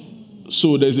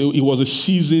 So it was a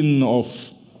season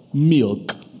of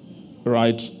milk,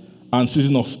 right? And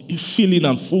season of filling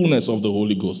and fullness of the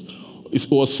Holy Ghost. It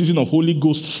was a season of Holy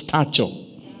Ghost stature.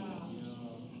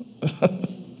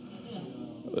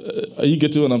 Are you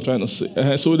getting what I'm trying to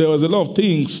say? So there was a lot of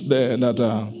things there that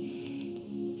are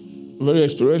very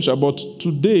experiential. But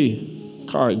today,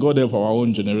 God help our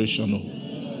own generation.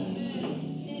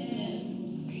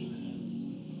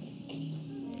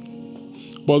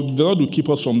 But the Lord will keep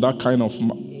us from that kind of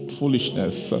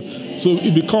foolishness. So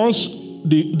it becomes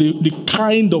the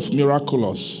kind of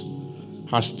miraculous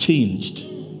has changed.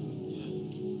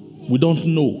 We don't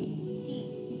know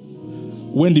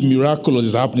when the miraculous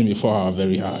is happening before our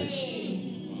very eyes.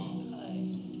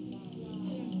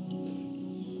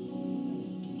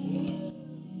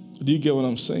 Do you get what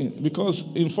I'm saying? Because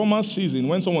in former season,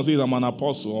 when someone says I'm an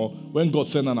apostle, or when God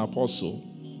sent an apostle,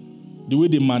 the way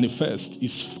they manifest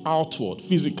is outward,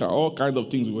 physical, all kinds of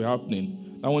things were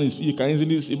happening. That one is you can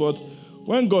easily see. But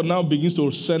when God now begins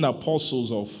to send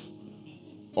apostles of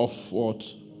what?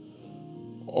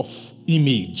 Of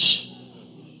image.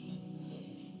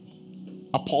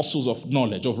 apostles of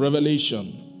knowledge, of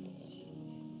revelation.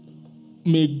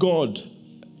 May God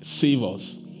save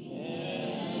us.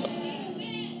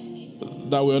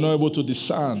 That we are not able to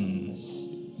discern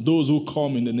those who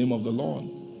come in the name of the Lord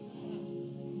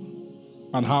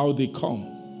and how they come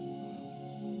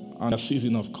and the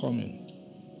season of coming.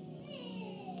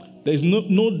 There is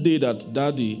no day that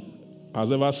Daddy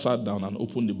has ever sat down and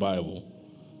opened the Bible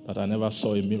that I never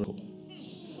saw a miracle.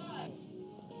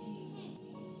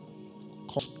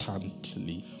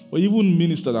 Constantly. But even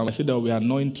ministers, and I said that we are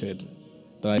anointed,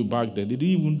 that I back then, they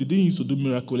didn't used to do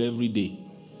miracle every day.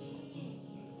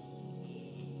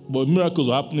 But miracles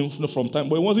were happening from time,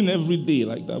 but it wasn't every day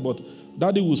like that. But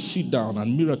Daddy would sit down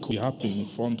and miracles happening in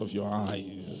front of your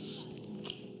eyes.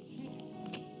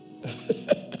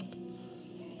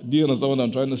 Do you understand what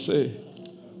I'm trying to say?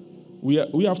 We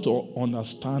have to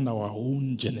understand our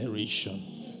own generation.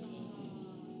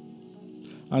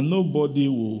 And nobody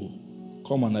will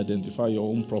come and identify your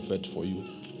own prophet for you.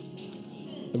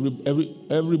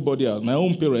 Everybody else, my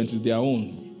own parents is their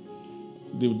own.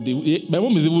 My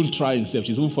mom is even trying stuff.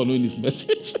 She's even following this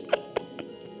message.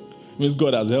 Means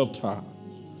God has helped her.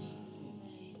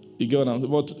 You get what I'm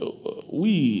saying? But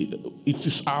it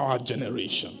is our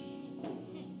generation.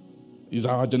 It's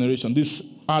our generation. This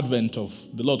advent of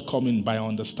the Lord coming by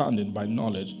understanding, by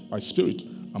knowledge, by spirit,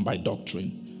 and by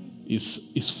doctrine is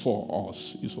for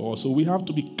us. It's for us. So we have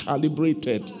to be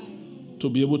calibrated to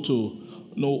be able to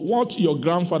know what your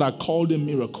grandfather called a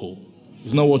miracle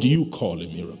is not what you call a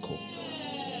miracle.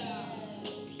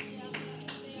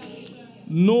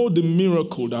 Know the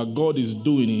miracle that God is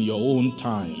doing in your own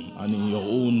time and in your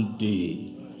own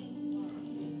day.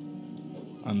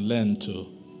 And learn to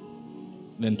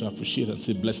appreciate and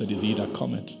say, blessed is he that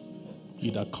cometh. He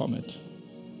that cometh.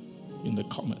 In the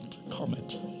cometh.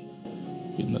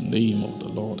 In the name of the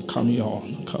Lord. Coming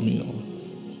on.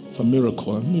 For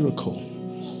miracle.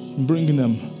 I'm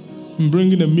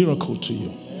bringing a miracle to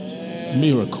you.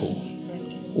 Miracle.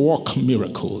 Walk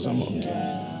miracles among you.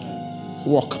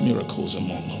 Walk miracles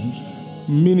among them.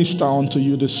 Minister unto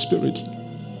you the Spirit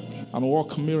and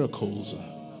walk miracles.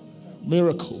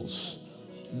 Miracles.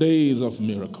 Days of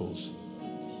miracles.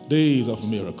 Days of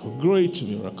miracle. Great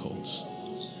miracles.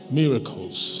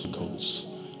 Miracles.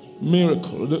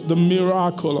 Miracle. The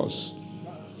miraculous.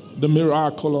 The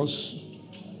miraculous.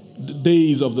 The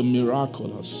days of the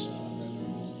miraculous.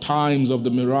 Times of the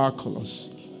miraculous.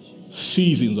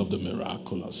 Seasons of the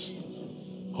miraculous.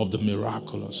 Of the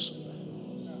miraculous.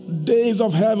 Days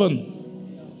of heaven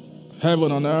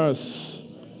on earth,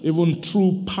 even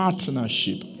true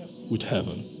partnership with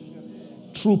heaven.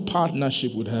 True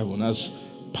partnership with heaven, as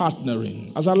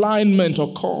partnering, as alignment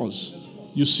occurs.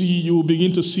 You will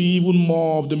begin to see even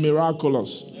more of the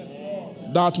miraculous.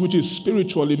 That which is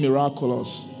spiritually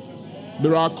miraculous.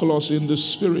 Miraculous in the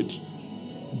spirit.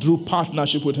 Through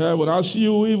partnership with heaven. As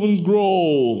you even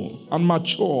grow and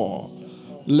mature,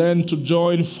 learn to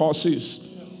join forces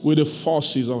with the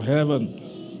forces of heaven.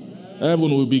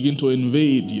 Heaven will begin to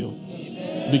invade you.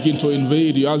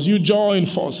 As you join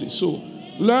forces. So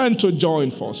learn to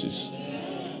join forces.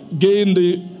 Gain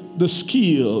the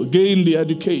skill, gain the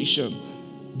education,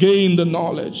 gain the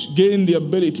knowledge, gain the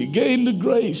ability, gain the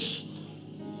grace,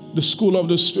 the school of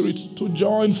the Spirit, to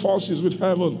join forces with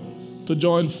heaven,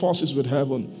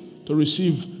 to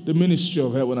receive the ministry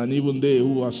of heaven, and even they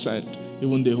who are sent,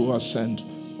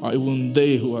 for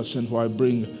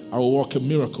I will work a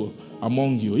miracle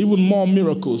among you. Even more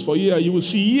miracles. For here you will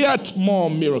see yet more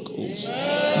miracles.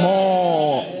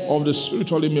 More of the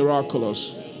spiritually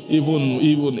miraculous. Even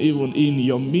in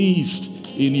your midst.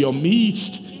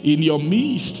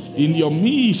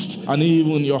 And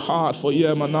even your heart. For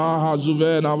here Manaha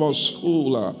Zuven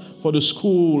school. For the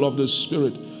school of the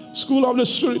Spirit. School of the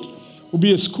Spirit will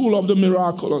be a school of the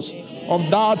miraculous. Of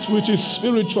that which is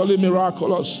spiritually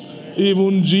miraculous.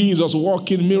 Even Jesus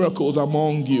working miracles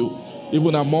among you.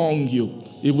 Even among you.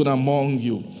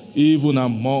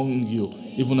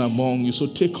 So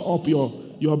take up your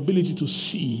ability to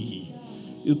see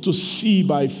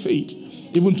by faith,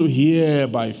 even to hear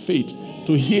by faith.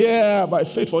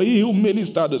 For he who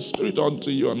ministered the Spirit unto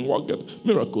you and worketh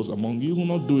miracles among you will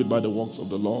not do it by the works of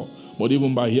the law, but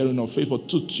even by hearing of faith. For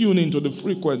to tune into the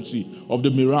frequency of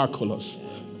the miraculous.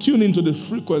 Tune into the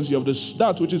frequency of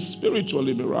that which is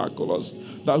spiritually miraculous.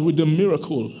 That with the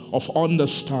miracle of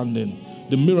understanding,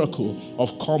 the miracle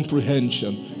of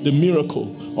comprehension, the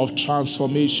miracle of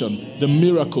transformation, the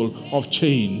miracle of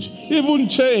change. Even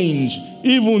change.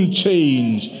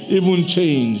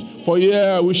 For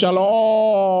here we shall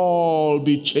all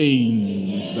be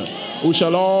changed. We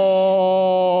shall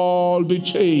all all be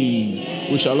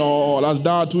changed. We shall all, as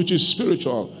that which is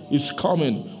spiritual is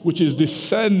coming, which is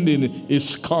descending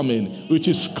is coming, which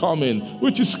is coming,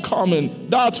 which is coming,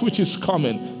 that which is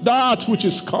coming, that which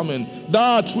is coming,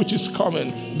 that which is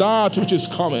coming, that which is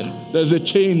coming. There's a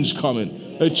change coming.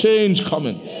 A change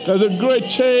coming. There's a great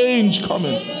change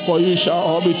coming. For you shall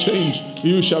all be changed.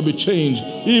 You shall be changed.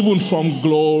 Even from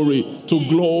glory to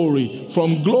glory.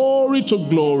 From glory to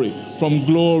glory. From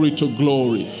glory to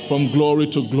glory. From glory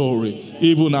to glory.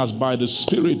 Even as by the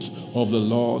Spirit of the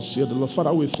Lord. Say the Lord.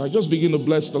 Father, we thank you. Just begin to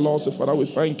bless the Lord. Say, Father, we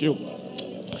thank you.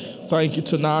 Thank you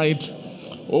tonight.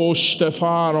 Oh,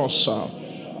 Stefanos.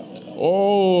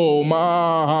 Oh,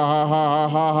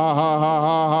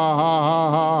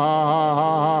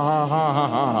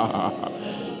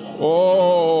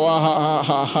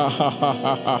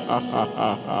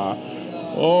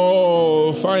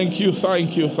 oh, thank you,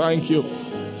 thank you, thank you.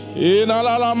 In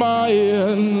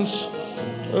Alalamayans,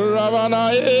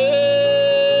 Ravanayan,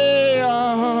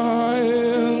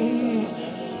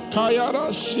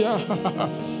 Kayarasya,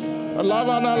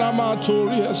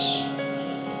 Lavanalamatorias.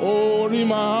 Oh,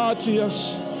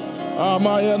 Rimatias,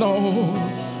 Amayano,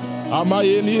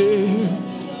 Amayelie,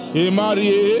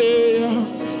 Emarie,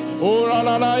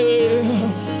 Orananae,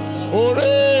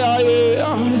 Oreae,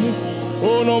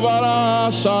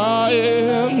 Onovarasae,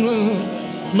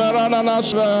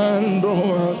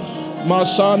 Merananasvendo,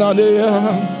 Masanadea,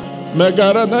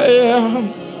 Megaranea.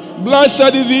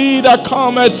 Blessed is he that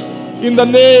cometh in the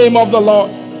name of the Lord.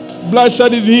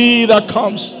 Blessed is he that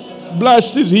comes.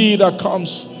 Blessed is he that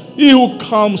comes. He who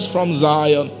comes from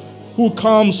Zion. Who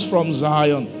comes from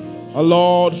Zion. A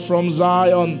Lord from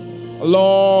Zion. A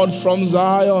Lord from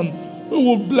Zion. Who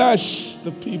will bless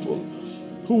the people.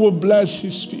 Who will bless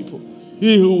his people.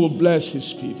 He who will bless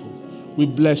his people. We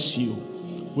bless you.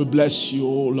 We bless you,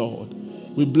 O Lord.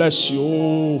 We bless you,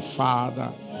 O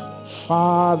Father.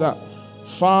 Father.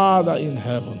 Father in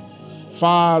heaven.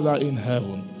 Father in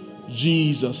heaven.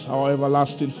 Jesus, our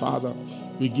everlasting Father.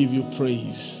 We give you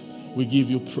praise. We give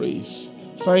you praise.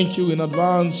 Thank you in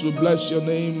advance. We bless your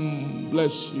name.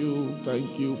 Bless you.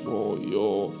 Thank you for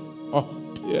your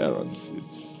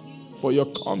appearances, for your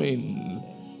coming,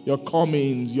 your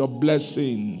comings, your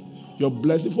blessing, your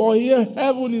blessing. For here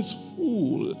heaven is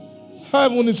full.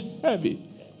 Heaven is heavy.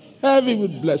 Heavy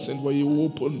with blessing. For you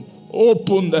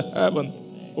open the heaven.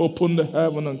 Open the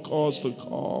heaven and cause to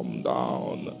come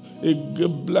down. A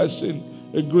good blessing.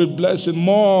 A great blessing,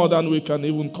 more than we can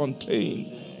even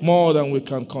contain. More than we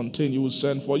can contain, you will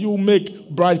send forth. You will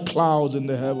make bright clouds in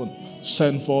the heaven.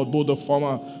 Send forth both the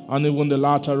former and even the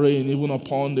latter rain, even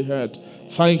upon the earth.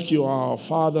 Thank you, our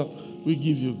Father. We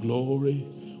give you glory.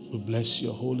 We bless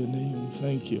your holy name.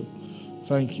 Thank you.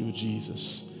 Thank you,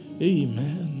 Jesus.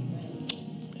 Amen.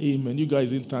 Amen. You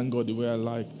guys didn't thank God the way I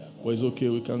like, but it's okay.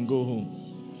 We can go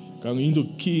home. Can we need to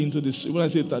key into this? When I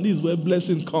say thank, this is where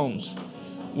blessing comes.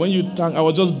 When you thank, I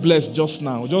was just blessed just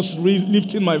now, just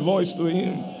lifting my voice to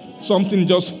him. Something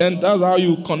just enters, how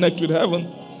you connect with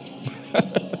heaven.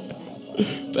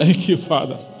 Thank you,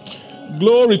 Father.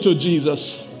 Glory to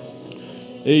Jesus.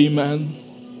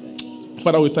 Amen.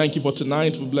 Father, we thank you for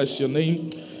tonight. We bless your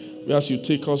name. We ask you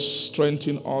take us,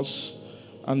 strengthen us,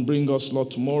 and bring us,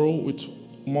 Lord, tomorrow with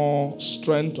more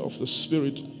strength of the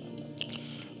Spirit.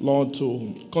 Lord,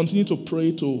 to continue to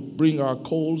pray, to bring our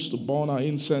coals, to burn our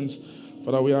incense.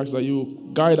 Father, we ask that you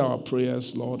guide our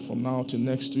prayers, Lord, from now till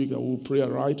next week. That we'll pray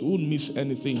right. We won't miss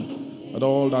anything at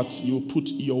all, that you put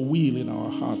your will in our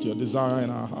heart, your desire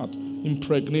in our heart.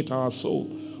 Impregnate our soul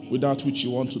with that which you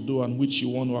want to do and which you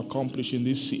want to accomplish in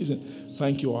this season.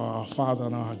 Thank you, our Father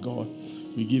and our God.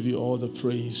 We give you all the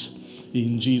praise.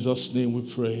 In Jesus' name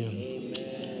we pray.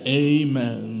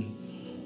 Amen.